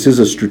is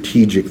a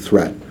strategic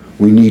threat.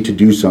 We need to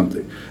do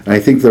something. And I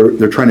think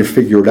they're trying to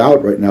figure it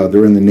out right now.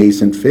 They're in the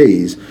nascent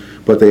phase,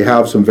 but they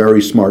have some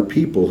very smart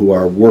people who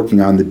are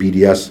working on the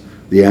BDS,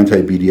 the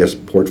anti-BDS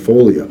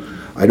portfolio.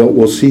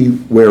 We'll see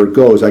where it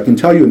goes. I can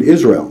tell you in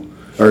Israel,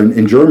 or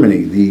in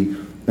Germany,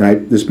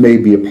 this may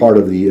be a part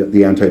of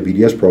the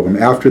anti-BDS program.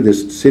 After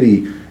this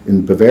city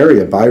in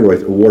Bavaria,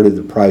 Bayreuth, awarded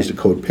the prize to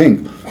Code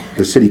Pink,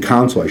 the city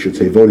council, I should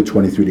say, voted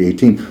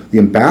 23-18. The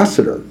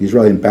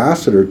Israeli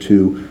ambassador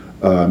to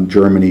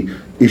Germany,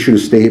 issued a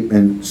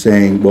statement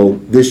saying, well,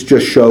 this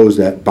just shows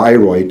that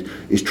Bayreuth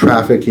is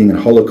trafficking and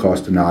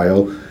Holocaust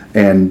denial,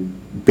 and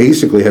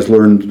basically has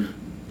learned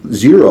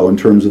zero in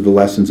terms of the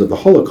lessons of the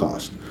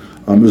Holocaust.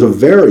 It was a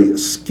very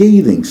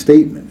scathing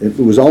statement. It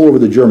was all over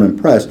the German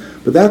press,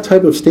 but that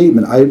type of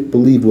statement, I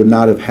believe, would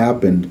not have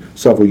happened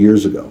several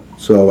years ago.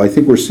 So I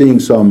think we're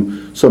seeing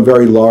some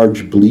very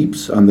large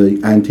bleeps on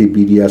the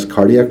anti-BDS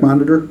cardiac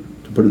monitor,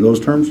 to put it in those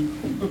terms.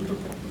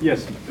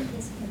 Yes.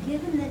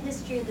 Given the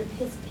history of the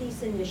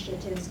peace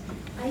initiatives,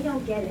 I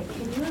don't get it.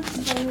 Can you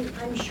explain?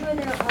 I'm sure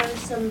there are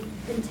some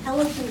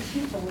intelligent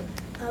people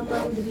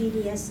among the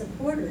BDS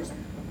supporters.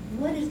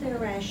 What is their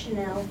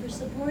rationale for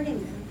supporting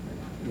them?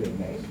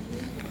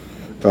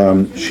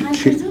 I'm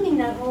presuming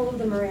not all of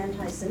them are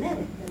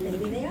anti-Semitic, but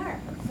maybe they are.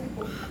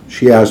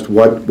 She asked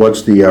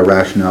what's the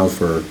rationale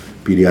for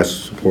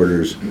BDS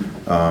supporters,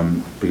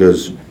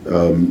 because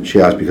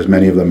she asked because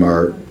many of them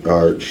are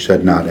she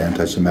said, not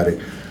anti-Semitic.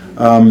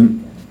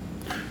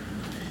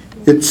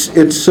 It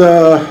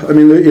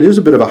is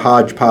a bit of a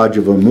hodgepodge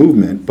of a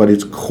movement, but at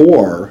its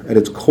core,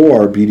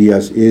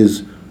 BDS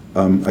is,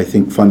 I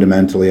think,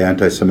 fundamentally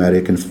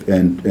anti-Semitic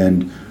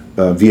and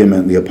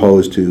vehemently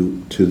opposed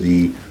to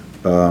the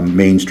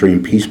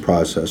mainstream peace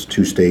process,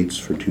 2 states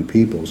for 2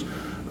 peoples.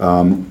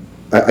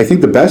 I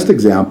think the best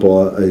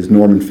example is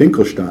Norman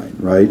Finkelstein,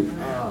 right?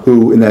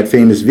 Who, in that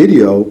famous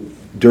video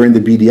during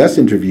the BDS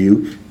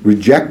interview,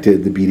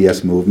 rejected the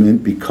BDS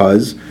movement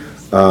because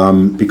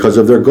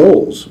of their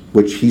goals,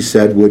 which he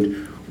said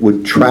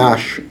would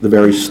trash the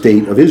very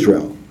state of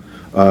Israel.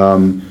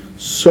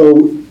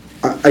 So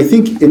I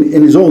think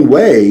in his own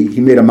way,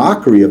 he made a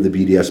mockery of the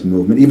BDS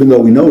movement, even though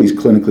we know he's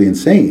clinically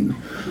insane.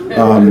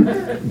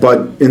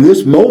 But in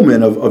this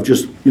moment of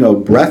just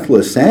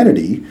breathless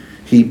sanity,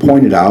 he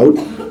pointed out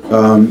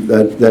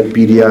that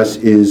BDS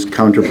is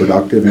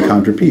counterproductive and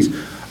counter-peace.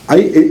 I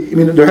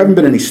mean, there haven't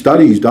been any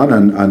studies done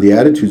on the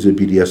attitudes of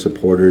BDS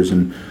supporters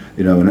and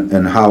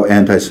how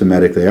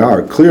anti-Semitic they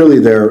are. Clearly,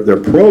 their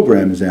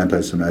program is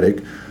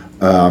anti-Semitic,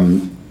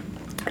 and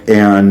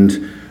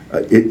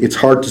it's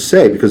hard to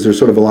say because there's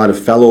sort of a lot of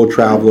fellow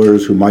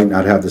travelers who might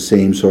not have the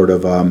same sort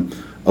of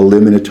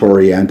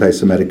eliminatory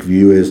anti-Semitic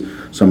view as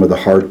some of the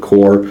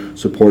hardcore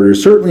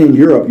supporters. Certainly in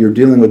Europe, you're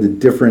dealing with a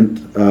different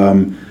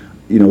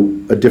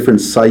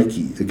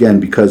psyche, again,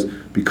 because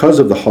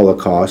of the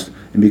Holocaust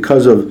and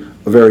because of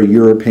a very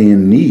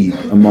European need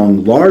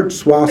among large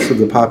swaths of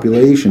the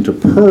population to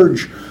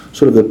purge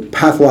sort of the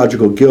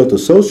pathological guilt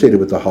associated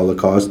with the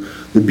Holocaust.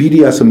 The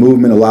BDS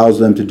movement allows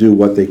them to do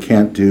what they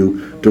can't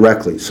do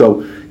directly.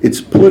 So it's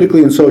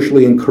politically and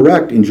socially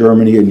incorrect in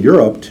Germany and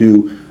Europe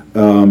to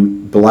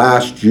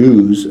blast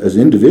Jews as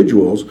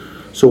individuals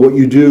So what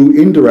you do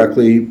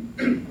indirectly,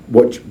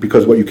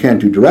 because what you can't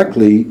do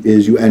directly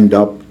is you end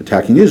up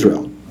attacking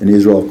Israel. And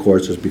Israel, of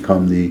course, has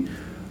become the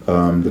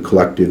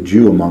collective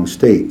Jew among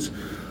states.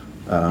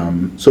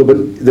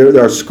 But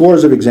there are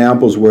scores of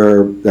examples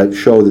that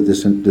show that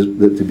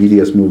that the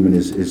BDS movement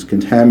is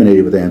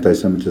contaminated with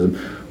anti-Semitism,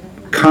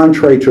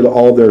 contrary to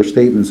all their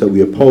statements that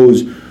we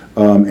oppose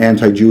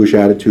anti-Jewish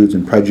attitudes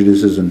and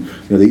prejudices, and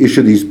they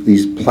issue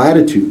these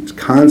platitudes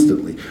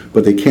constantly,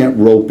 but they can't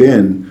rope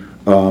in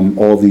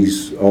all of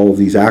these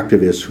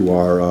activists who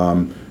are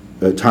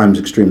at times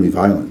extremely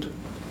violent.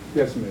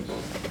 Yes, Ms.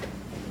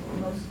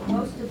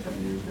 Most of the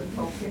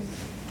focus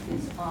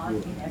is on,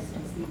 in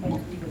essence, the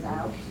enemy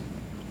without,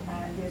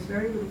 and there's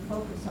very little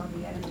focus on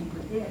the enemy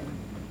within.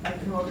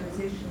 Like an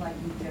organization like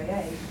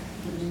UJA,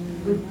 which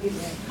would give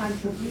a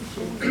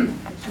contribution to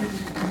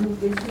the New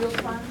Israel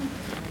Fund,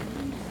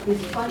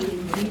 is funding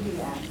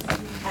BDS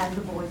and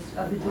the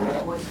Jewish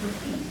Voice for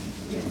Peace.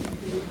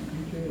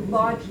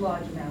 Large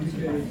amounts of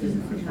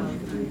money.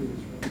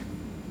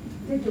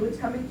 They do, it's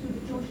coming through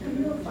the Jewish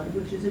Communal Fund,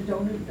 which is a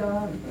donor.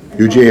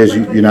 UJA is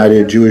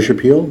United Jewish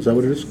Appeal, is that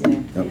what it is?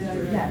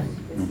 Yes.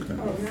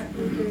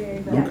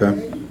 Okay.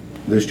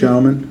 This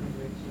gentleman,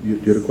 you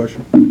had a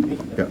question?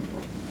 Yeah.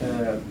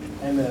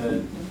 I'm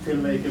a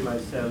filmmaker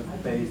myself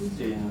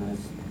based in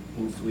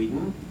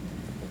Sweden,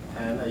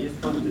 and I just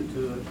wanted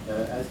to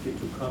ask you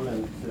to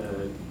comment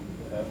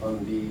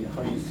on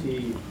how you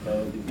see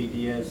the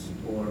BDS,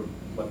 or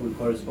what would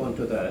correspond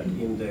to that,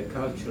 in the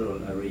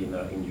cultural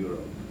arena in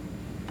Europe.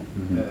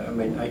 I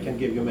mean, I can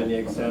give you many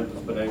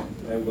examples, but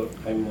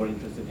I'm more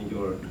interested in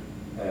your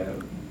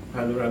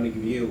panoramic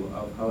view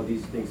of how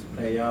these things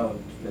play out,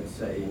 let's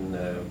say,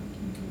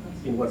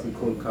 in what we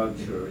call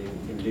culture,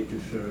 in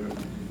literature,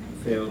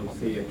 film,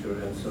 theater,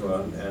 and so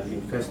on, and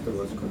in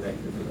festivals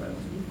connected to that.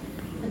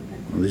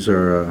 Well, these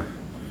are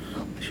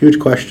huge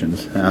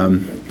questions.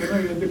 Can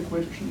I add a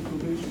question to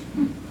this?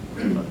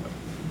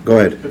 Go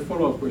ahead. A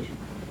follow-up question.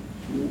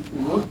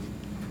 What,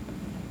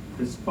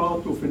 as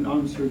part of an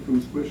answer to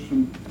his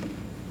question,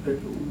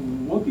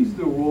 what is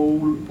the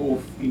role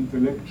of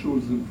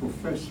intellectuals and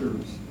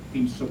professors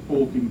in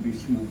supporting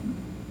this movement?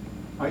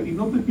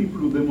 Not the people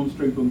who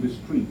demonstrate on the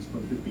streets,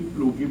 but the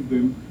people who give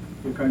them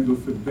a kind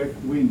of a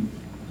backwind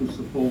to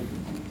support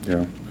them.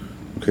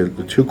 Yeah. Okay.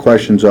 The two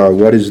questions are: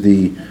 what is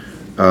the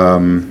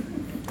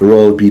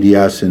role of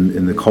BDS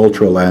in the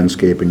cultural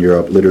landscape in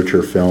Europe,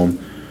 literature, film,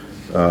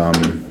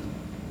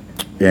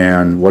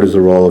 and what is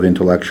the role of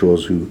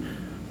intellectuals who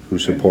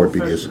support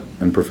BDS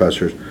and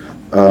professors?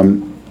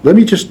 Let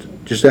me just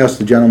ask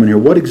the gentleman here: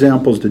 what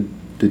examples do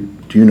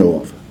you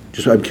know of?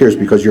 Just I'm curious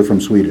because you're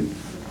from Sweden.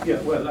 Yeah,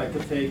 well, I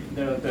could take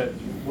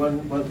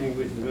one thing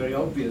which is very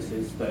obvious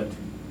is that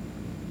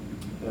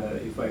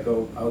if I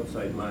go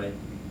outside my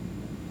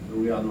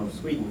realm of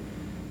Sweden,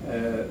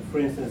 for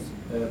instance,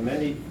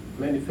 many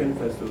film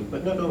festivals,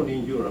 but not only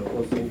in Europe,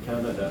 also in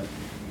Canada,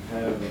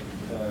 have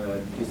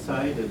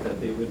decided that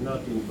they would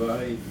not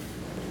invite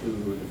to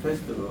the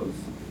festivals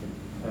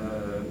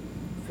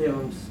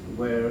films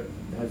where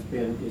there has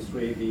been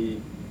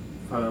Israeli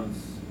funds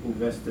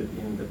invested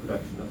in the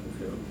production of the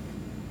film.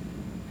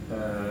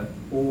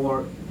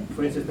 Or,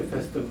 for instance, the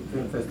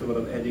Film Festival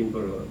of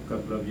Edinburgh a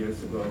couple of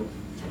years ago,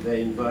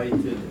 they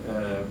invited,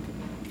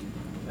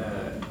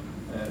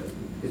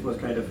 this was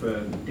kind of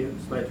a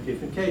slightly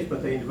different case,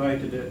 but they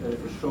invited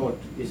a short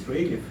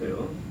Israeli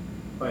film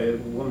by a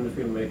woman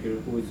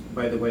filmmaker who is,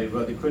 by the way,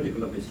 rather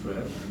critical of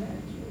Israel.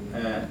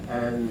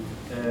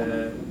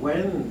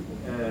 When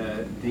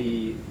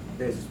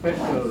there's a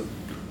special,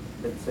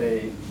 let's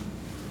say,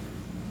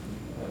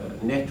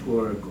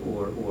 network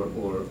or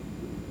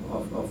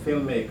of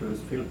filmmakers,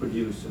 film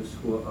producers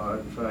who are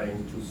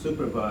trying to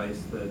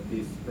supervise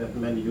that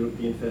many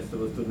European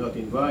festivals do not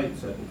invite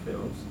certain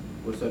films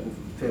or certain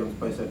films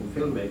by certain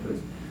filmmakers.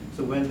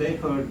 So when they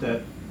heard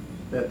that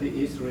the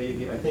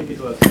Israeli, I think it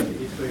was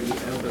the Israeli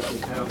embassy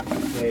helped to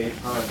pay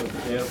part of the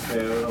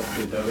airfare of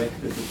the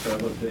director to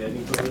travel to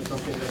Edinburgh or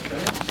something like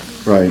that.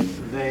 Right.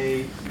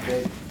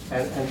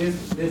 And this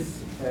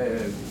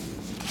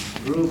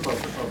group of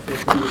film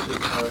producers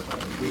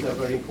these are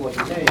very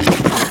important names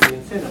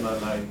in cinema,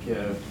 like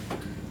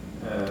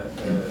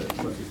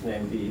what's his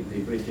name, the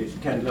British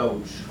Ken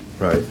Loach.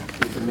 Right.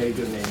 He's a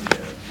major name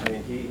there. I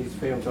mean, his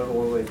films are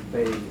always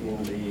played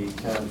in the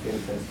Cannes Film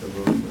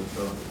Festivals and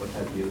so on, what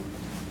have you.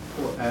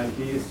 And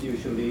he is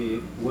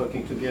usually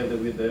working together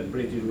with a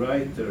British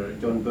writer,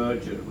 John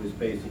Berger, who is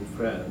based in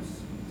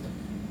France.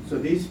 So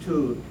these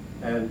two,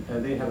 and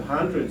they have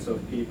hundreds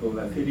of people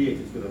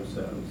affiliated with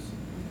themselves,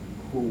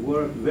 who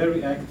work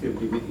very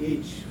actively with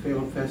each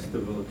film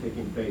festival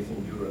taking place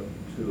in Europe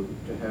to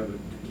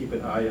keep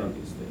an eye on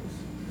these things.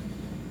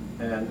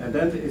 And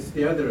then is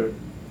the other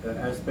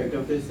aspect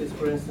of this is,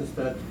 for instance,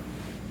 that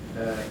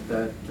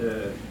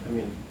I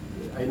mean,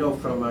 I know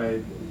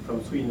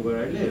from Sweden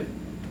where I live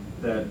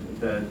that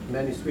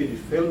many Swedish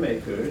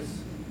filmmakers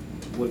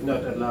would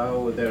not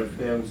allow their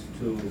films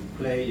to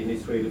play in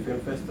Israeli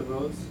film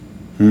festivals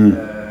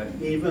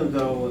even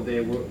though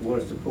they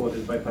were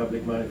supported by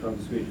public money from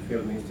the Swedish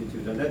Film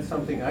Institute. And that's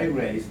something I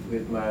raised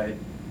with my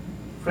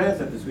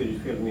friends at the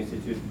Swedish Film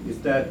Institute. Is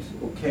that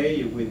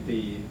okay with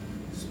the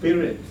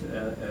spirit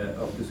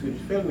of the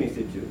Swedish Film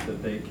Institute,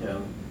 that they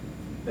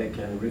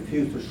can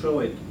refuse to show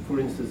it, for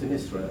instance, in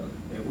Israel?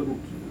 They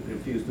wouldn't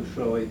refuse to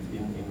show it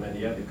in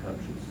many other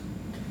countries.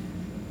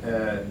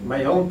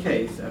 My own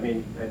case, I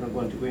mean, I don't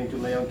want to go into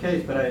my own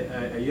case, but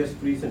I just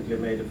recently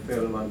made a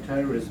film on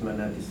terrorism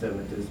and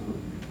anti-Semitism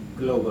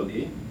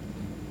globally,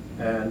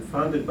 and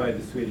funded by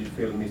the Swedish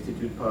Film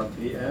Institute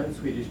partly, and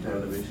Swedish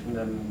Television,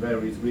 and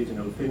various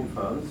regional film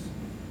funds.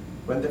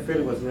 When the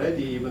film was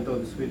ready, even though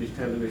the Swedish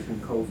Television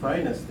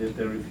co-financed it,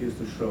 they refused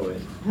to show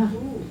it.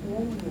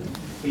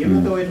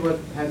 Even though it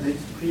had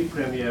its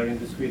pre-premiere in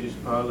the Swedish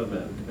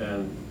Parliament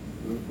and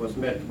was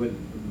met with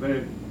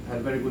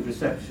had very good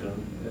reception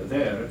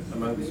there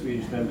among the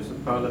Swedish members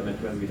of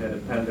Parliament when we had a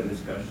panel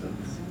discussion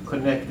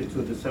connected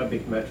to the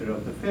subject matter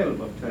of the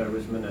film, of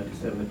terrorism and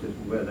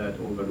anti-Semitism, where that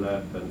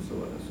overlap and so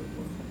on and so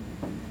forth.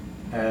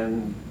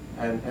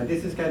 And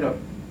this is kind of,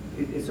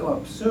 it's so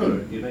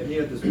absurd, you know,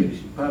 here the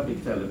Swedish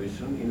public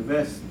television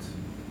invest,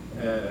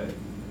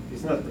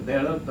 they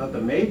are not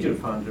a major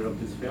funder of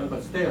this film,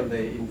 but still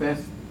they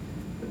invest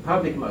the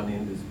public money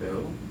in this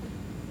film,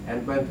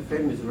 and when the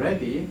film is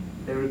ready,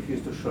 they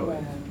refuse to show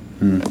it.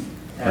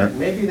 And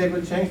maybe they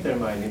will change their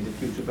mind in the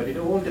future, but it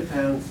all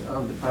depends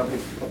on the public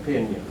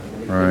opinion. I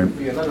mean, if there will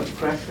be a lot of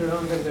pressure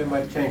on them, they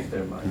might change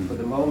their mind. For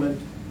the moment,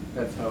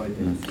 that's how it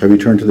is. Have you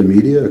turned to the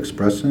media?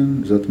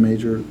 Expressen, is that the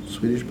major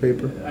Swedish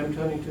paper? I'm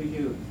turning to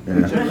you.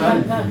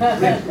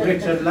 Yeah.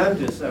 Richard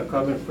Landes, our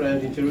common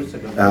friend in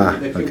Jerusalem,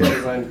 that you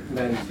were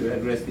meant to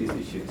address these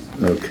issues.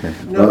 Okay.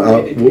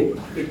 No,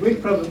 it will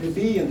probably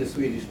be in the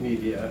Swedish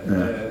media,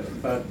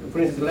 but for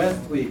instance,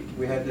 last week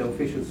we had the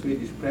official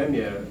Swedish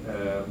premiere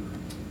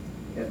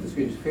at the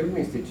Swedish Film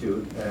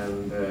Institute,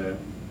 and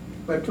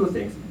well, two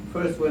things.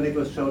 First, when it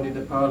was shown in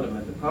the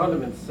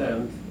Parliament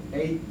sent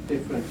 8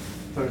 different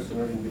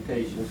personal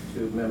invitations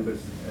to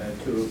members,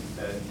 to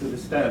the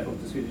staff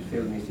of the Swedish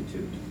Film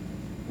Institute,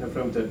 you know,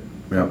 from the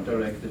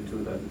director to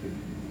the other people.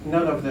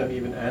 None of them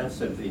even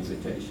answered the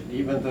invitation,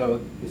 even though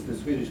it's the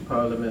Swedish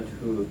Parliament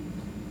who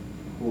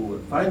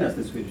financed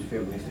the Swedish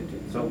Film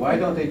Institute. So why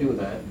don't they do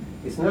that?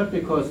 It's not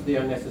because they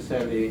are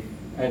necessarily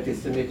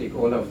anti-Semitic,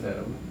 all of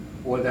them,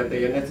 or that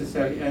they are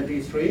necessarily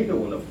anti-Israeli,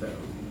 all of them.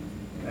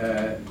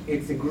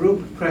 It's a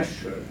group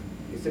pressure.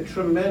 It's a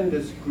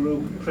tremendous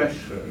group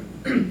pressure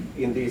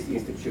in these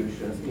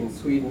institutions in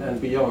Sweden and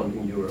beyond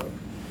in Europe.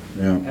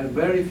 Yeah. And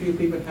very few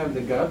people have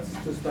the guts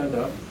to stand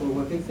up for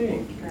what they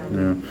think.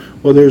 Yeah.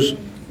 Well, there's...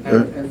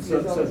 And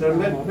so there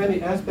are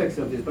many aspects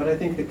of this, but I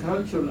think the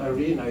cultural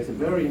arena is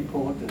very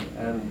important,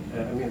 and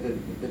I mean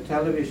the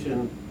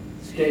television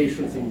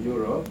stations in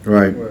Europe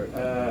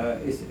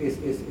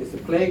is a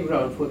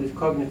playground for this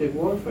cognitive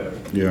warfare.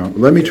 Yeah,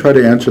 let me try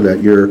to answer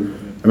that. You're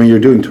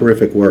doing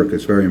terrific work.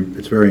 It's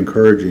very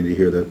encouraging to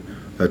hear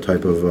that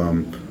type of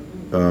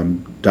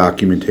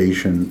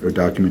documentation or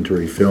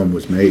documentary film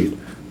was made.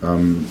 I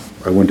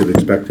wouldn't have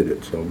expected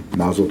it. So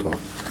Mazel Tov.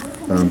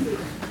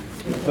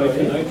 Like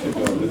 2 nights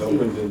ago, it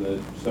opened in the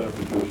Center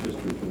for Jewish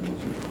History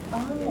Community.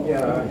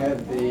 Yeah, I had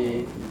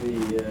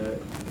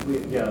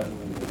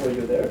were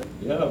you there?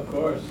 Yeah, of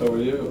course. So were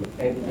you.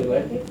 And did you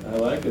like it? I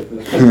like it.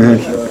 This is I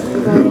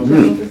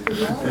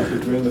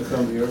should bring the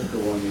film here for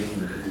one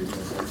evening.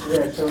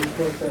 Yeah, so of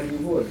course you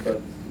would,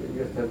 but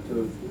you just have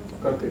to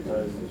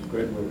concretize this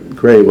great movie.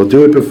 Great. We'll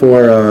do it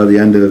before the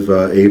end of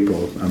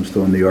April. I'm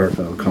still in New York.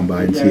 I'll come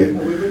by and see it.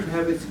 We will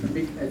have a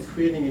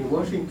screening in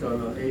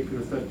Washington on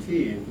April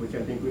 13, which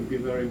I think will be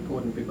very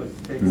important because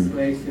it takes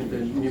place in the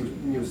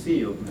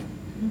museum,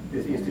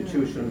 this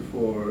institution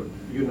for,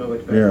 you know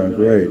it better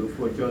than I do,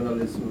 for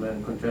journalism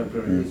and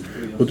contemporary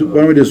history. And Well,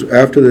 why don't we just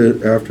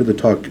after the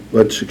talk,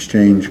 let's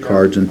exchange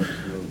cards and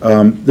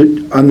on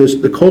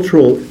the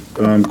cultural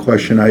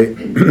question. I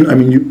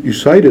mean, you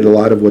cited a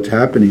lot of what's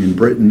happening in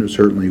Britain,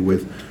 certainly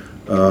with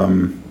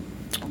the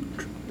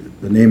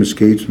name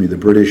escapes me, the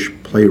British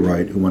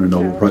playwright who won a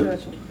Nobel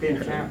Prize,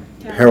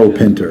 Harold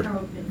Pinter.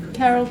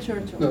 Carol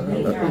Churchill.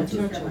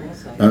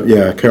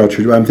 Yeah, Carol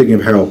Churchill. I'm thinking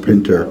of Harold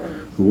Pinter.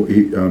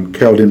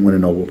 Carol didn't win a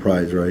Nobel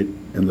Prize, right,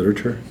 in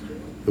literature?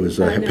 It was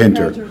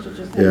Pinter.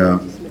 Yeah,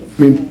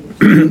 I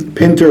mean,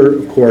 Pinter,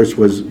 of course,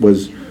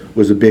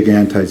 was a big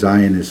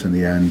anti-Zionist in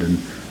the end and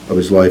of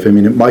his life. I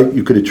mean,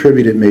 you could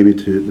attribute it maybe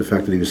to the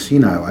fact that he was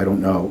senile. I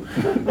don't know,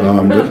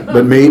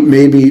 but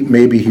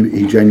maybe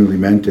he genuinely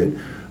meant it.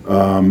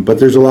 But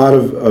there's a lot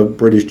of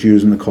British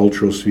Jews in the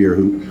cultural sphere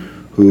who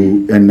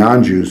and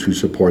non-Jews who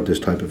support this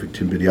type of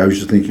activity. I was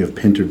just thinking of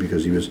Pinter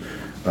because he was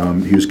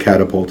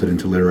catapulted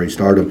into literary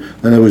stardom.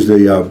 Then there was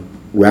the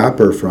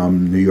rapper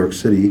from New York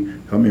City.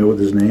 Help me out with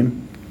his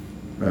name.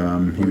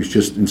 He was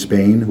just in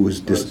Spain. Who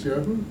was No,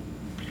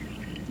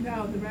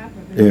 the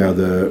rapper. Yeah,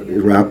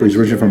 the rapper. He's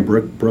originally from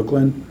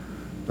Brooklyn.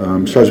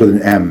 Starts with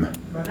an M.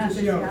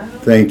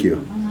 Thank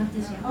you.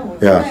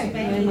 Yeah,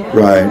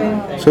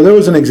 right. So there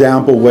was an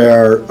example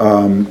where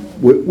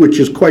which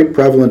is quite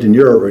prevalent in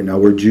Europe right now,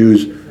 where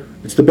Jews,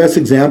 it's the best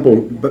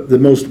example, but the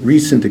most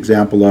recent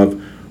example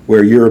of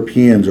where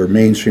Europeans or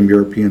mainstream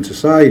European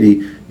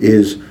society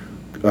is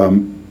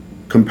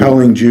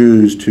compelling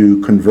Jews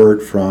to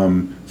convert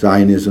from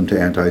Zionism to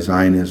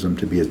anti-Zionism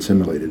to be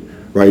assimilated,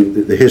 right?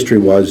 The history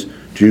was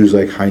Jews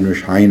like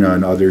Heinrich Heine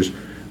and others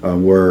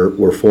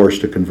were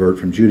forced to convert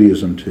from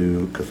Judaism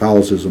to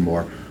Catholicism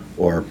or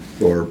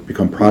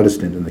become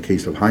Protestant in the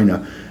case of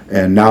Heine,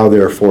 and now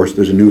they're forced.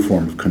 There's a new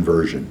form of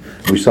conversion.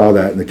 We saw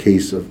that in the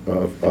case of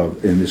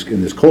in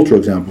this cultural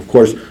example. Of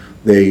course,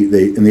 they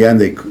in the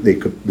end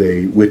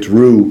they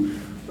withdrew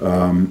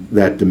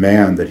that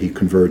demand that he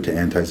convert to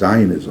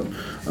anti-Zionism.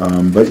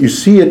 But you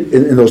see it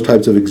in those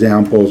types of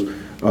examples.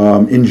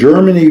 In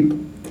Germany,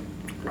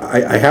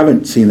 I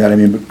haven't seen that. I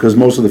mean, because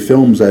most of the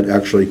films that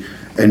actually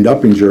end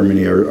up in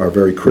Germany are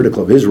very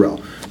critical of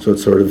Israel. So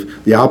it's sort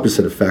of the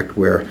opposite effect,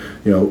 where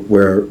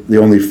where the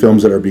only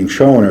films that are being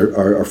shown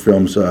are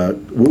films,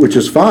 which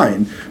is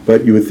fine.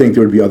 But you would think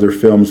there would be other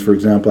films. For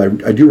example,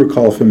 I do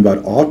recall a film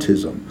about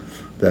autism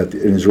that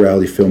an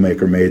Israeli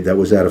filmmaker made that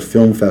was at a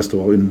film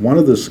festival in one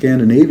of the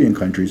Scandinavian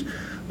countries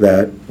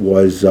that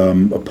was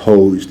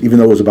opposed, even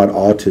though it was about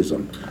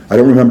autism. I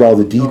don't remember all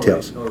the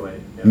details.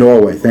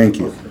 Norway, thank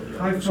you.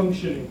 High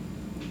Functioning.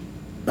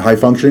 High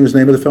Functioning is the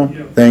name of the film?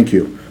 Yeah. Thank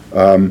you.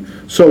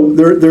 So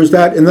there's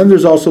that, and then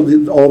there's also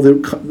all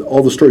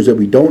the stories that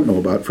we don't know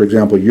about. For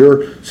example,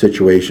 your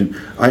situation.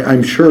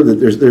 I'm sure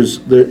that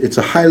it's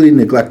a highly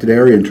neglected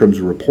area in terms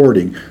of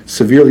reporting,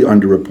 severely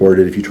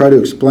underreported. If you try to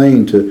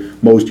explain to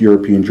most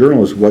European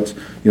journalists what's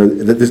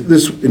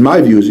this in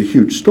my view is a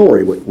huge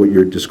story. What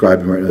you're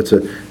describing right now, it's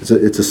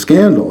a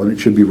scandal and it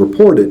should be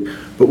reported.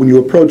 But when you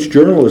approach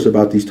journalists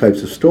about these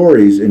types of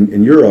stories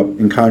in Europe,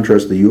 in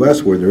contrast to the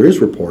U.S. where there is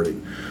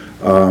reporting.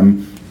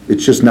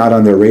 It's just not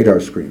on their radar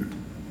screen.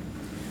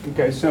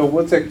 Okay, so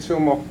we'll take two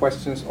more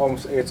questions,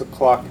 almost 8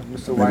 o'clock.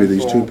 Mr. Maybe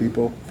these two Weinthal.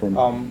 people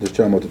from this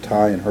gentleman with the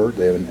tie and Hurt,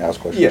 they haven't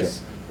asked questions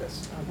Yes. yet.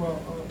 Yes. Well,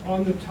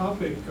 on the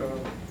topic,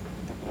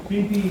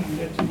 Bibi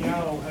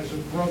Netanyahu has a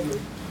brother,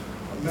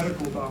 a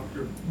medical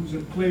doctor, who's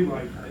a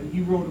playwright, and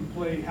he wrote a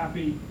play,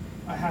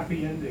 A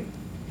Happy Ending.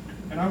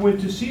 And I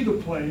went to see the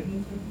play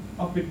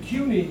up at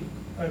CUNY,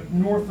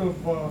 north of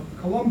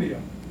Columbia,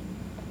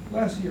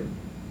 last year.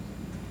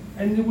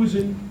 And there was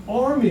an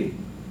army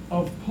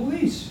of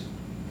police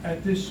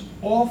at this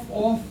off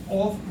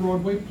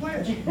Broadway play.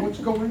 I said, what's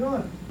going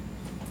on?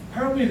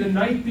 Apparently the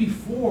night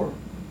before,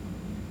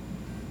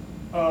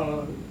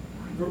 the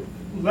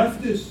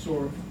leftists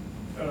or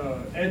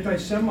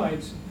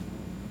anti-Semites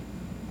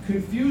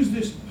confused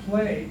this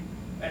play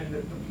and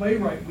the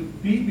playwright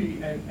with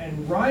Bibi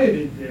and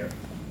rioted there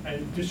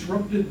and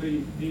disrupted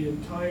the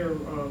entire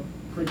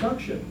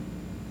production.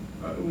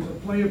 It was a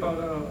play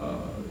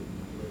about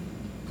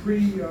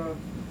in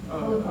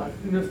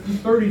the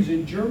 30s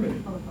in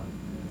Germany.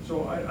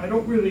 So I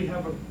don't really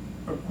have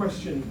a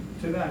question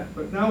to that,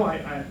 but now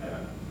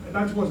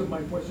that wasn't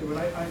my question, but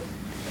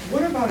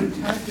what about a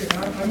tactic?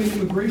 I'm an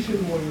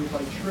immigration lawyer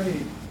by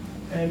trade,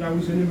 and I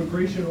was an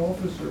immigration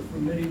officer for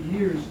many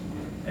years,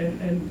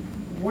 and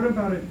what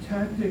about a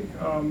tactic,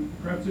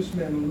 perhaps this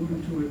man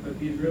alluded to it, that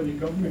the Israeli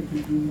government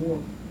could do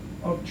more,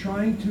 of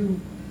trying to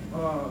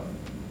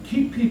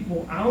keep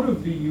people out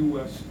of the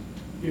U.S.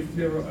 if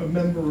they're a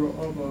member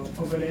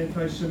of an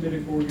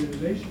anti-Semitic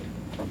organization?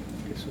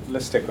 Okay, so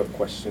let's take a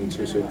question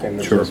too, so you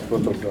can Sure. address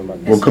both of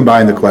them. We'll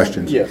combine the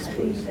questions. Yes,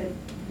 please.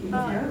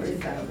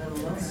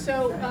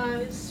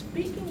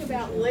 Speaking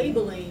about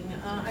labeling,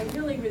 I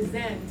really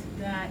resent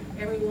that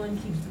everyone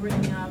keeps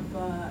bringing up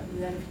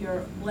that if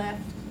you're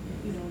left,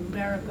 in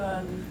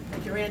America,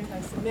 that you're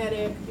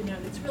anti-Semitic,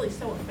 it's really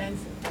so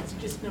offensive. That's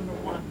just number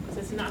one, because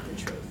it's not the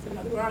truth.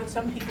 There are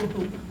some people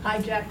who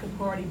hijack the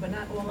party, but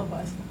not all of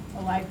us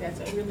are like that,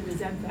 so I really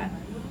resent that.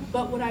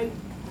 But what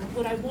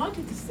I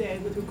wanted to say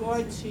with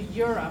regard to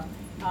Europe,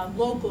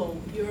 local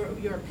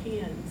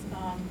Europeans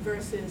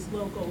versus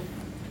local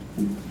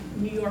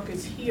New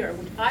Yorkers here,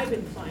 which I've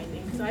been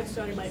finding, because I've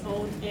started my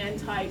own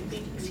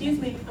excuse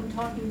me, I'm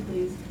talking,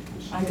 please.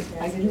 I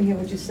didn't hear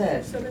what you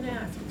said. So then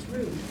ask, it's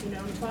rude,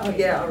 I'm Oh, talking.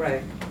 yeah, all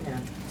right, yeah.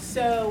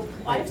 So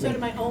I've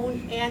started my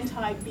own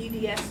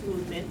anti-BDS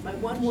movement, my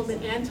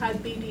one-woman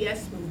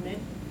anti-BDS movement.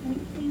 Can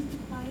you please be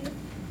quiet?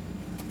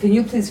 Can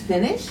you please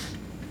finish?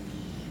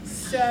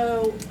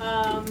 So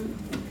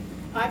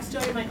I've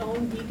started my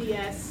own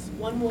BDS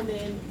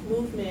one-woman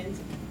movement,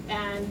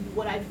 and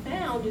what I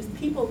found is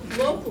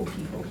local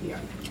people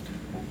here,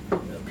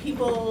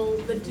 people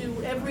that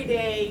do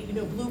everyday,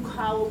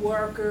 blue-collar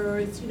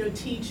workers,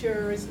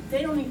 teachers,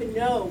 they don't even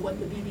know what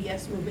the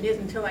BDS movement is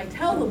until I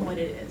tell them what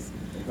it is.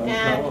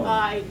 And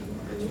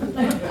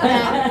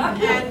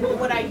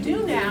what I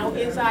do now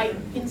is I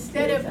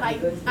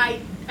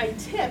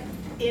tip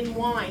in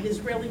wine,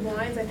 Israeli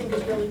wines. I think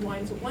Israeli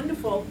wines are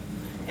wonderful.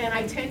 And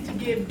I tend to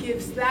give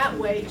gifts that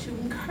way to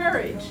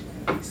encourage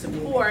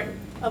support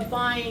of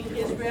buying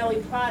Israeli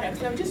products.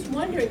 And I'm just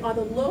wondering, are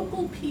the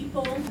local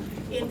people,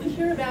 and we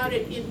hear about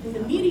it in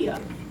the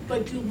media,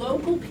 but do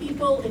local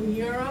people in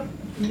Europe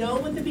know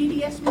what the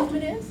BDS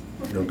movement is?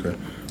 Okay.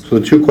 So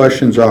the two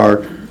questions are,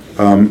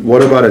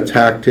 what about a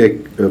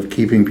tactic of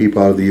keeping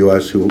people out of the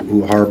U.S.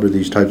 who harbor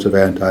these types of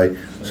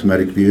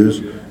anti-Semitic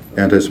views?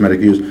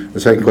 The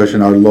second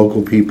question, are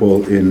local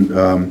people in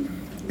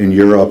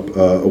Europe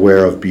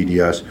aware of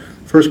BDS?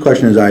 First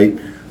question is, I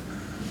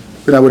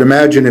would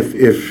imagine if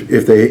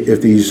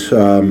these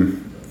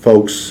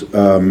folks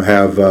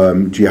have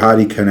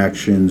jihadi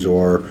connections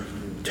or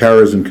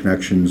terrorism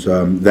connections,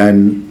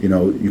 then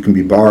you can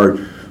be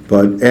barred.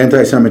 But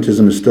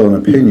anti-Semitism is still an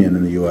opinion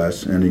in the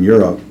U.S. and in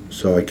Europe,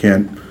 so I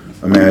can't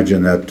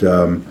imagine that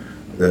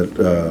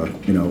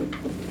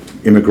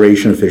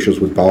immigration officials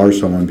would bar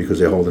someone because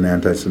they hold an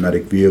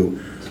anti-Semitic view.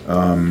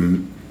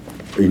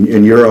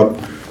 In Europe,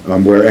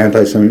 where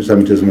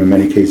anti-Semitism in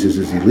many cases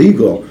is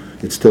illegal,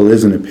 it still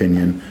is an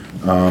opinion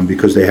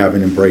because they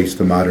haven't embraced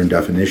the modern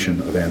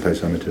definition of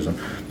anti-Semitism.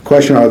 The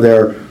question, are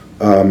there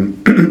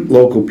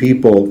local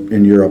people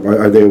in Europe,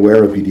 are they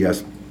aware of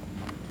BDS?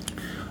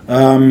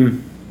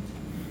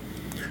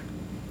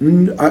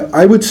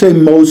 I would say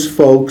most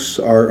folks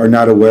are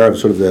not aware of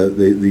sort of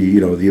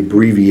the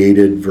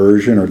abbreviated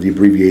version or the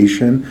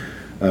abbreviation,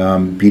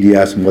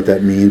 BDS, and what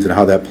that means and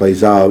how that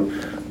plays out.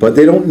 But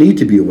they don't need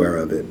to be aware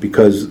of it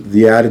because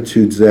the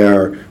attitudes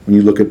there, when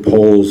you look at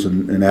polls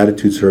and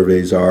attitude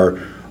surveys, are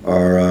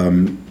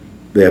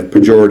they have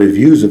pejorative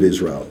views of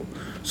Israel.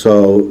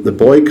 So the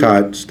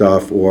boycott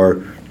stuff,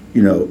 or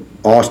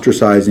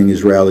ostracizing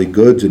Israeli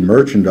goods and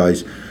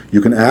merchandise,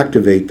 you can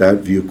activate that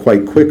view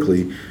quite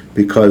quickly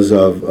because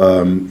of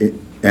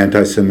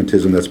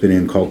anti-Semitism that's been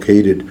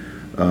inculcated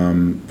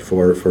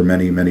for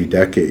many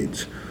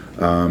decades.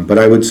 But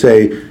I would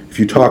say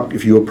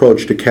if you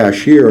approached a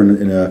cashier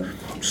in a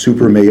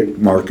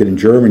supermarket in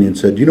Germany and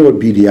said, "Do you know what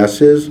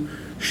BDS is?"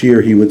 she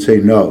or he would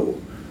say no.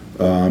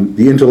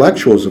 The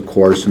intellectuals, of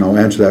course, and I'll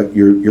answer that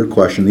your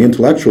question. The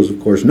intellectuals, of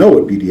course, know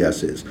what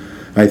BDS is.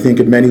 I think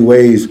in many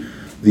ways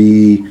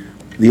the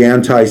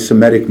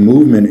anti-Semitic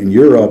movement in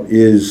Europe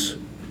is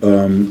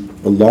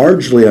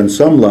largely, on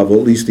some level,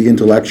 at least the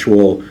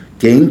intellectual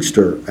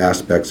gangster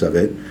aspects of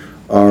it,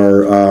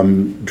 are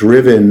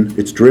driven.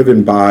 It's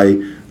driven by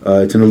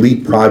it's an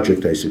elite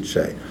project, I should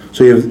say.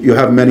 So you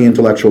have many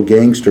intellectual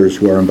gangsters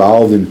who are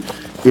involved in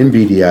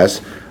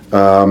BDS,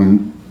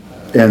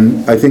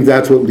 and I think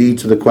that's what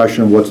leads to the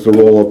question of what's the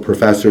role of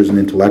professors and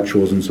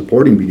intellectuals in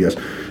supporting BDS.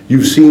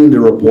 You've seen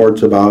the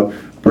reports about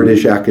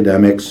British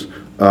academics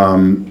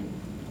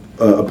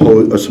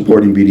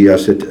supporting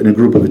BDS, and a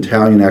group of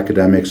Italian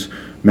academics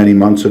many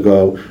months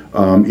ago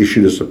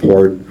issued a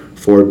support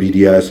for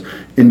BDS.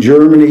 In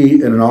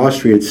Germany and in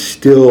Austria, it's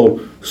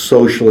still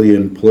socially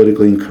and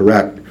politically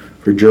incorrect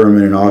for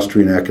German and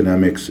Austrian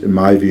academics, in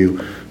my view,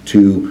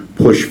 to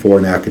push for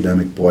an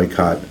academic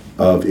boycott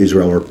of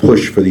Israel or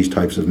push for these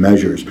types of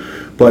measures.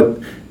 But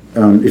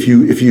if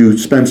you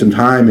spend some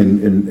time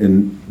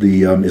in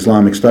the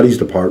Islamic studies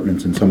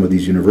departments in some of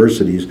these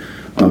universities,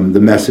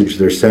 the message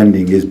they're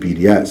sending is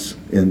BDS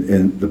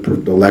in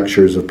the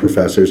lectures of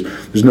professors.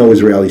 There's no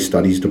Israeli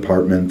studies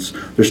departments.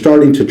 They're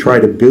starting to try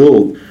to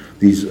build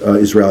these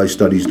Israeli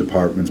studies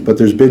departments, but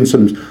there's been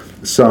some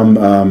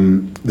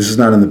this is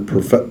not on the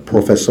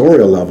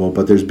professorial level,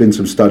 but there's been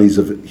some studies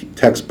of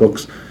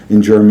textbooks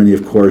in Germany,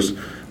 of course,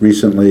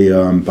 recently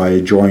by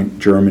a joint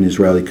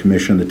German-Israeli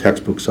commission. The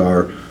textbooks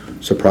are,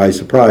 surprise,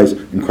 surprise,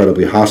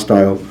 incredibly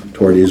hostile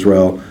toward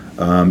Israel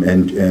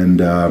and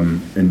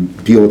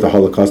deal with the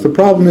Holocaust. The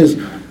problem is,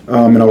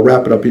 and I'll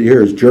wrap it up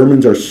here, is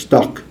Germans are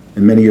stuck,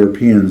 and many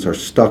Europeans are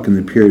stuck in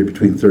the period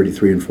between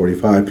 33 and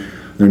 45.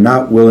 They're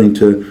not willing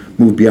to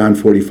move beyond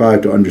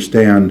 45 to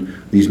understand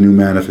these new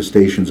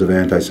manifestations of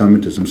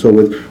anti-Semitism.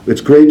 So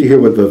it's great to hear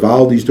what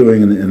Vivaldi's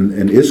doing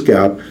in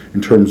ISGAP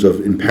in terms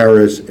of in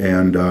Paris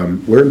and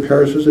where in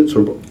Paris is it?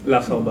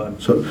 La Sorbonne.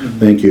 So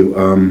thank you.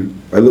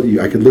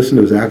 I could listen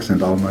to his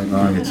accent all night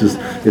long.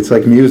 It's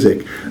like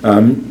music.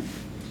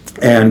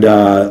 And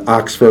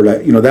Oxford,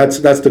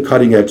 that's the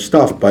cutting edge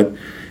stuff. But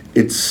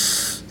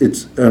it's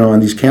on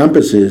these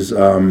campuses.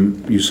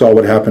 You saw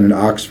what happened in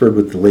Oxford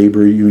with the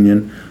labor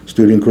union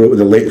student group,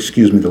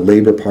 the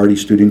Labor Party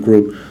student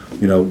group.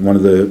 One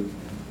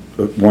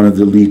of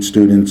the lead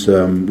students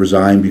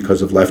resigned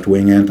because of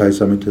left-wing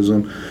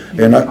anti-Semitism.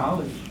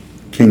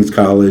 King's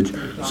College.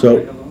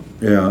 So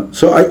yeah.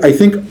 So I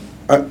think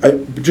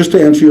just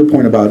to answer your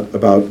point about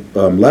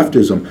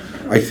leftism,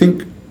 I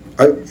think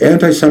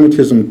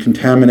anti-Semitism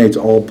contaminates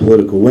all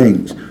political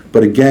wings.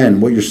 But again,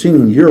 what you're seeing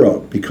in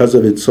Europe, because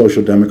of its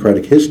social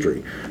democratic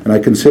history, and I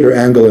consider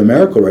Angela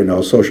Merkel right now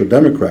a social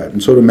democrat,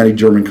 and so do many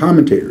German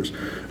commentators,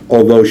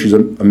 although she's a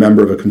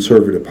member of a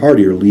conservative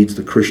party or leads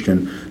the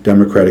Christian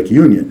Democratic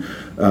Union.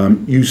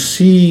 You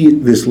see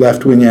this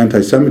left-wing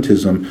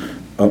anti-Semitism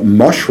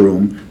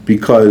mushroom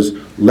because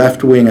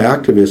left-wing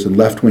activists and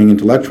left-wing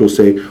intellectuals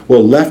say,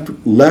 well,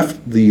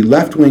 the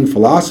left-wing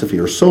philosophy,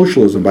 or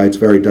socialism by its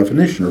very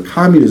definition, or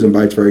communism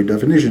by its very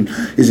definition,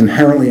 is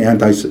inherently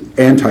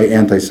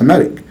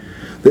anti-Semitic.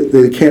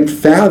 They can't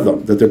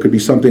fathom that there could be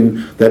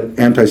something that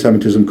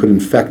anti-Semitism could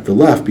infect the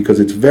left because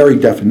its very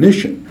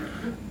definition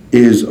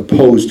is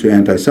opposed to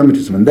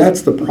anti-Semitism. And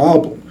that's the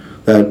problem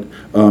that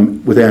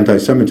with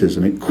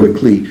anti-Semitism. It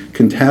quickly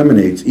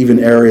contaminates even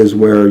areas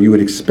where you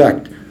would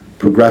expect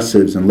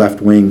progressives and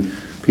left-wing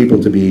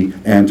people to be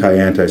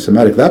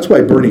anti-Semitic. That's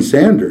why Bernie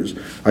Sanders,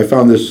 I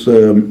found this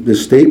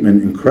this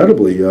statement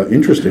incredibly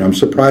interesting. I'm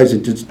surprised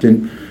it just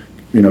didn't,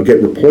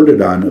 get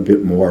reported on a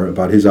bit more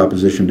about his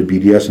opposition to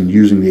BDS and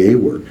using the A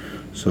word.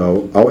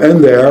 So I'll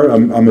end there.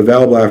 I'm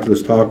available after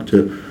this talk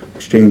to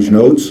exchange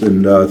notes,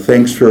 and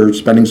thanks for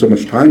spending so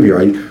much time here.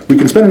 We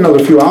can spend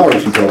another few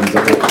hours, he told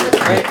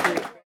me.